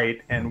is right,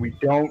 and we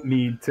don't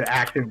need to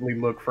actively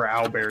look for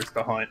owlbears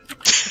to hunt.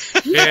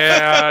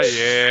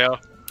 Yeah.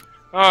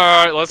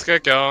 Alright, let's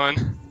get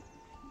going.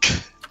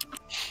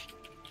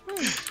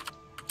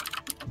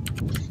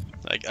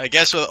 I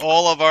guess with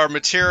all of our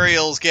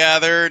materials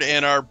gathered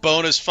and our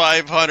bonus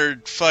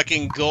 500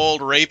 fucking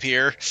gold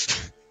rapier.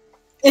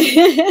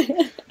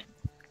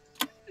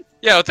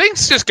 Yeah,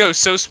 things just go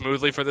so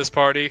smoothly for this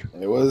party.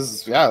 It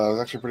was, that was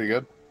actually pretty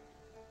good.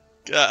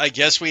 I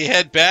guess we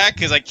head back,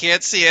 because I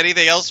can't see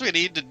anything else we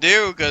need to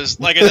do, because,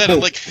 like I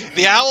said, like,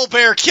 the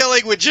owlbear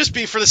killing would just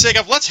be for the sake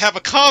of, let's have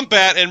a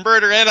combat and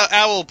murder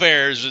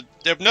owlbears.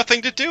 They have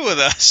nothing to do with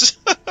us.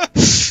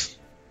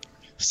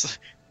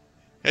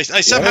 I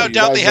somehow you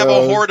doubt guys, they have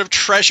a hoard of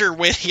treasure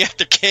waiting at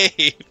the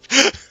cave.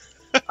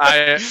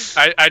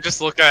 I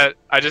just look at...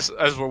 as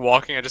we're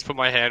walking, I just put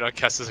my hand on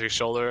Kesse's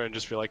shoulder and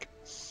just be like,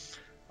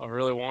 I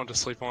really wanted to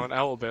sleep on an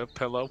owlbear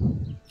pillow.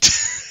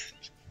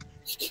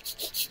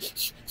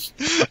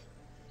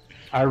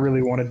 I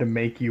really wanted to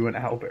make you an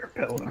owlbear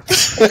pillow.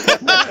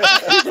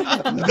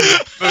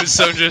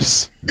 Moonstone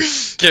just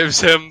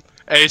gives him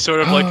a sort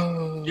of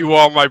like, you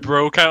are my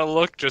bro kind of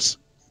look, just,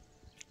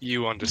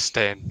 you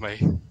understand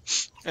me.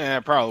 Yeah, I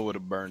probably would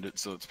have burned it,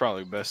 so it's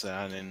probably best that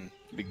I didn't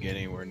get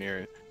anywhere near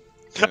it.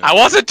 I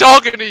wasn't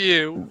talking to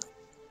you!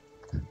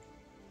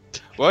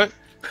 What?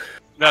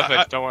 Nothing.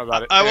 Don't worry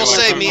about it. I will Anyway,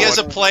 say, move me as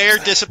a on. player,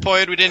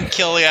 disappointed we didn't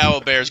kill the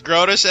owlbears.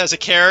 Grodus as a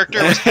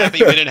character was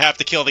happy we didn't have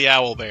to kill the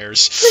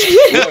owlbears.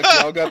 Look,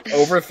 y'all got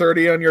over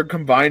 30 on your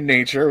combined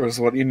nature, was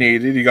what you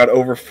needed. You got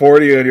over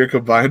 40 on your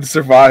combined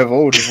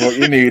survival, which is what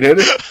you needed.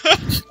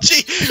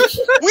 Gee,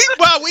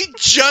 we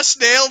just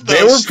nailed They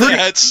those were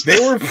pretty. stats. They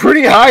were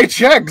pretty high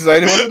checks. I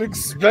wasn't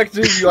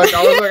expecting. I was like,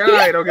 all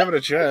right, I'll give it a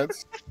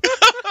chance.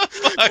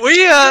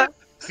 We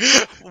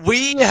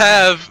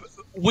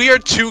are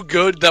too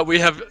good that we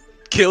have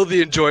killed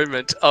the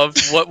enjoyment of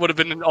what would have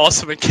been an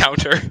awesome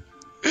encounter.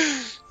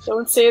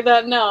 Don't say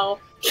that now.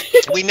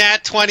 We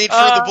nat 20'd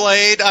for the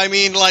blade. I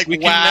mean, like, We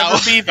can wow.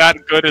 never be that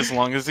good as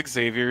long as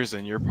Xavier's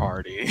in your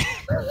party.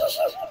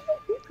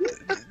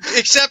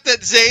 Except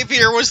that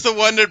Xavier was the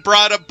one that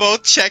brought up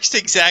both checks to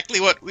exactly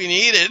what we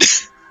needed.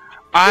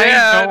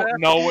 I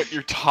don't know what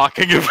you're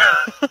talking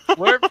about.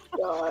 We're,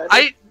 God.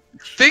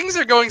 things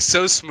are going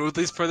so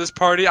smoothly for this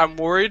party, I'm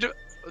worried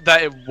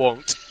that it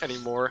won't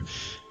anymore.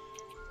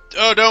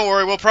 Oh, don't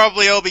worry. We'll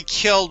probably all be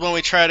killed when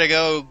we try to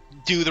go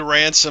do the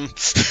ransom.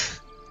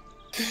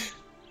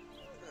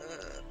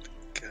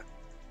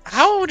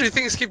 How do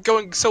things keep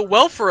going so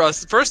well for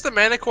us? First the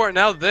Manicore,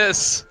 now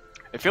this.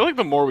 I feel like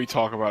the more we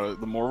talk about it,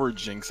 the more we're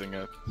jinxing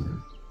it.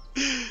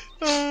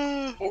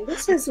 And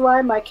this is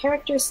why my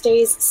character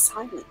stays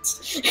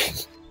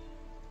silent.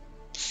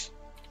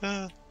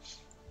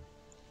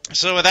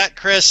 So with that,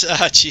 Chris,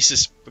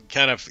 Jesus, we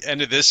kind of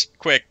ended this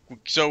quick.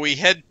 So we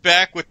head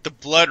back with the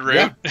blood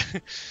route. Yeah.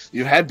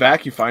 You head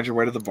back. You find your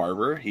way to the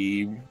barber.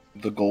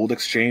 The gold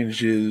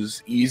exchange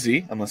is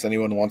easy, unless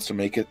anyone wants to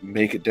make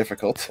it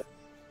difficult.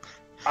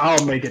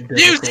 I'll make it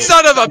You difficult.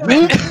 son of a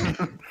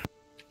bitch!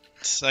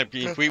 I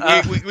mean,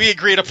 we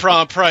agreed a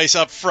prompt price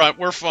up front.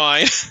 We're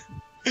fine.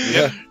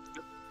 Yeah.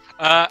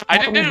 I How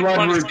didn't many blood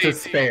want root to to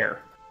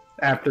spare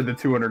after the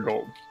 200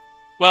 gold.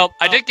 Well,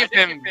 I did give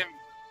him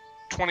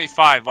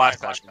 25 last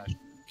session.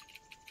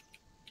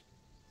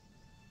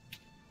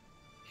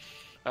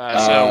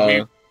 So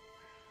we.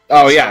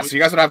 Oh yeah, so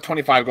you guys would have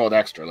 25 gold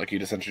extra. Like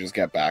you'd essentially just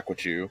get back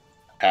what you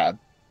had.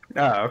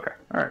 Oh, okay.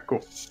 All right,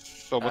 cool.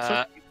 So what's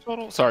the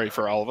total? Sorry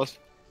for all of us.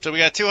 So we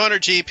got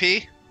 200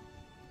 GP.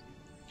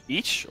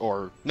 Each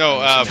or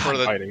No, for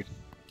the fighting?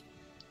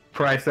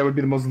 Price, that would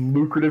be the most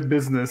lucrative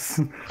business.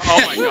 Oh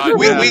my god.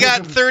 we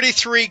got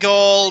 33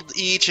 gold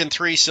each and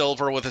 3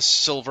 silver with a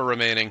silver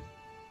remaining.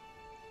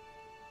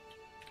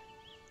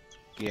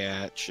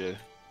 Gotcha.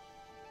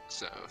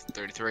 So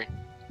 33.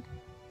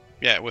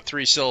 Yeah, with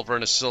 3 silver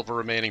and a silver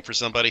remaining for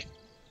somebody.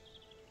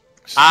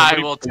 I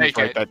Somebody will please take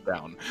write it. that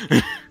down.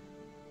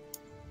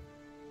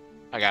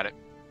 I got it.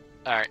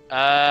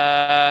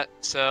 Alright,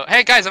 so,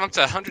 hey guys, I'm up to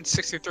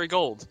 163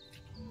 gold.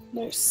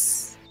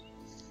 Nice.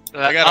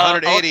 I got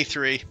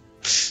 183.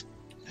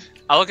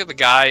 I'll look at the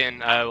guy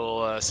and I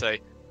will say,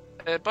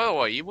 by the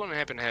way, you wouldn't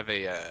happen to have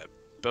a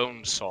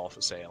bone saw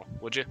for sale,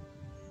 would you?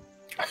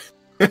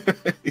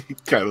 He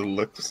kind of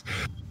looks.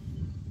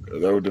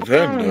 That would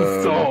depend.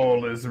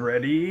 Soul is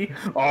ready.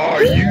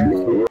 Are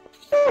you?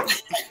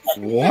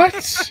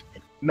 What?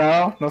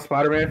 No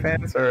Spider-Man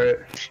fans? Alright.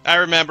 I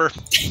remember.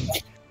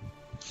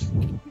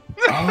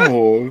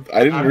 Oh,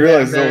 I didn't I'm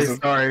realize that very was. A...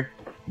 sorry.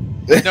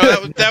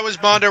 No, that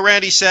was Mondo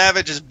Randy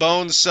Savage's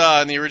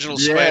Bonesaw in the original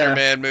Yeah.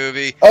 Spider-Man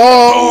movie.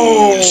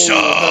 Oh,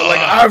 Bonesaw! like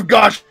I've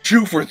got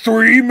you for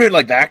 3 minutes,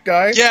 like that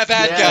guy. Yeah,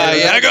 that Yeah, guy.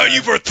 that I got guy.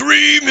 you for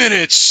 3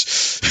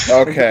 minutes.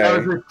 That Okay.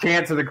 was the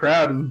chant of the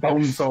crowd. Is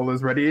Bone Soul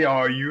is ready.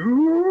 Are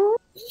you?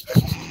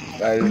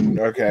 I didn't,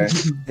 okay.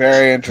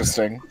 Very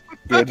interesting.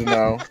 Good to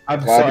know. I'm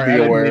Glad sorry. to be I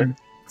didn't aware. mean-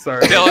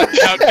 Sorry.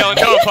 Dylan,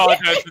 don't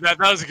apologize for that.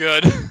 That was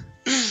good.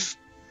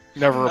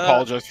 Never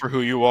apologize for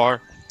who you are.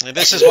 And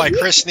this is why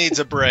Chris needs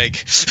a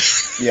break.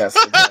 Yes.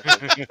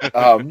 Exactly.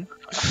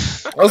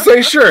 I'll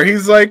say sure.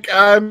 He's like,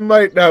 I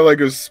might have like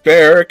a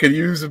spare. Could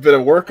use a bit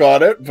of work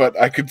on it, but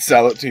I could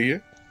sell it to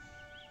you.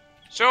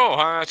 Sure,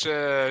 how much,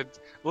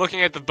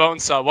 looking at the bone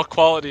saw, what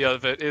quality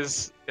of it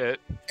is it?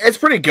 It's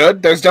pretty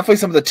good. There's definitely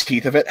some of the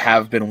teeth of it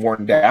have been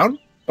worn down,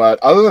 but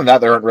other than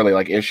that, there aren't really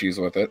like issues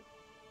with it.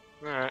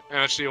 Alright, how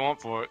much do you want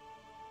for it?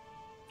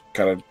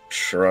 Kind of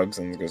shrugs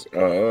and goes,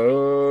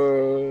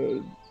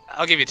 I'll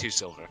give you 2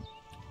 silver.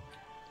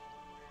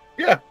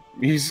 yeah.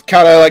 He's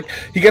kind of like,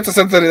 he gets a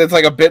sense that it's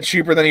like a bit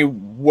cheaper than he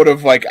would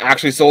have like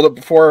actually sold it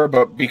before,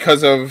 but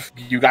because of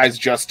you guys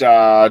just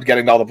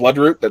getting all the blood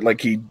root that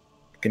like he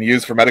can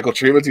use for medical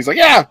treatments, he's like,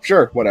 yeah,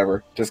 sure,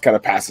 whatever. Just kind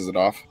of passes it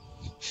off.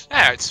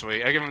 Alright,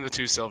 sweet. I give him the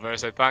 2 silver. I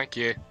say thank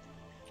you.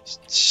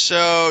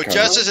 So, Kinda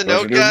just as a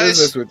pleasure note, doing guys,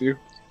 business with you.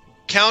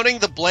 counting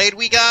the blade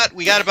we got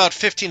about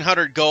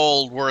 1,500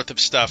 gold worth of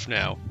stuff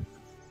now.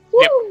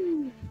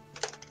 Woo!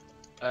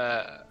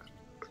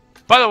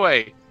 By the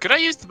way, could I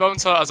use the bone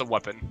saw as a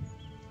weapon?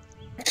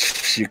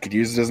 You could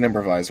use it as an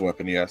improvised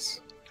weapon,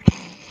 yes.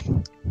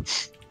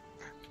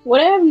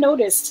 Would I have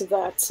noticed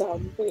that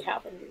we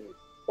have a new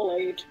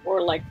blade,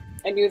 or like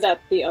I knew that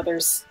the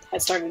others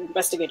had started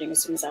investigating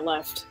as soon as I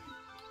left?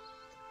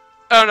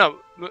 Oh no.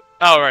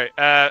 Oh right.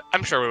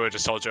 I'm sure we would have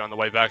just told you on the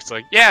way back. It's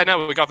like, yeah,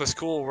 no, we got this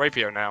cool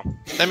rapier now.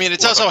 I mean,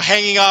 it's also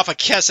hanging off a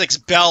Keswick's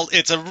belt.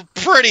 It's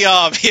pretty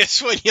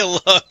obvious when you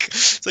look.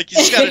 It's like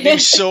he's got a new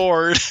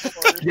sword.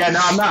 Yeah, no,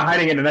 I'm not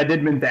hiding it, and I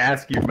did mean to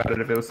ask you about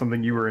it if it was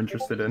something you were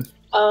interested in.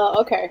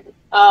 Okay.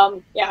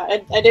 Yeah,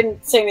 I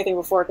didn't say anything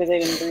before because they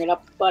didn't bring it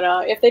up. But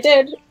if they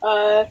did,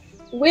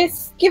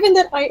 given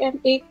that I am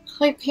a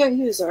rapier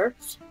user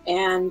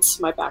and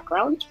my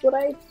background, would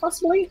I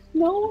possibly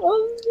know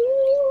of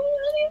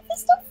any of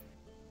this stuff?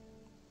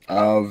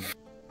 Of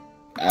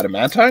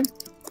adamantine?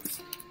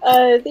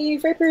 The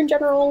rapier in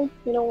general,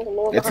 you know, the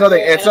lore It's behind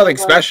nothing. it, It's nothing and,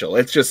 special.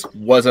 It's just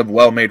was a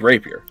well-made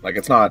rapier. Like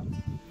it's not.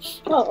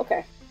 Oh,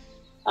 okay.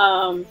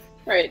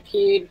 Right,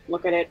 he'd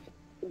look at it,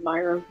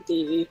 admire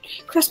the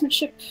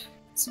craftsmanship,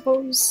 I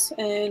suppose,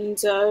 and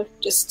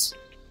just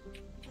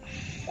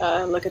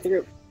look at the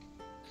group.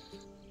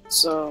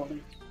 So,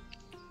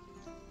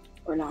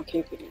 we're not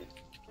keeping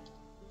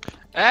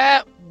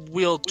it.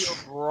 We'll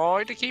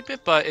try to keep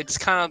it, but it's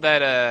kind of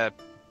that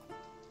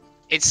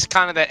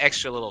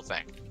extra little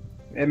thing.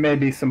 It may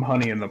be some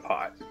honey in the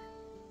pot.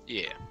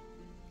 Yeah.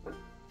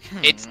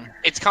 It's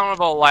kind of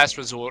our last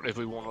resort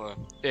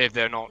if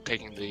they're not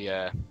taking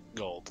the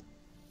gold.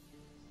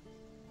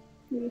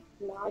 He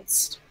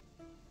nods.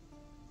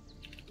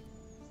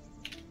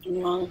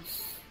 Well,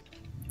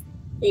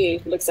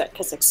 he looks at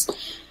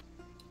Kessex.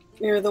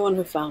 You're the one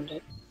who found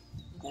it,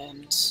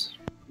 and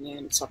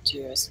it's up to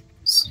you, I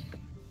suppose.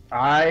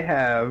 I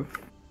have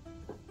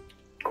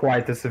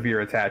quite a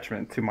severe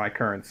attachment to my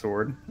current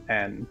sword,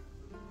 and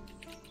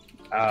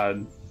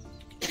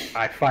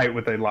I fight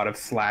with a lot of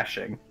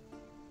slashing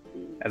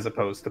as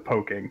opposed to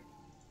poking.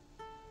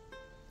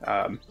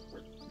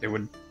 It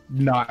would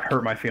not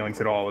hurt my feelings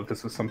at all if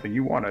this was something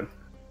you wanted.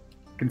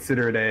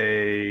 Consider it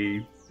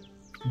a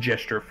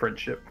gesture of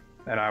friendship,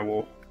 and I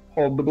will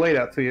hold the blade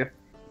out to you.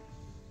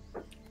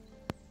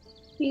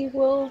 He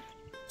will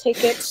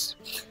take it.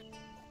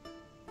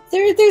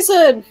 There's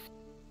a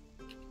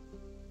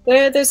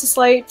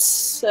slight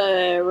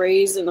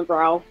raise in the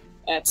brow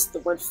at the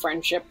word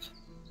friendship,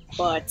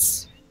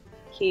 but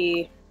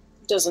he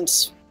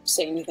doesn't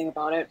say anything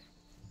about it.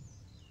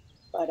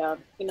 But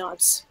he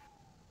nods.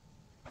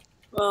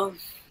 Well,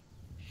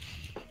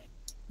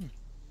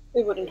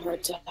 it wouldn't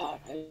hurt to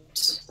have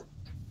it.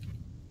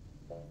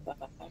 But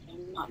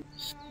I'm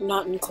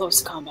not in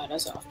close combat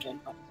as often,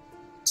 but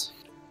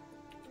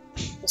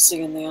we'll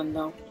see in the end,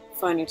 though.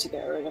 If I need to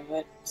get rid of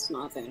it, it's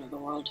not the end of the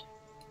world.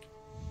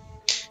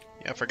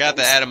 Yeah, I forgot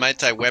that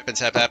adamantite weapons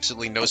have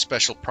absolutely no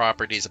special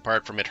properties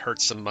apart from it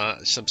hurts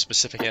some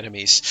specific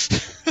enemies.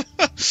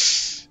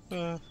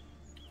 Well,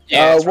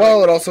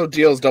 it also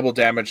deals double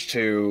damage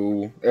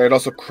to. It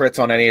also crits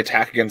on any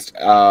attack against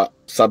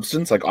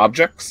substance, like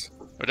objects.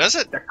 Or does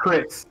it? The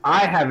crits.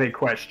 I have a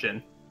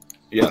question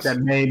Yes. that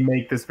may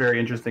make this very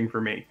interesting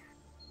for me.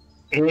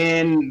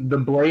 In the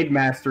Blade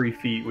Mastery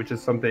feat, which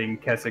is something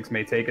Kessex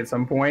may take at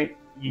some point,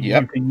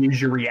 you can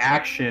use your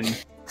reaction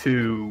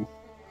to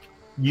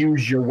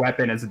use your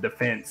weapon as a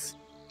defense.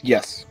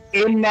 Yes.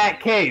 In that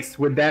case,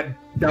 would that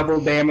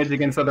double damage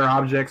against other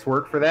objects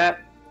work for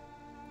that?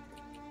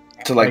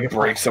 To like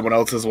break someone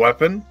else's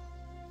weapon?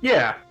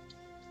 Yeah.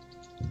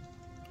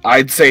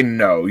 I'd say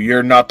no.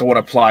 You're not the one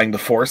applying the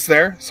force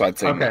there, so I'd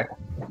say okay.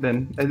 no.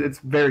 Then it's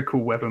a very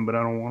cool weapon, but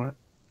I don't want it.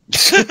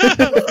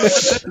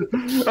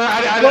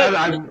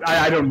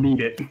 I don't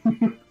need it.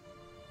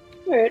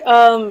 Alright,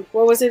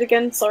 what was it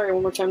again? Sorry,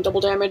 one more time.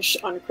 Double damage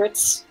on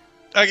crits?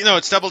 No,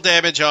 it's double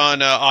damage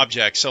on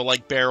objects, so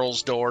like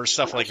barrels, doors,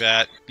 stuff like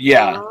that.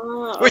 Yeah.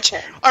 Okay. Which,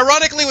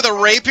 ironically, with a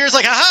rapier, is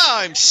like,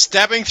 aha, I'm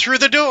stabbing through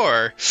the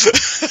door.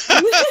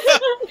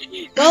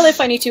 Well, if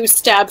I need to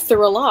stab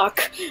through a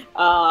lock,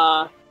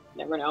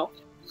 never know.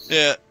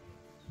 Yeah.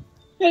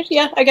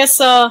 Yeah, I guess,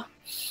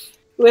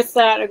 with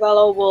that,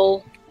 Agalo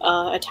will,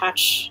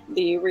 attach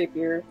the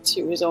rapier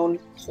to his own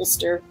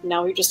holster.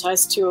 Now he just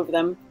has two of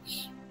them.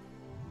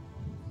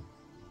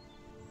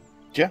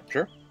 Yeah,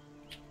 sure.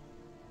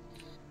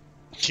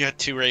 You got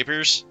two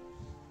rapiers?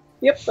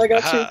 Yep, I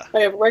got two.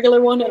 I have a regular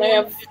one, and I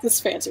have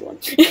this fancy one.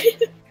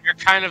 You're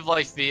kind of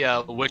like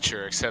the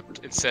Witcher,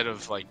 except instead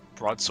of like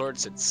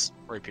broadswords, it's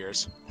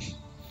rapiers.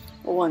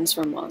 One's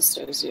for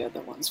monsters, the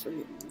other one's for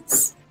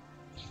humans.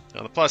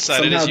 On the plus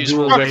side, Somehow it is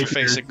useful dual if you're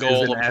facing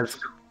rapiers gold. isn't as-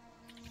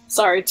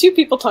 Sorry, two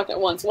people talked at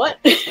once. What?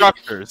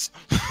 Structures.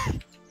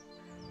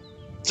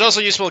 It's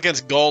also useful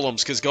against golems,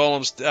 because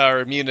golems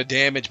are immune to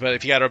damage, but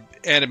if you got an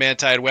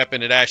adamantite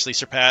weapon, it actually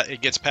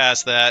gets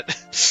past that.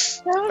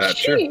 Oh, That's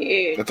true.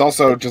 shit. It's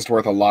also just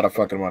worth a lot of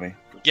fucking money.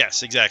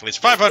 Yes, exactly. It's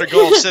 500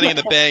 gold sitting in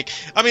the bank.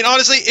 I mean,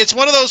 honestly, it's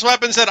one of those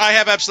weapons that I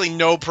have absolutely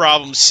no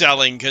problem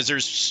selling, because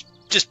there's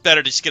just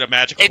better to just get a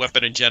magical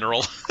weapon in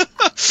general.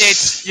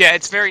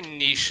 It's very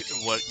niche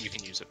in what you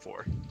can use it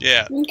for.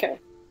 Yeah. Okay.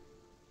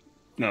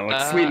 No,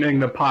 like sweetening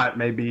the pot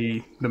may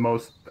be the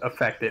most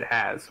effect it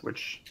has,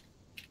 which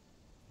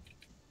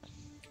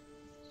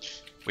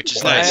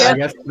is Well, nice. I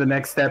guess the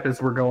next step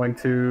is we're going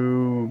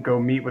to go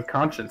meet with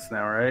Conscience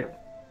now, right?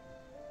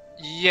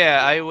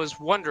 Yeah, I was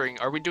wondering,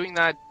 are we doing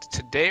that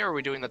today or are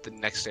we doing that the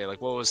next day?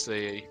 Like, what was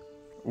the...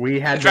 We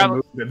had to Travel-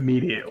 move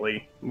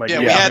immediately. Like,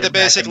 Yeah, Yeah. we had to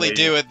back in basically the-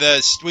 do it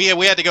this. We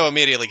had to go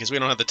immediately because we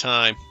don't have the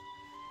time.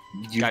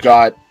 You've Gotcha.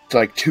 got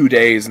like 2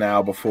 days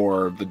now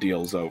before the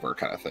deal's over,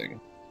 kind of thing.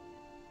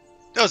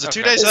 No, was it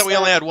 2 Okay. days that Is we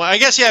only that- had one? I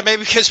guess, yeah,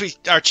 maybe because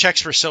our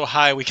checks were so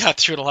high, we got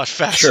through it a lot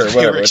faster Sure, than we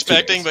whatever, were it's 2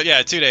 expecting. days. But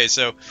yeah, 2 days.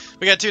 So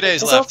we got 2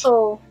 days There's left.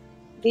 also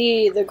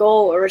the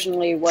goal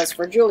originally was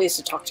for Julius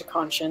to talk to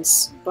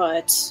Conscience,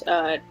 but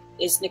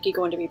is Nikki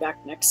going to be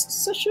back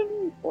next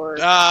session or?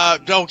 Oh,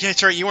 yeah,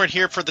 that's right. You weren't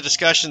here for the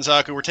discussions,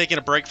 Aku. We're taking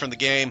a break from the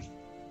game.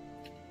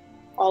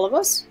 All of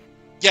us?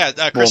 Yeah,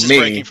 Chris is me.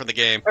 breaking from the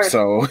game. Or-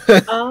 So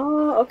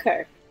Oh,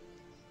 okay.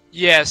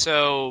 Yeah,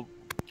 so...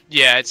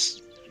 Yeah,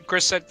 it's...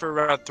 Chris said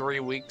for about 3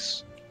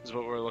 weeks is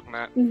what we're looking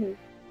at. Mm-hmm.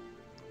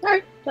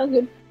 Alright, sounds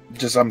good.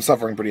 just I'm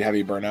suffering pretty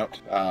heavy burnout.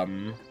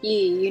 Yeah,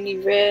 you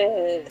need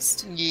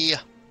rest. Yeah.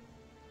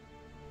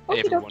 Okie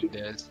Everyone dokie.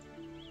 does.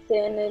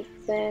 Then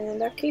in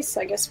that case,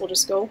 I guess we'll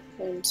just go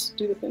and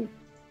do the thing.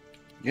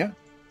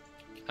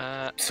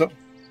 So,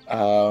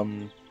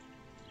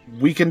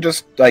 we can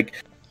just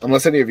like,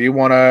 unless any of you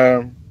want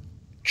to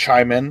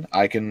chime in,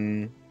 I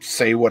can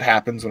say what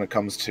happens when it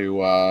comes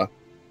to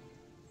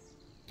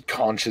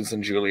Conscience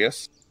and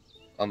Julius.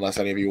 Unless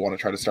any of you want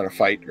to try to start a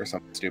fight or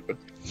something stupid.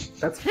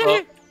 That's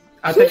fine.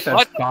 I think that's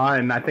What?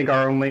 fine. I think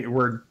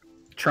we're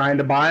trying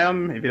to buy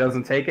him. If he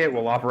doesn't take it,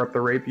 we'll offer up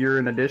the rapier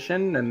in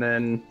addition, and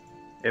then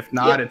if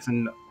not, it's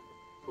an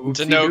It's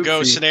a no-go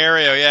oopsie-doopsie.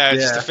 scenario. Yeah,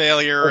 it's just a Yeah.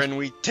 failure, and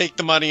we take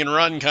the money and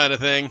run kind of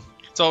thing.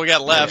 That's all we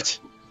got left.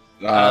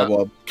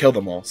 Well, kill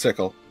them all.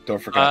 Sickle. Don't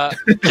forget.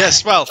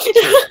 Yes, well,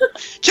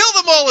 kill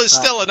them all is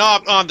still an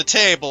on the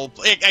table.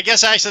 I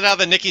guess actually now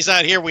that Nikki's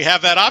not here, we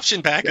have that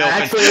option back Yeah,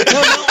 open. actually, it's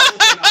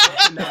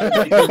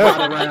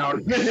not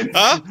around.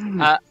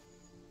 Huh?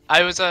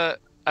 I was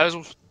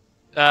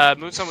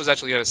Moonsun was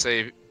actually gonna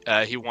say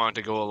he wanted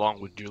to go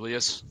along with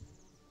Julius.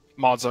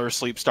 Mods are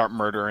asleep, start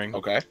murdering.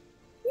 Okay.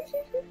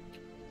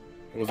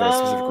 Was there a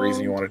specific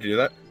reason you wanted to do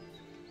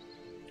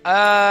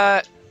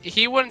that?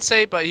 He wouldn't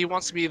say, but he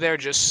wants to be there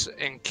just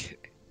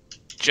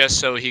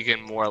so he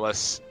can more or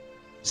less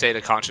say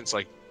to Conscience,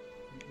 like,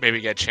 maybe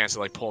get a chance to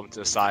like pull him to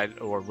the side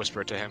or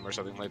whisper it to him or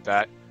something like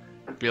that.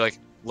 Be like,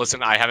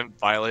 listen, I haven't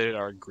violated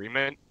our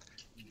agreement.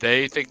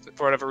 They think that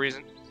for whatever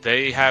reason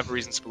they have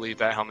reasons to believe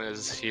that Helmet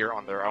is here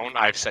on their own.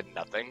 I've said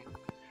nothing,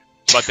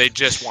 but they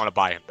just want to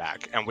buy him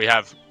back, and we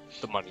have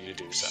the money to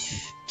do so.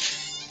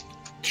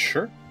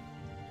 Sure.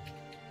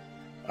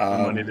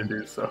 Money to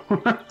do so.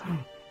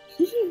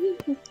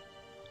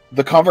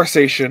 The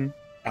conversation,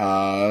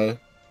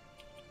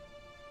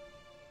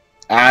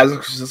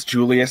 as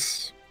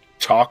Julius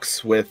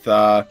talks with,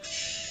 I'm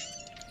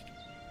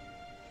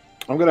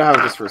gonna have,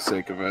 just for the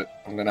sake of it,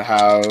 I'm gonna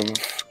have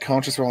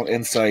Conscious roll an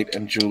insight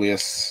and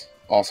Julius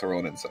also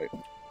roll an insight.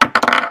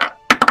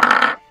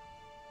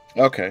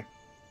 Okay.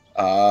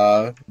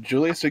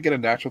 Julius did get a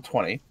natural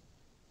 20.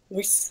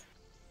 Nice.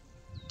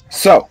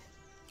 So,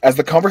 as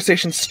the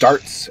conversation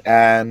starts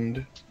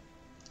and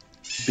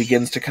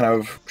begins to kind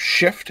of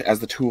shift as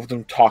the two of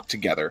them talk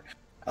together,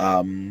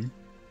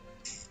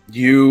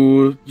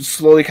 you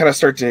slowly kind of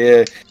start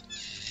to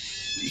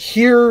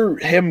hear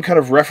him kind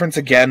of reference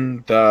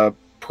again the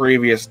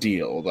previous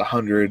deal, the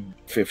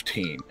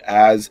 115,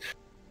 as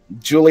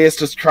Julius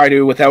just try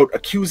to, without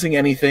accusing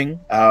anything,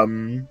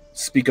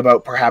 speak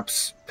about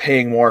perhaps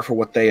paying more for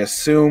what they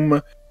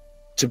assume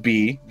to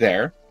be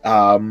there.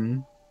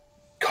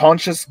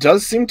 Conscious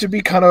does seem to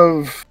be kind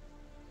of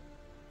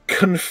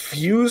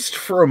confused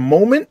for a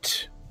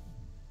moment.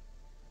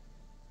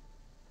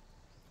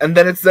 And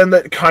then it's then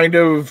that kind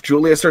of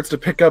Julia starts to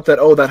pick up that,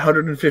 oh, that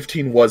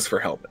 115 was for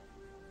Helmet.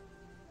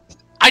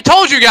 I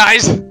told you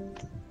guys!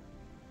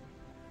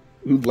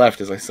 Who left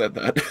as I said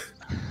that?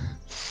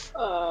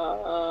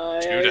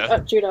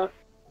 Judah. Judah.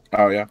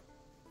 Oh, yeah.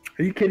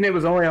 Are you kidding? It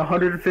was only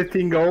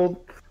 115 gold.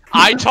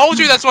 I told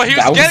you that's what he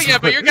was That getting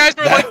at, but you guys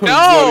were that like, was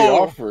what he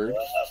no! offered.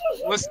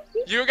 Listen,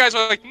 you guys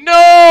were like,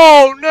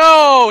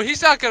 no,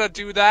 he's not gonna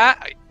do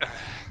that.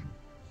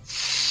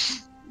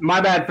 My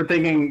bad for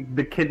thinking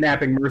the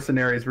kidnapping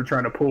mercenaries were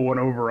trying to pull one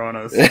over on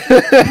us.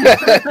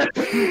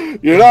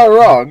 You're not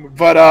wrong,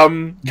 but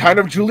kind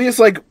of Julius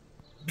like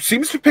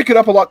seems to pick it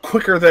up a lot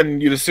quicker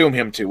than you'd assume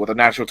him to with a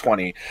natural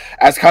 20.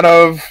 As kind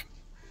of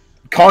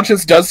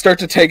Conscience does start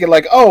to take it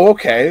like, oh,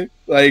 okay,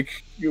 like,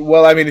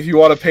 well, I mean, if you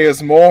want to pay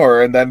us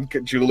more, and then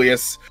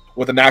Julius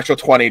with a natural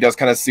 20 does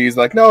kind of sees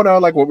like, no,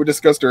 like what we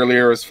discussed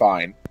earlier is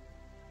fine.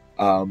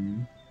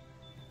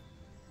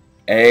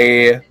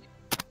 A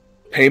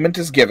payment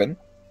is given.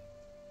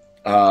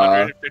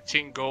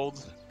 115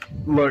 gold.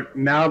 Look,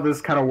 now this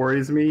kind of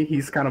worries me.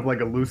 He's kind of like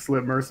a loose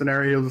lip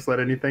mercenary. He'll just let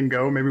anything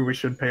go. Maybe we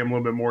should pay him a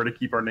little bit more to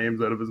keep our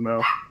names out of his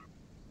mouth.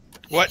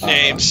 What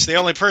names? The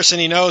only person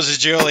he knows is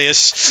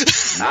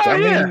Julius. I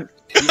mean, yeah.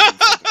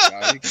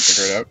 you can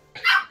figure it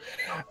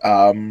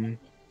out.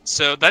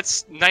 So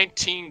that's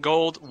 19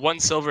 gold, 1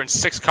 silver, and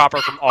 6 copper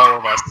from all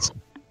of us.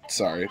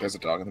 Sorry, there's a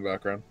dog in the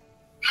background.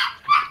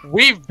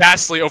 We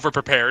vastly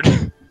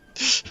overprepared.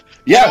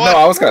 Yeah, You know no,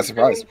 what? I was kind of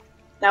surprised.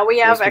 Now we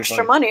That's have pretty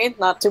extra funny. money.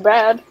 Not too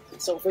bad.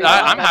 So if we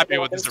I'm have happy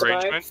with weapons this to buy.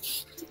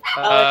 arrangement.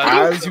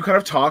 As you kind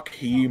of talk,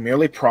 he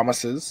merely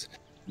promises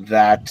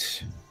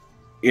that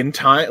in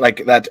time,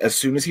 like that, as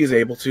soon as he is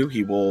able to,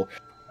 he will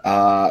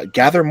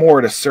gather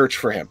more to search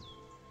for him.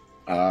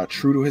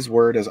 True to his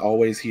word, as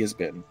always, he has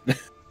been.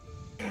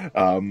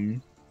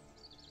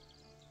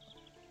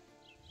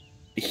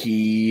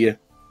 He,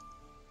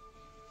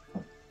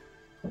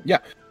 yeah,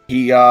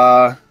 he.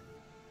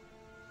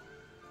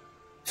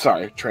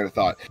 Sorry, train of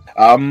thought.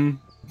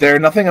 There,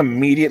 nothing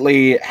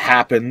immediately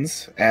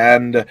happens,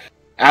 and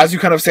as you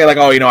kind of say, like,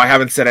 oh, I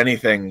haven't said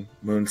anything,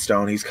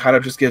 Moonstone, he's kind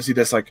of just gives you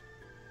this, like,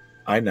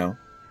 I know.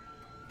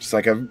 Just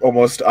like an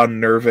almost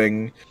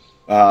unnerving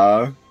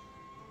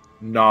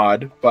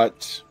nod,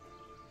 but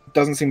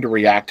doesn't seem to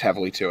react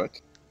heavily to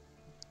it.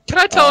 Can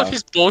I tell if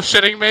he's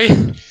bullshitting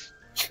me?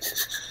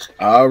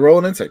 Roll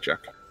an insight check.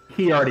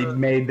 He already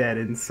made that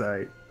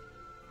insight.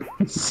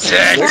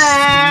 6!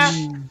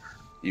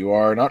 You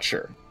are not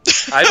sure.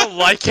 I don't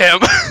like him.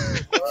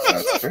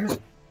 That's fair.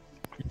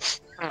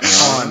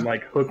 On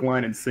like hook,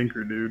 line, and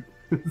sinker, dude.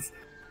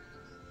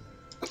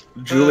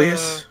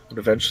 Julius would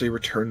eventually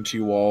return to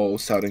you all,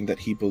 shouting that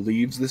he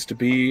believes this to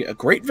be a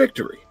great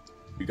victory.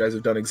 You guys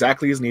have done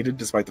exactly as needed,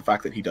 despite the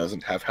fact that he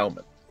doesn't have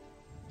helmet.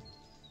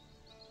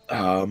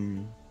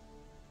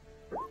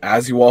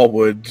 As you all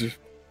would,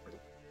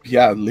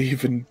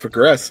 leave and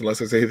progress, unless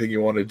there's anything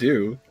you want to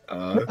do.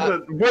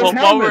 Where's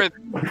While we're Helmet?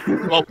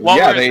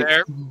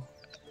 there,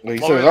 He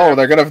Well, says, we're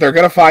they're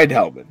gonna find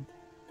Hellman.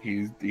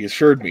 He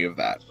assured me of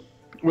that.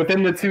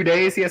 Within the 2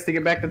 days, he has to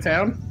get back to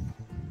town.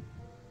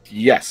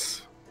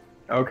 Yes.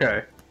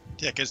 Okay.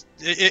 Yeah, because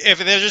if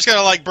they're just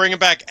gonna like bring him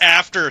back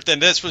after, then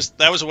that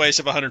was a waste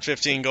of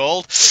 115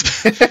 gold.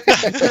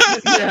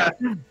 Yeah.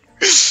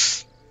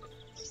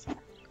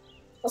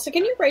 Also,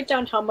 can you write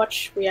down how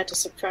much we had to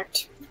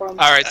subtract from?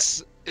 all right.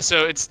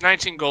 So it's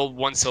 19 gold,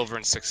 1 silver,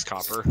 and 6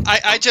 copper.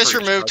 I just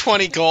Pretty removed much.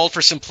 20 gold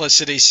for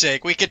simplicity's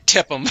sake. We could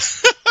tip him.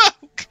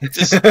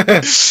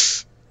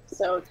 Just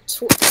So,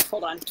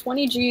 hold on,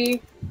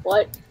 20G.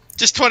 What?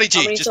 Just 20G.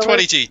 How many Just silver?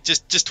 20G.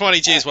 Just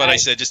 20G is what I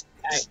said. Just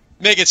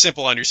make it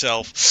simple on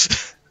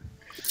yourself.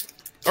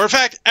 Or in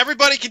fact,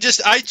 everybody can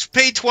I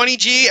pay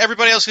 20G,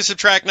 everybody else can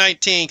subtract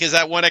 19, because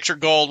that one extra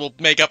gold will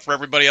make up for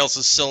everybody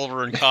else's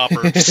silver and copper.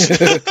 All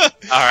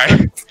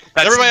right.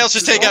 Everybody else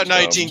just take out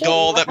 19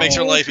 gold, that makes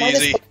your life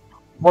easy.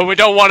 When we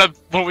don't want to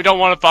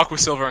fuck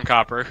with silver and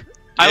copper.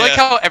 I like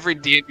Yeah. how every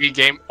D&D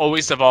game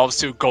always evolves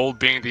to gold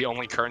being the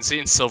only currency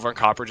and silver and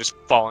copper just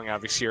falling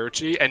out of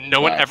security, and no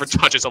one ever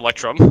touches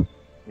Electrum.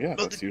 Yeah,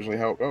 that's usually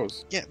how it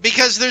goes. Yeah,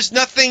 because there's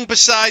nothing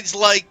besides,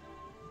 like,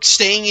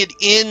 staying at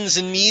inns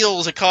and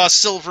meals that cost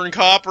silver and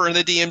copper in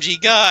the DMG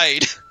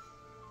guide.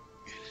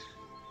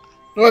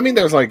 Well, I mean,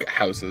 there's like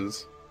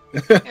houses.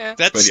 Yeah.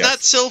 That's But yes. not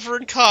silver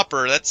and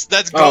copper. That's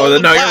gold Oh,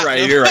 and no,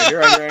 platinum. you're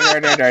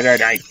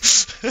right.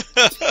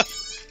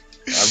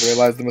 I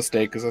realized the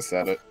mistake because I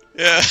said it.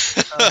 Yeah.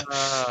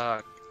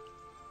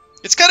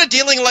 It's kind of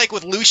dealing like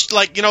with loose,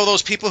 like,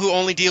 those people who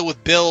only deal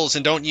with bills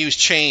and don't use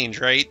change,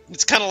 right?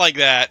 It's kind of like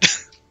that.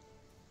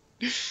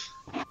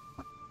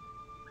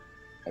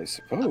 I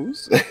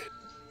suppose.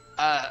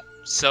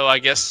 So I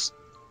guess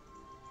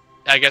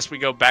we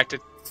go back to.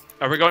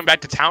 Are we going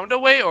back to town to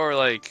wait, or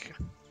like?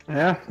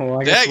 Yeah.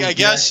 Well, Yeah, I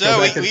guess so.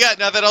 go back We got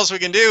nothing else we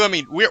can do. I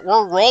mean,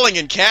 we're rolling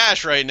in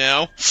cash right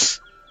now.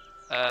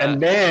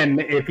 And then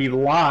if he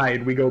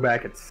lied, we go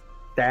back and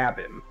stab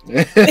him. So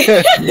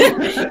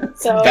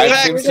That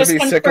we're seems to just be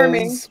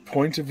confirming. Sickles'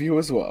 point of view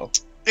as well.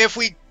 If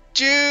we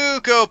do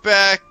go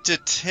back to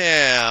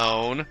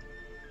town,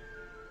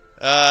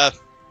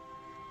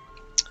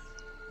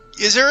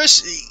 is there a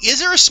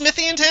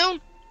smithy in town?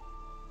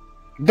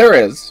 There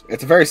is.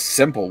 It's a very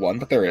simple one,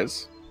 but there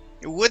is.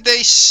 Would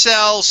they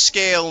sell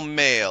scale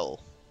mail?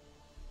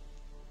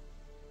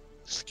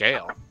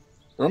 Scale.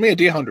 Roll me a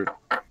D100.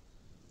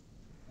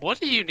 What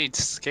do you need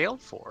scale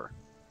for?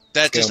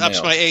 That Scale just ups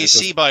mail. my It's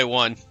AC by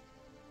 1.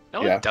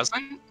 No, Yeah. it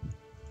doesn't.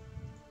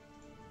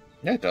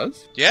 Yeah, it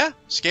does. Yeah,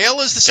 scale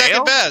is the Scale?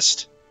 second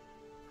best.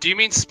 Do you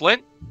mean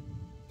splint?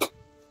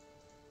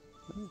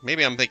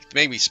 Maybe I'm thinking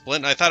maybe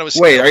splint. I thought it was.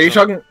 Wait, scale are you mail.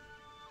 talking...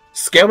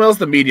 Scale mail's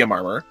the medium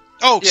armor.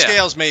 Oh, Yeah.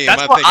 scales medium.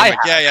 That's I'm what thinking. I Like,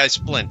 yeah,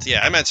 splint.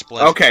 Yeah, I meant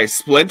splint. Okay,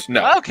 splint?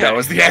 No. Okay. That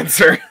was the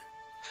answer.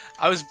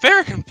 I was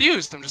very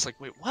confused. I'm just like,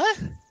 wait, what?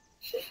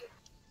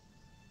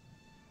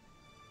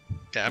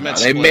 Yeah, I meant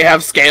They splint. may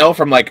have scale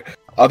from, like,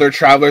 other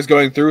travelers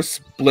going through.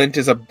 Splint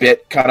is a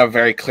bit kind of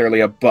very clearly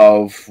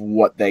above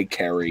what they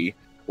carry,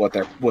 what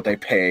they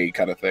pay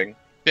kind of thing.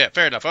 Yeah,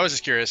 fair enough. I was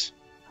just curious.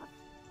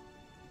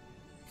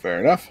 Fair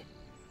enough.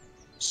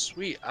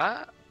 Sweet.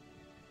 I'm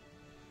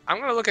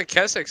gonna look at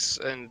Kessex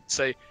and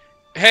say,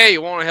 "Hey,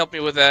 you want to help me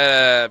with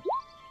that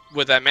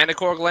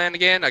Manticore gland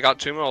again? I got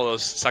 2 more of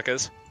those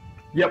suckers."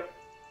 Yep.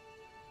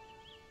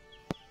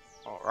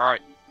 All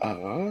right.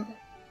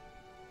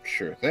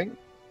 Sure thing.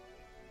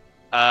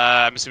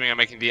 I'm assuming I'm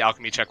making the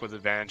alchemy check with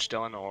advantage,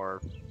 Dylan, or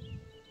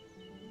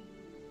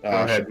Go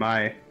ahead.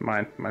 My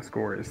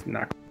score is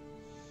not.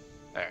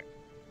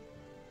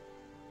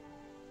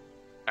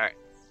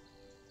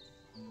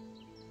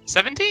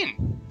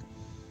 17.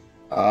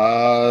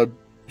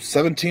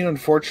 17,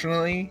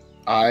 unfortunately.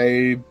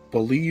 I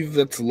believe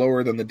that's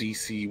lower than the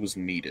DC was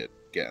needed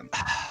again.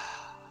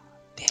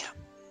 Damn.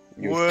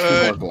 You have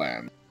 2 more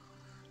glands.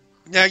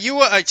 Now,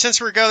 since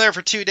we're going there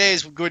for 2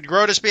 days, would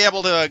Grotus be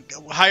able to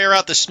hire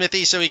out the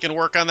smithy so he can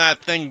work on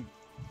that thing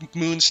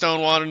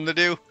Moonstone wanted him to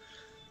do?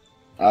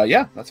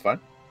 Yeah, that's fine.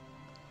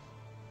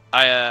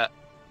 Damn.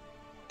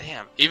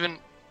 Even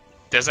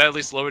does that at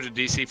least lower the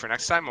DC for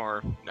next time,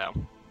 or no?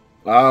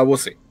 We'll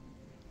see.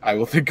 I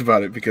will think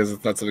about it because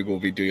that's something we'll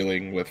be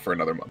dealing with for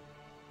another month.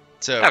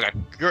 So, Okay.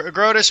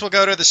 Grotus will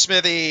go to the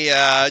smithy.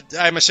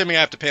 I'm assuming I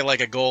have to pay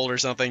like a gold or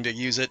something to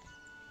use it.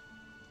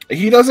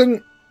 He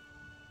doesn't.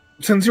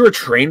 Since you're a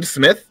trained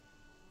smith,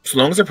 so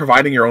long as they're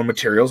providing your own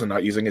materials and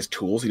not using his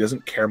tools, he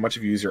doesn't care much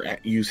if you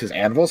use his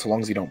anvil, so long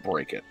as you don't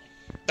break it.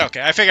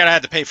 Okay, I figured I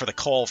had to pay for the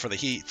coal for the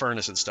heat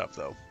furnace and stuff,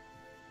 though.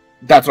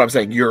 That's what I'm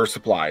saying. Your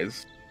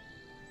supplies.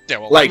 Yeah,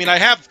 well, Like- I mean, I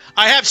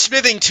have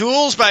smithing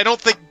tools, but I don't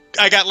think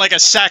I got like a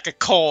sack of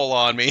coal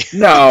on me.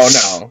 No,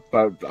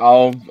 but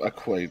I'll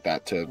equate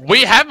that to.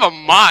 We have a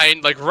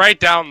mine, like, right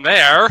down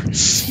there.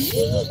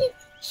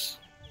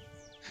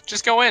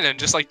 Just go in and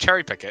just, like,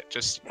 cherry pick it.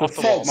 Just The off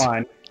the salt walls.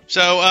 mine.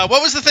 So,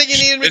 what was the thing you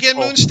needed again,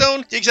 It's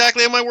Moonstone?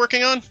 Exactly am I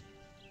working on?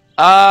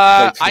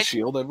 Like the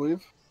shield, I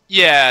believe.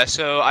 Yeah,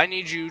 so I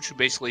need you to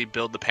basically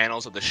build the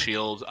panels of the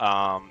shield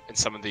and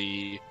some of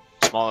the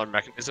smaller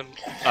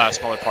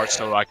smaller parts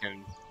so I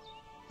can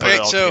put it Okay,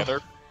 all so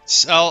together.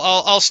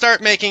 I'll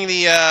start making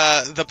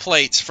the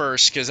plates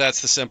first because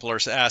that's the simpler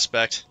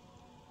aspect.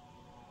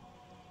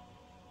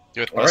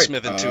 With my All right.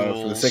 smithing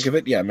tools. For the sake of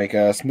it, yeah, make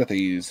a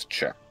smithy's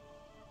check.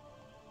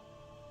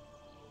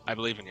 I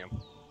believe in you.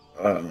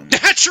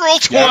 Natural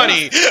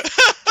 20.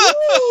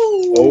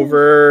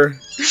 Over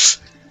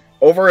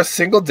a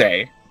single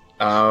day,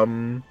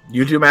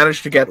 you do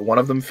manage to get one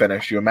of them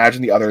finished. You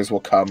imagine the others will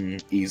come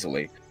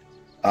easily.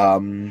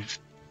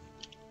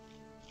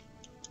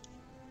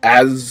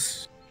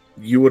 As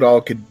you would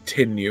all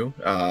continue,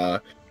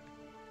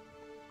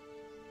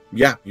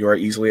 yeah, you are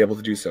easily able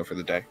to do so for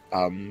the day.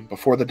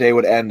 Before the day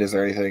would end, is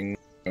there anything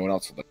anyone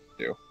else would like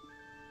to do?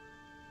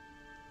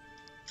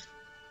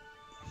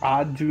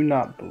 I do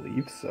not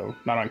believe so.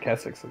 Not on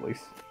Kessex, at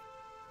least.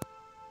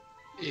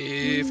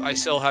 If I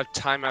still have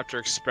time after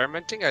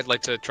experimenting, I'd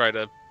like to try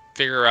to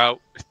figure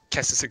out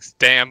Kessus's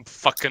damn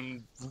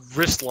fucking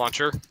wrist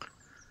launcher.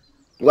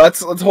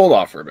 Let's hold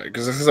off for a bit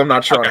because I'm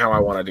not sure Okay. on how I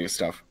want to do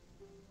stuff.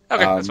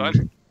 Okay, that's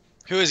fine.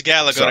 Who is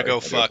Gala Sorry, gonna go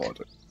I do fuck?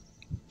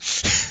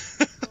 apologize.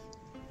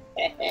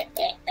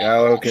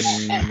 Gallo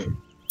can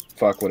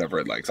fuck whatever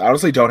it likes. I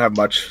honestly don't have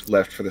much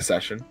left for the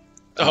session.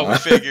 Oh,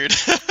 figured.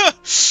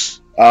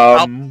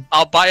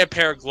 I'll buy a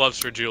pair of gloves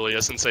for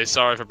Julius and say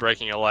sorry for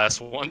breaking your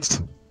last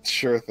ones.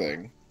 Sure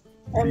thing.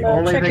 The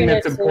only thing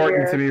that's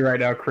important to me right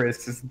now,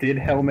 Chris, is did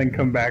Hellman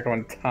come back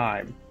on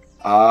time?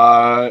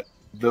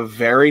 The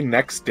very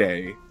next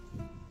day,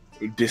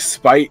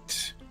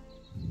 despite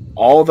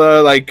all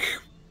the,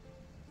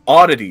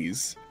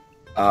 oddities,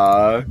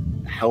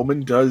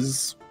 Hellman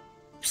does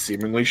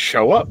seemingly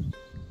show up.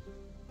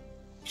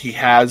 He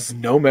has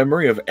no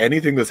memory of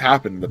anything that's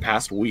happened in the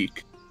past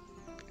week.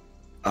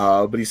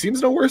 But he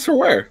seems no worse for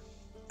wear.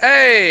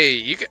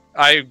 Hey,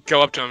 I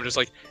go up to him just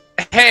like,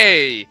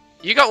 hey,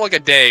 you got like a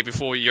day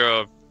before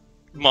your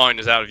mind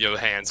is out of your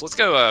hands. Let's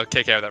go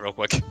take care of that real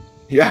quick.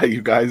 Yeah,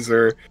 you guys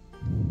are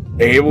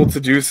able to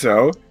do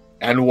so.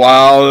 And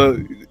while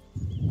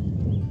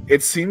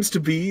it seems to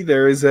be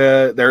there is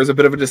a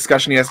bit of a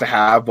discussion he has to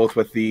have both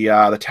with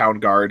the town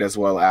guard as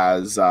well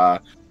as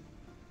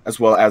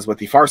with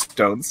the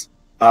Farstones.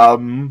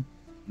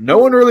 No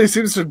one really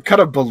seems to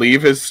kind of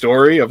believe his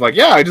story of like,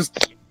 yeah, I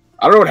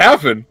don't know what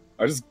happened.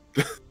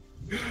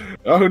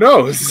 Oh, who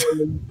knows?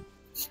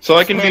 So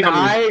I can Can be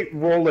I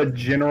roll a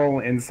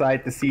general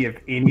insight to see if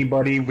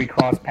anybody we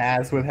cross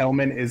paths with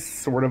Hellman is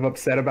sort of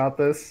upset about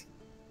this?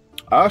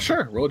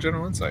 Sure. Roll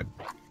general insight.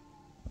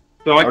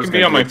 so I I was can be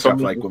gonna on my do stuff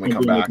phone like when we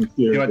come back.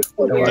 You know what?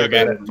 Don't worry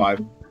about it.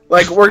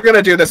 5. We're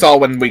gonna do this all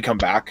when we come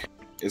back.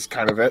 Is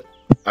kind of it.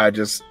 I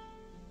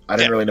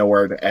didn't really know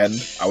where to end.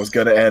 I was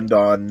gonna end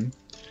on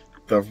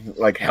the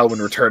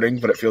Hellman returning,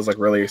 but it feels like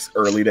really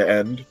early to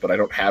end. But I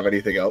don't have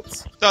anything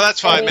else. No, that's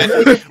fine, man.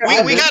 We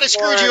kind of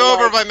screwed you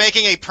over by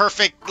making a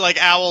perfect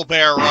owl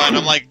bear run.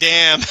 I'm like,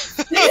 damn.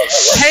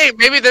 Hey,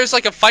 maybe there's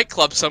like a fight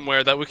club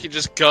somewhere that we could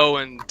just go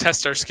and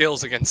test our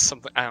skills against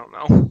something. I don't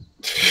know.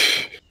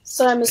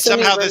 So I'm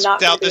assuming Somehow we're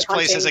not gonna be this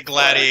place is a hunting for-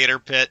 gladiator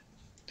pit.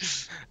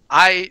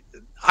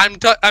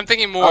 I'm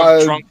thinking more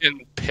of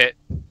drunken pit.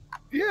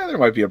 Yeah, there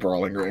might be a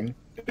brawling ring.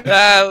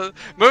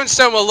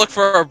 Moonstone will look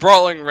for a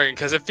brawling ring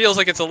because it feels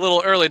like it's a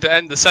little early to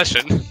end the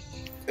session.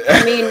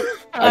 I mean,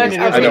 are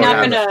we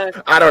not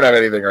gonna? I don't have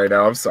anything right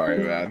now. I'm sorry,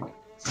 man.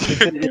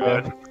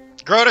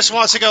 Grotus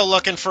wants to go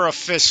looking for a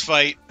fist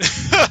fight.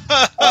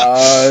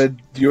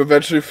 You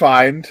eventually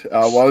find,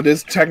 while it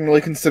is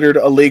technically considered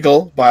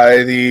illegal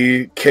by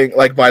the king,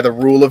 by the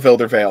rule of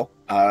Vildervale,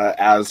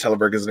 as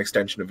Teleburg is an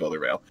extension of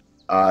Vildervale,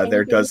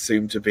 there does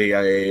seem to be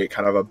a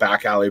kind of a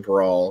back alley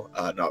brawl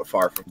not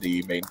far from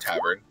the main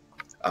tavern.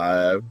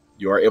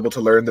 You are able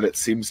to learn that it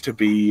seems to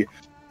be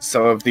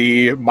some of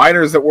the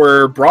miners that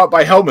were brought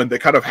by Hellman that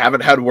kind of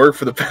haven't had work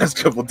for the past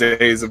couple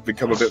days have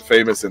become a bit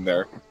famous in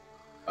there.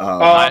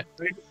 As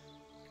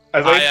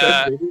I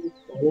said, they were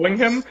following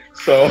him,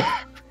 so...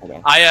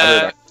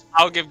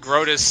 I'll give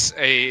Grotus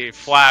a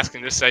flask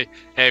and just say,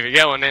 hey, if you're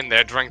going in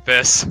there, drink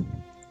this.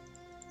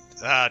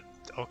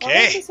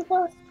 Okay.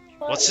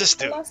 What's this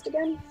do?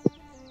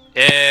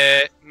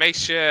 It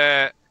makes you...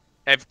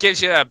 It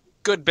gives you a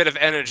good bit of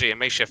energy and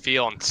makes you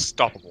feel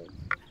unstoppable.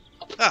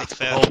 Ah, It's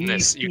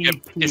boldness.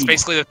 It's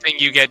basically the thing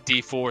you get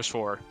D4s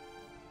for.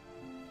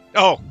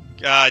 Oh,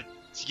 it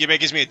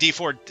gives me a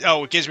D4.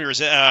 Oh, it gives me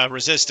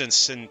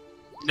resistance and...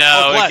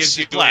 No, bless, it gives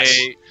you bless.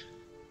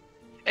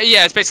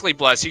 Yeah, it's basically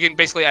bless. You can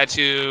basically add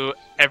to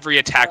every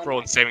attack roll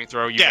and saving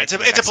throw.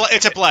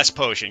 It's a bless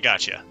potion.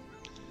 Gotcha.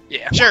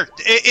 Yeah. Sure.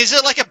 Is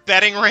it like a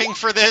betting ring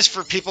for this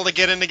for people to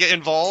get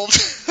involved?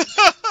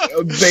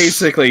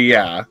 Basically,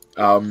 yeah.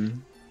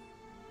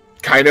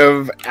 Kind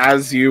of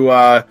as you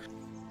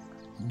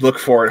look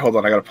for it. Hold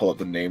on, I gotta pull up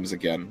the names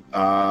again.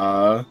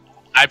 I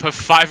put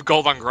 5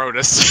 gold on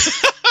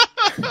Grotus.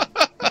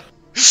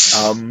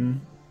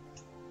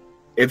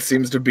 It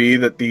seems to be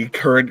that the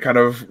current kind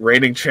of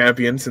reigning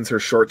champion since her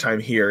short time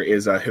here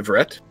is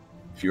Hivret,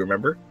 if you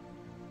remember.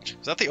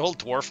 Is that the old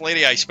dwarf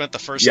lady I spent the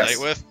first Yes.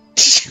 night with?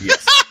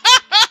 Yes.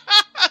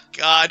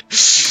 God.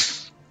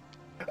 She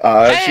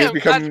has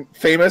become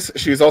famous.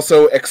 She's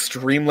also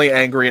extremely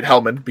angry at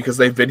Hellman because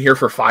they've been here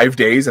for 5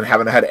 days and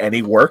haven't had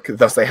any work,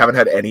 thus they haven't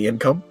had any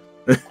income.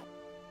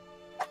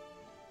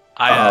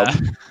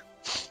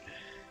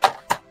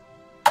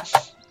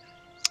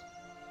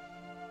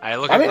 I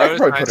look I at mean,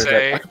 Grotus and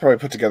I I could probably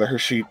put together her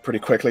sheet pretty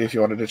quickly if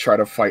you wanted to try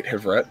to fight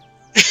Hivret.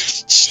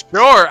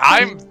 sure,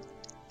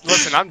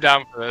 Listen, I'm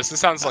down for this. This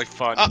sounds like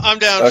fun. I'm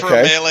down for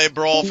a melee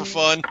brawl for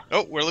fun.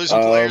 Oh, we're losing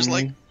players,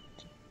 like...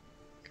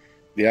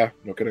 Yeah,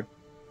 no kidding.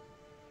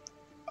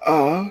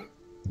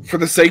 For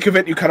the sake of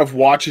it, you kind of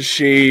watch as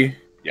she...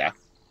 Yeah.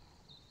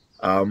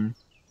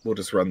 We'll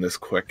just run this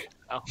quick.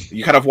 Oh.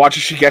 You kind of watch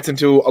as she gets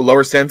into a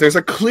lower stance. There's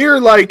a clear,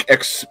 like,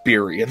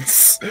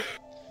 experience.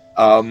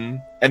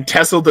 And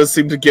Tessel does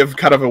seem to give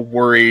kind of a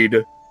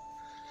worried...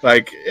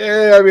 Like,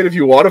 I mean, if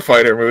you want to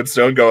fight her,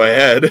 Moonstone, go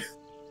ahead.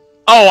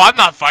 Oh, I'm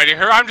not fighting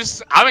her. I'm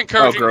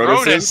encouraging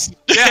Grotus. Grotus.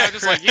 Yeah, I'm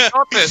just like, you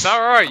got this. All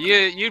right,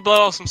 you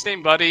blow off some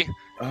steam, buddy.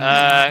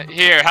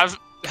 Here, have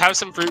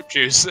some fruit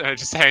juice.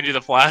 Just hand you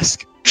the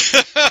flask.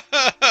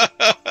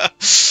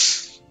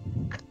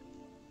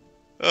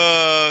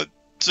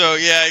 So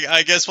yeah,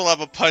 I guess we'll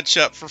have a punch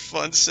up for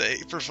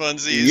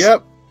funsies.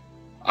 Yep.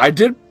 I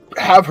did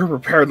have her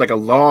prepared like a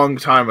long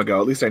time ago.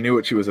 At least I knew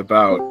what she was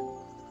about.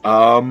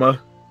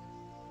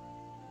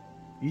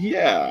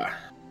 Yeah.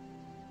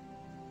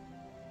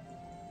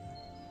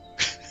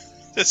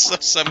 This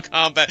is some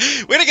combat.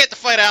 We don't get to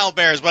fight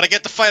owlbears, but I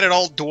get to fight an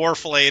old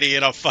dwarf lady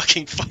in a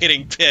fucking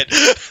fighting pit.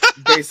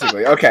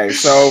 Basically. Okay,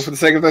 so for the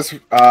sake of this,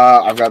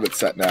 I've got it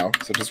set now.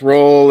 So just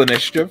roll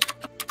initiative.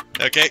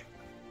 Okay.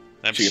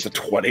 She gets a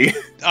 20.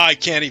 I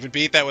can't even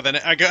beat that with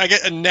I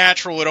get a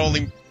natural. It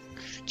only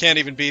can't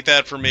even beat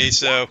that for me.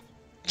 So,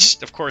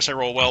 of course, I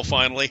roll well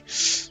finally.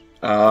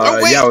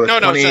 Oh wait, yeah, no,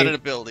 20, it's not in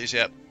abilities.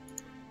 Yep.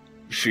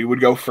 She would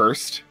go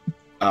first.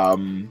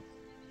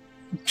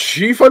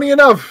 She, funny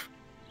enough,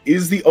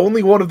 is the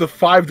only one of the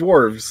 5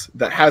 dwarves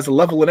that has a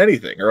level in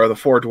anything, or the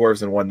 4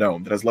 dwarves and 1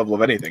 gnome that has level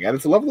of anything, and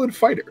it's a level in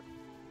fighter.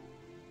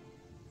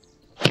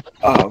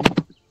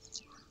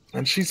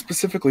 And she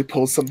specifically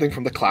pulls something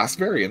from the class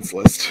variance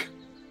list.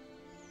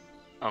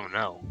 Oh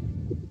no.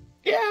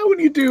 Yeah, when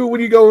you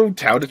go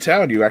town to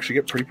town, you actually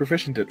get pretty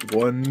proficient at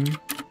one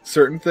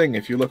certain thing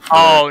if you look for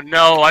Oh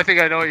no, I think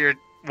I know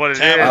what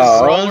it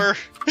is. Roller.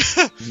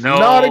 No.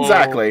 Not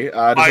exactly. Does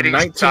a Fighting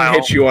 19 style.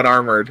 hit you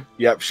unarmored?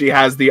 Yep, she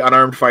has the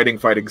unarmed fighting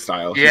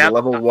style. She's a Yep.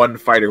 level 1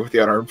 fighter with the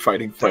unarmed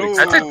fighting Ooh.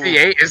 That's a style.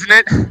 D8, isn't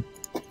it?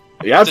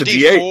 Yeah, it's a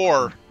D8.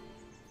 D4. Nope,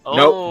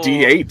 Oh.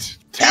 D8.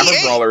 Tavern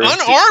D8? Brawler is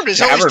Unarmed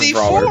is always Tavern D4.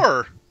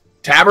 Brawler.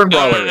 Tavern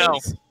Brawler no.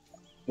 is.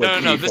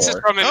 with No, this is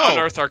D4. from an Oh.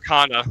 Unearthed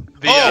Arcana. I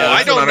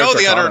that's don't an know Unearthed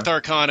the Arcana. Unearthed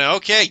Arcana.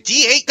 Okay,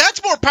 D8.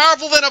 That's more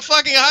powerful than a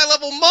fucking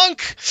high-level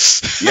monk.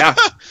 Yeah.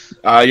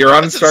 Your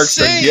That's unstruck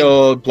strike insane.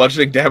 deal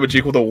bludgeoning damage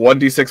equal to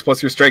 1d6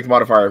 plus your strength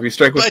modifier. If you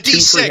strike with A 2 free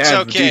D6. hands, the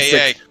Okay, D6.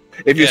 yeah.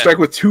 If you Yeah. strike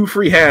with 2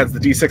 free hands, the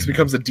D6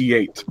 becomes a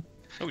D8.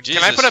 Oh,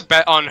 Jesus. Can I put a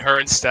bet on her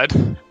instead?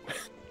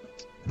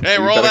 Hey, Are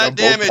you roll betting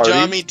that on both damage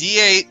on parties? me.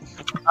 D8.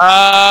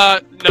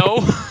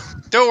 No.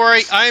 Don't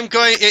worry. I am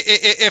going.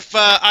 If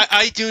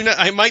I do not,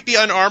 I might be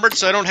unarmored,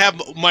 so I don't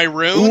have my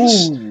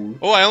runes. Ooh.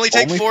 Oh, I only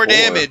take Only 4 4.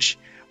 damage.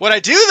 What I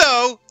do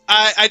though,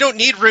 I don't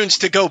need runes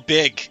to go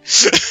big.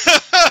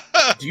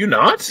 Do you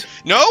not?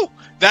 No,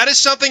 that is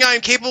something I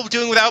am capable of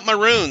doing without my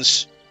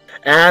runes.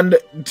 And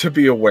to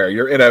be aware,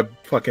 you're in a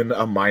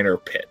minor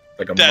pit,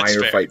 like a That's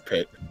minor fair. fight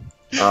pit.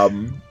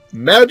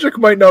 Magic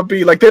might not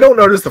be like they don't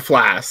notice the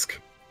flask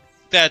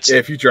That's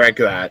if you drank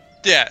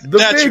that. yeah. The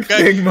That's big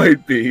thing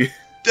might be.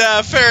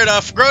 Fair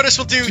enough. Grotus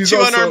will do She's 2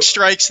 also- unarmed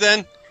strikes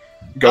then.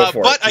 Go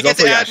for but it. I get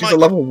to add she's my- a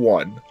level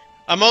 1.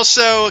 I'm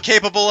also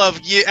capable of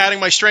adding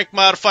my strength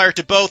modifier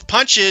to both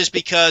punches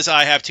because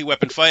I have 2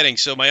 weapon fighting,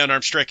 so my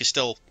unarmed strike is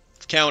still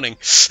counting.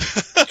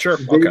 Sure.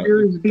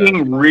 Xavier is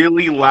being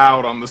really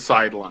loud on the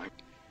sideline.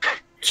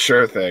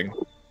 Sure thing.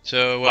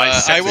 So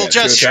My I will sense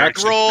just to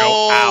attack.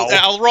 roll. Ow.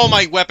 I'll roll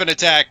my weapon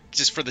attack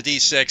just for the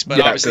d6, but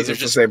Yeah, obviously 'cause they're it's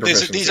the just same these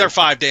proficiency. are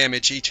 5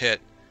 damage each hit.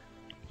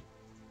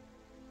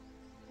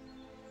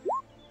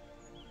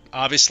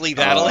 Obviously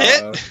that'll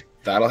hit.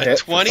 That'll A hit.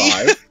 20? For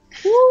 5.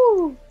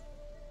 Woo!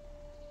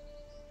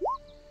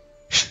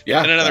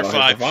 Yeah. And another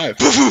that'll hit 5.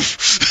 for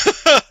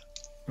 5.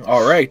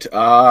 All right. So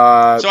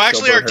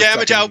actually, she'll our burn her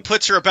damage second-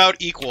 outputs are about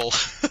equal.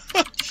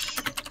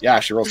 Yeah,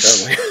 she rolls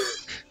terribly.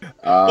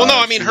 Well, no,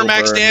 I mean she her will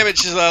max burn-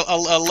 damage is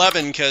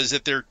 11 because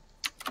if they're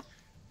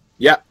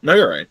Yeah, no,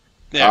 you're right.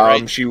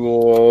 right. She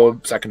will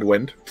second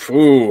wind.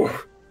 Ooh,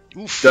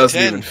 Oof, doesn't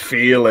 10. even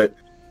feel it.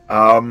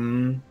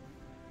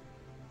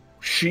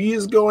 She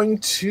is going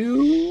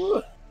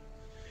to.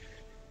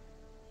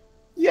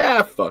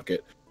 Yeah, fuck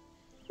it.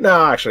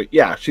 No, actually,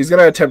 yeah, she's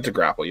gonna attempt to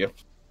grapple you.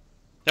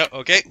 Oh,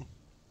 okay.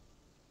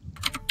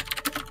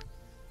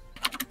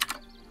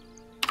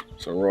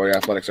 So roll your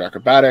athletics or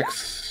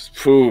acrobatics.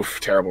 Poof,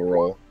 terrible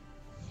roll.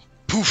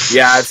 Poof.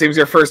 Yeah, it seems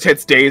your first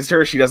hit's dazed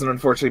her. She doesn't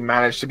unfortunately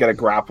manage to get a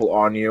grapple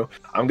on you.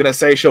 I'm gonna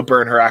say she'll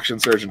burn her action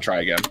surge and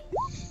try again.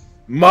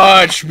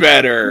 Much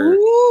better.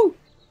 Woo!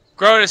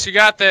 Grotus, you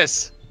got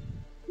this.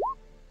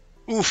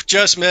 Oof,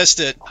 just missed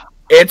it.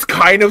 It's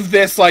kind of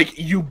this, like,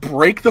 you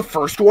break the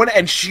first one,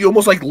 and she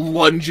almost, like,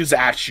 lunges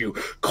at you,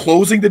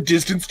 closing the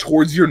distance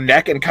towards your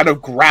neck and kind of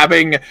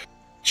grabbing...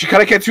 She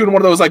kind of gets you in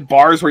one of those, like,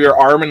 bars where your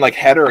arm and, like,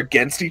 head are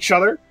against each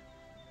other.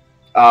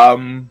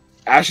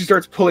 As she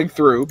starts pulling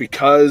through,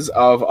 because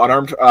of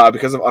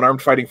unarmed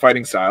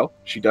fighting style,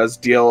 she does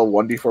deal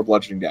 1d4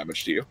 bludgeoning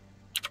damage to you.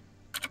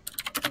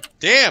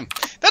 Damn.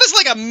 That is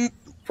like a...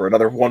 For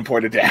another 1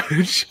 point of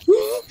damage.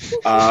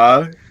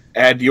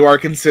 And you are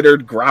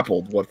considered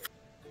grappled.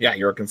 Yeah,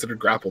 you are considered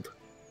grappled.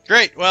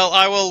 Great. Well,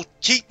 I will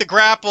keep the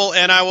grapple,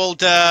 and I will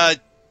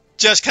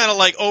just kind of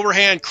like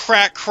overhand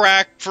crack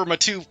for my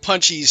 2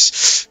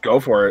 punchies Go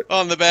for it.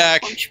 on the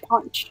back. Punch,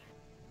 punch.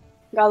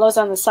 Gallo's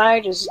on the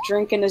side, just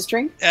drinking his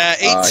drink.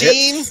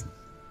 18, Hits.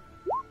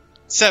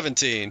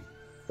 17.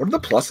 What are the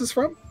pluses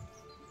from?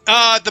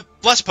 The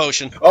bless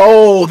potion.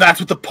 Oh, that's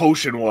what the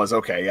potion was.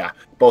 Okay, yeah.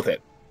 Both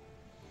hit.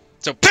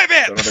 So, bam,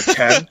 bam! So another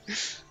 10. 10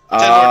 more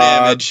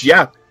damage.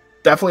 Yeah,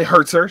 definitely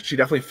hurts her. She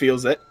definitely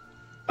feels it.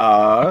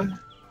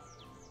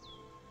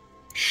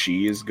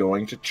 She is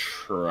going to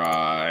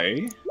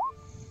try...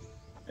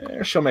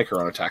 she'll make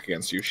her own attack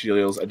against you. She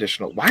deals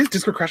additional... Why is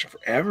Discord crashing for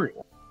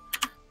everyone?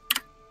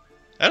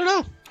 I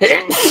don't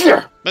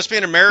know. Must be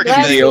an American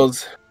Yeah. thing.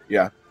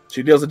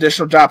 She deals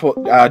additional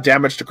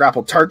damage to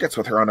grappled targets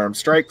with her unarmed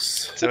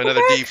strikes. So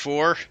another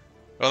D4.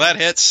 Well, that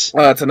hits.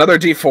 It's another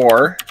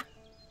D4,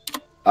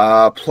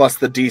 plus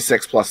the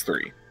D6 plus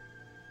 3.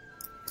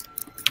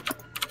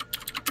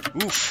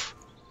 Oof.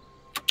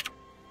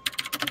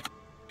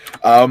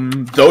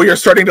 Though you're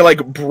starting to,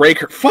 like, break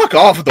her... Fuck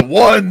off with the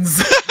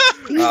ones!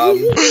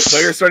 So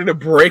you're starting to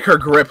break her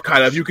grip,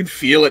 kind of. You can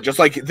feel it, just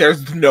like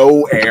there's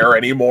no air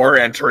anymore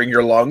entering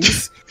your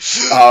lungs.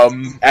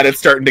 And it's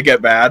starting to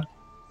get bad.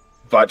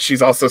 But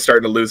she's also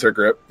starting to lose her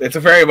grip. It's a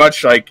very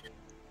much, like...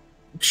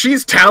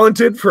 She's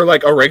talented for,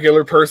 like, a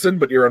regular person,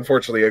 but you're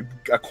unfortunately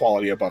a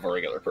quality above a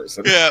regular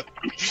person. Yeah.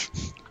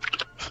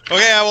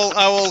 Okay,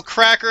 I will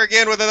crack her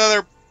again with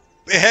another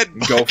head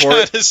Go for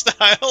kind it. of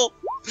style.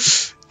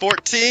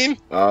 14.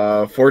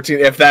 14.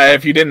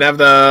 If you didn't have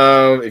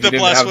the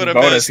plus have the would've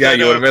bonus, missed, yeah, I you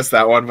know. would have missed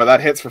that one. But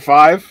that hits for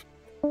 5.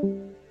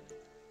 Another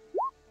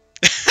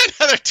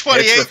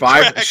 28. Hits for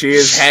 5. crack. She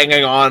is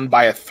hanging on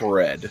by a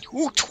thread.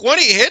 Ooh,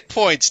 20 hit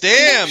points.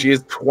 Damn. She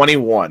is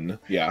 21.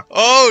 Yeah.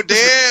 Oh,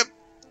 damn.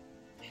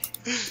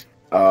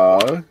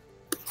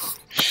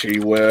 She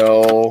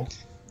will.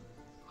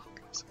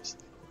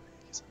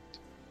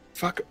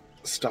 Fuck.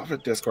 Stop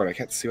it, Discord. I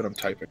can't see what I'm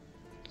typing.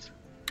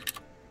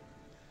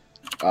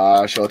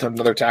 She'll attempt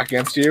another attack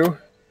against you.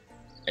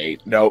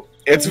 8. Nope.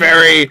 It's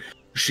very.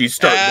 She's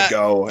starting to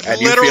go, and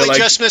you Literally feel like.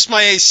 just missed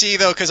my AC,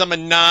 though, because I'm a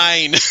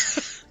 9.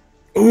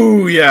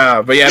 Ooh,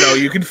 yeah, but yeah, no,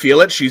 you can feel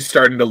it. She's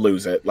starting to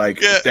lose it.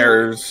 Like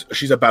Yeah.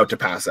 she's about to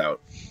pass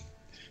out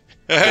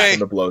Hey, from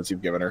the blows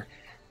you've given her.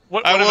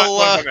 What I have will,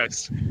 what have I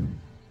missed?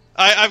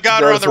 I've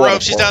got her on the There's one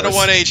ropes. She's down to for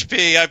 1 us.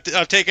 HP.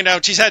 I've taken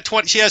down. She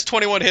has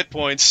 21 hit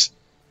points.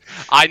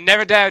 I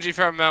never doubted you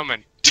for a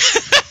moment.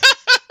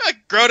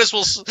 Grotus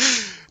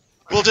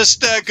will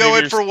just go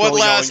in Xavier's for one still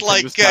last yelling from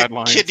like the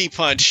sidelines. kidney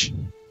punch.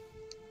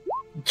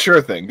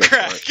 Sure thing. Go for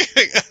Crack.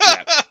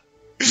 it.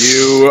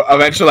 You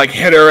eventually like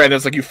hit her, and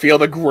it's like you feel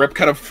the grip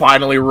kind of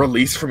finally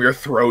release from your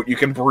throat. You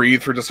can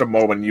breathe for just a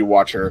moment, and you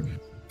watch her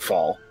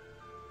fall.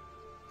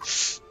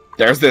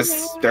 There's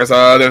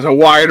a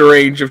wide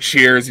range of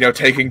cheers,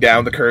 taking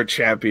down the current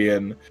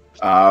champion.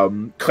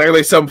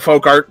 Clearly, some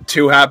folk aren't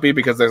too happy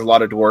because there's a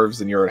lot of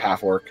dwarves, and you're at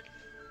half orc.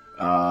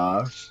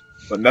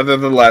 But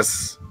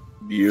nevertheless,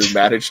 You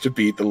managed to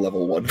beat the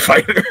level 1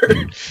 fighter.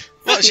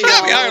 Well, she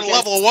got me on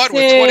level 1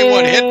 with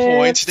 21 hit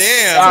points.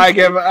 Damn. I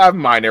have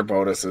minor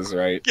bonuses,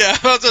 right? Yeah,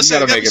 I'll just say,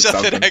 gotta give make it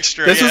something something.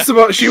 extra. This Yeah.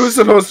 was she was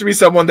supposed to be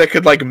someone that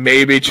could like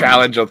maybe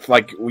challenge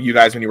like you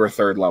guys when you were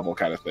 3rd level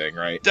kind of thing,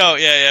 right? Oh,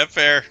 yeah,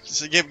 fair.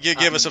 So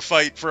give us a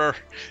fight for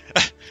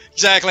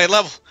exactly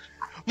level.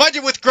 Mind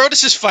you, with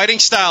Grotus's fighting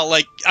style,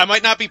 like I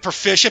might not be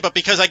proficient, but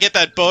because I get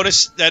that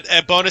bonus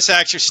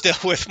action still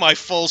with my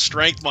full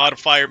strength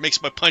modifier, it makes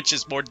my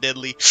punches more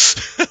deadly.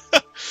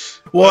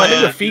 Well,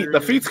 I think the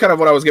feat's kind of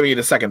what I was giving you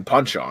the second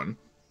punch on,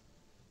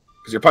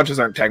 because your punches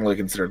aren't technically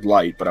considered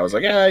light. But I was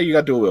like, yeah, you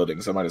got dual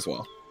wielding, so might as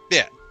well.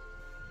 Yeah.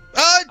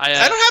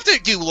 I don't have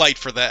to do light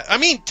for that. I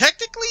mean,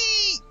 technically,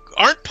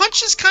 aren't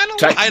punches kind of?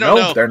 I don't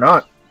know. No, they're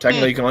not.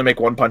 Technically, you can only make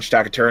 1 punch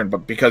attack a turn,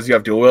 but because you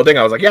have dual wielding,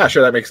 I was like, yeah,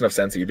 sure, that makes enough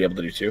sense that you'd be able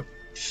to do 2.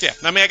 Yeah,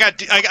 I mean,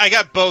 I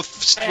got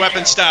both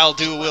weapon style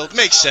dual wield.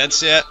 Makes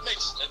sense, yeah.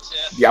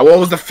 Yeah, what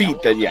was the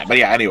feat that? Yeah, but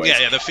yeah, anyways.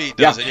 Yeah, the feat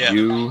does it. Yeah.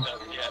 You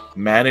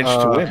managed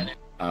to win.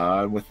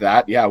 With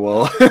that, yeah,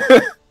 we'll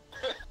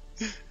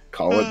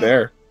call it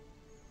there.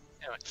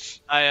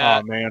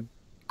 Oh man,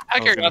 I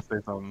was gonna care.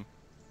 say something.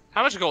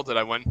 How much gold did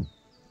I win?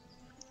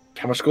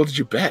 How much gold did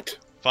you bet?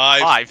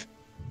 5.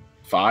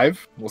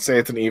 5? We'll say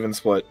it's an even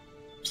split,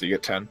 so you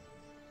get 10.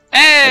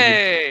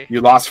 Hey!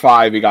 You lost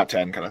 5, you got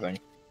 10, kind of thing.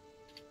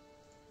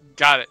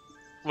 Got it.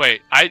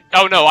 Wait, I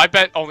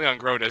bet only on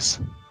Grotus.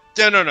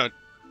 No.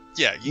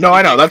 Yeah. No,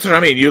 I know. That's what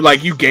I mean.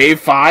 You gave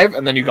 5,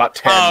 and then you got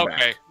 10 Oh, okay.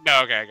 back.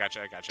 No, okay, I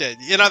gotcha.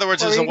 In other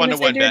words, it's a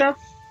 1-to-1 bet.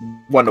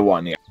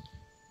 1-to-1, yeah.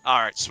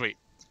 Alright, sweet.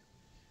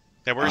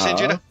 Yeah, where is it,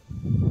 Judah?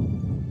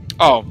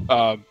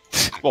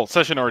 Well,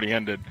 session already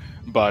ended,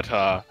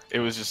 but it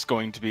was just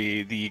going to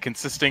be the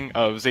consisting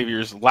of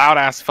Xavier's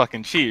loud-ass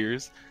fucking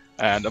cheers,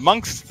 and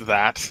amongst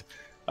that,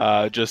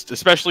 just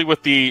especially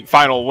with the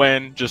final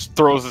win, just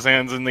throws his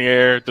hands in the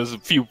air, does a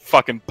few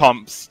fucking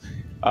pumps,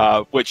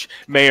 which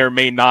may or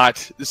may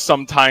not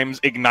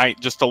sometimes ignite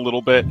just a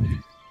little bit.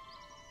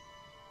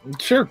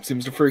 Sure,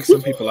 seems to freak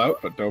some people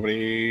out, but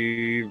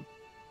nobody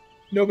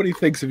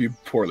thinks of you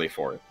poorly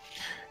for it.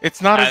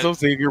 It's not as though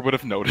Xavier would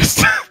have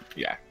noticed.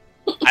 Yeah.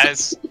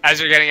 As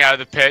you're getting out of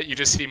the pit, you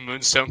just see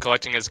Moonstone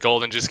collecting his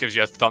gold and just gives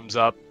you a thumbs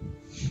up.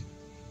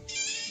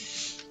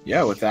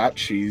 Yeah, with that,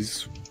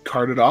 she's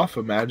carted off,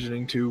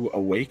 imagining to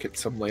awake at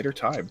some later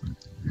time.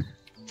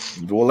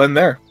 We'll end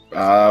there.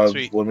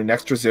 Sweet. When we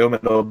next resume,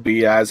 it'll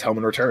be as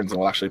Hellman returns, and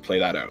we'll actually play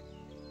that out.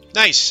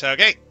 Nice.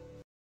 Okay.